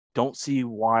 I don't see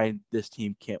why this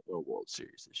team can't win a World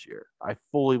Series this year. I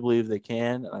fully believe they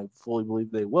can, and I fully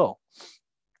believe they will.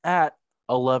 At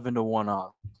 11-1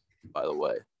 odds, by the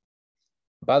way.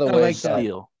 By the way,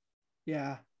 steal.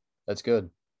 Yeah. That's good.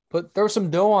 Throw some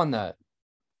dough on that.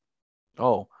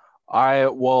 Oh, I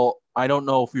don't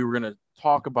know if we were going to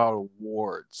talk about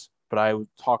awards, but I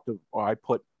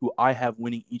put who I have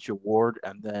winning each award,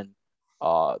 and then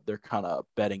they're kind of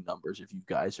betting numbers if you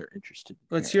guys are interested.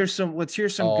 Let's hear some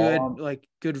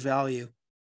good value.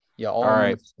 Yeah. All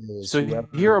right. So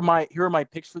here are my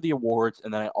picks for the awards,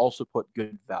 and then I also put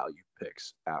good value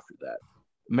picks after that.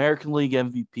 American League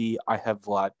MVP, I have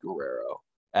Vlad Guerrero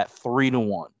at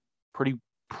 3-1.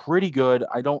 pretty good.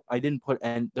 I didn't put,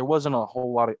 and there wasn't a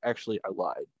whole lot of, actually, I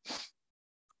lied.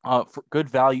 For good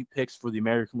value picks for the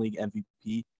American League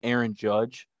MVP, Aaron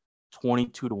Judge,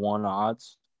 22-1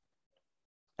 odds.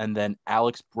 And then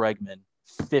Alex Bregman,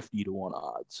 50-1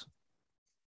 odds.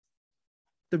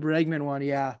 The Bregman one,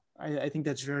 yeah. I think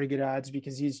that's very good odds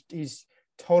because he's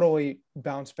totally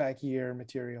bounce back year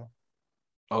material.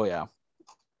 Oh, yeah.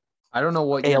 I don't know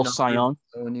what AL your Cy number Young. is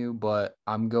showing you, but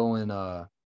I'm going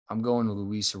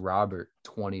Luis Robert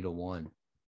 20-1.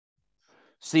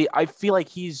 See, I feel like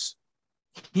he's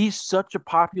such a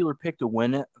popular pick to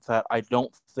win it that I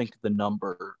don't think the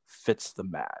number fits the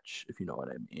match, if you know what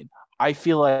I mean. I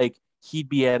feel like he'd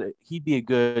be a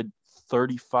good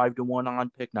 35-1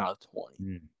 on pick, not a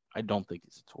 20. I don't think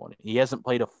he's a 20. He hasn't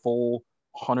played a full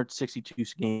 162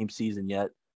 game season yet.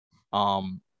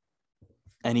 And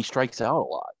he strikes out a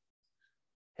lot.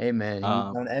 Hey man, he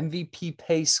was on MVP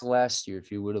pace last year.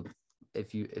 If you would have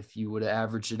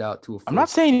averaged it out to a I'm not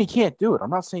saying he can't do it.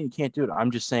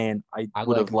 I'm just saying I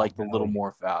would like have liked a value. little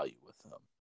more value with him.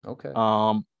 Okay.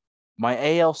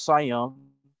 My AL Cy Young,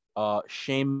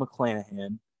 Shane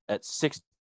McClanahan at 16-1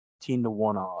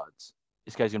 odds.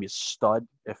 This guy's gonna be a stud,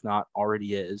 if not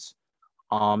already is.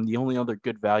 The only other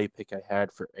good value pick I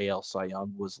had for AL Cy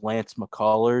Young was Lance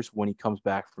McCullers when he comes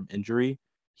back from injury.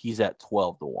 He's at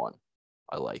 12-1.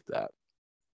 I like that.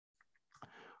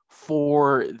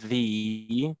 For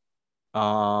the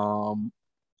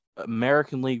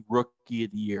American League Rookie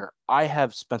of the Year, I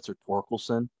have Spencer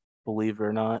Torkelson, believe it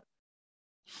or not.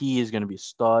 He is going to be a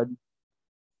stud,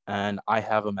 and I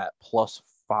have him at plus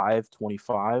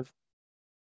 525.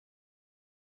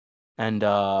 And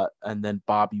then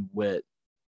Bobby Witt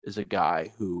is a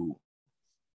guy who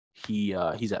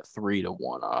he's at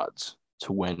 3-1 odds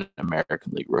to win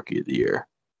American League Rookie of the Year.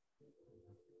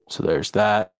 So there's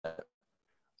that.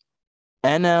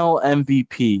 NL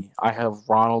MVP, I have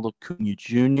Ronald Acuna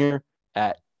Jr.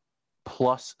 at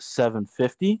plus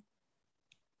 750.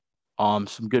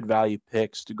 Some good value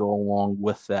picks to go along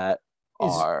with that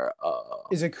are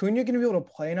is Acuna going to be able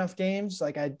to play enough games?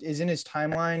 Like, isn't his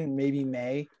timeline maybe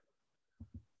May?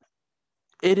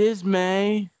 It is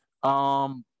May.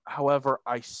 However,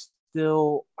 I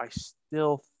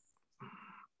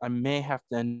may have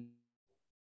to end.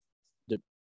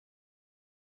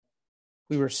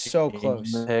 We were so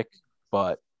close. Pick,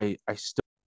 but I still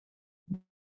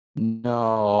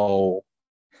no.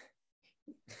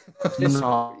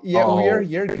 No. Yeah,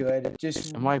 you're good.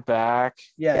 Just am I back?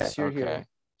 Yes, you're here.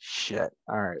 Shit.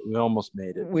 All right, we almost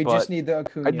made it. We just need the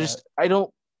Acuna. I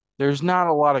don't. There's not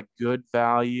a lot of good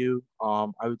value. I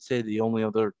would say the only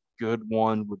other good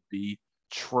one would be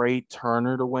Trey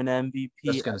Turner to win MVP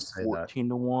at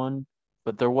 14-1.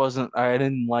 But there wasn't. I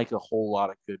didn't like a whole lot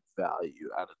of good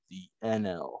value out of the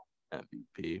NL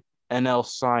MVP. NL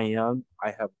Cy Young,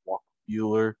 I have Walker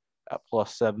Buehler at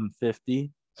plus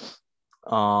 750.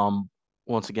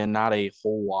 Once again, not a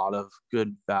whole lot of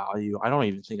good value. I don't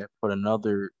even think I put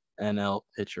another NL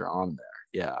pitcher on there.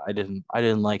 Yeah, I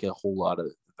didn't like a whole lot of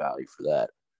value for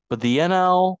that. But the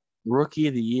NL Rookie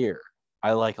of the Year,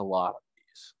 I like a lot of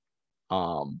these.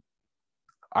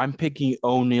 I'm picking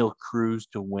O'Neal Cruz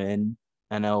to win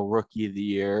NL Rookie of the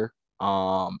Year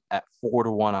at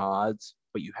 4-1 odds,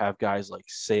 but you have guys like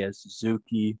Seiya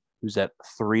Suzuki, who's at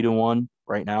 3-1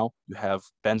 right now. You have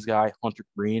Ben's guy, Hunter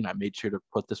Green. I made sure to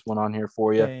put this one on here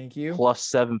for you. Thank you. Plus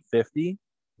 750.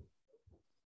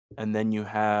 And then you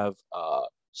have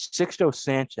Sixto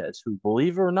Sanchez, who,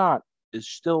 believe it or not, is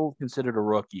still considered a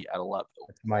rookie at 11.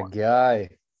 That's my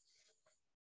guy.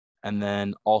 And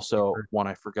then also one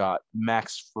I forgot,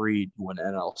 Max Fried to win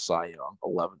NL Cy Young,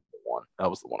 11-1. That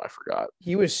was the one I forgot.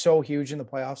 He was so huge in the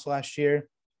playoffs last year.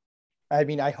 I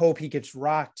mean, I hope he gets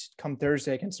rocked come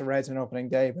Thursday against the Reds on opening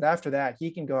day. But after that,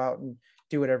 he can go out and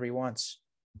do whatever he wants.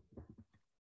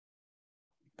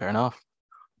 Fair enough.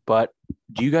 But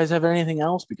do you guys have anything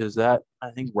else? Because that,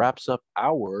 I think, wraps up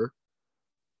our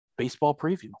baseball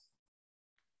preview.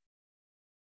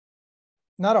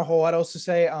 Not a whole lot else to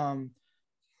say.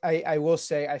 I will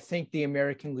say I think the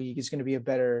American League is going to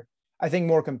be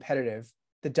more competitive.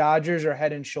 The Dodgers are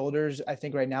head and shoulders, I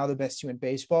think, right now the best team in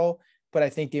baseball, but I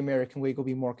think the American League will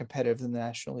be more competitive than the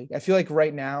National League. I feel like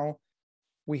right now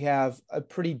we have a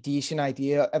pretty decent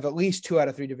idea of at least 2 out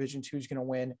of 3 divisions who's going to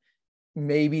win.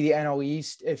 Maybe the NL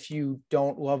East if you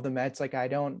don't love the Mets like I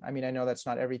don't. I mean, I know that's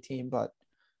not every team, but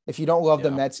if you don't love the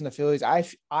Mets and the Phillies,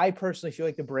 I personally feel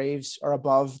like the Braves are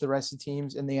above the rest of the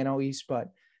teams in the NL East, but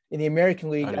in the American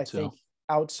League, I think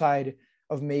outside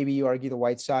of maybe you argue the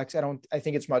White Sox, I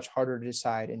think it's much harder to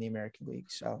decide in the American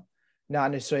League. So not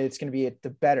necessarily it's going to be the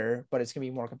better, but it's going to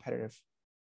be more competitive.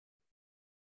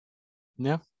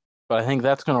 Yeah. But I think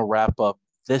that's going to wrap up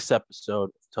this episode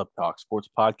of Tough Talk Sports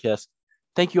Podcast.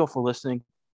 Thank you all for listening.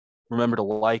 Remember to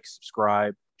like,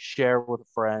 subscribe, share with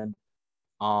a friend.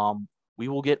 We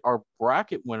will get our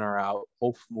bracket winner out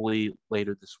hopefully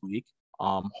later this week.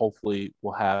 Hopefully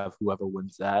we'll have whoever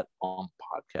wins that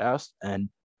podcast, and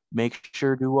make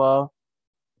sure to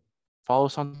follow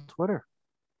us on Twitter.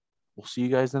 We'll see you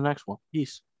guys in the next one.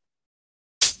 Peace.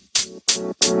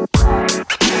 You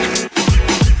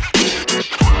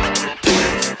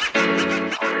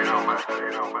know, man.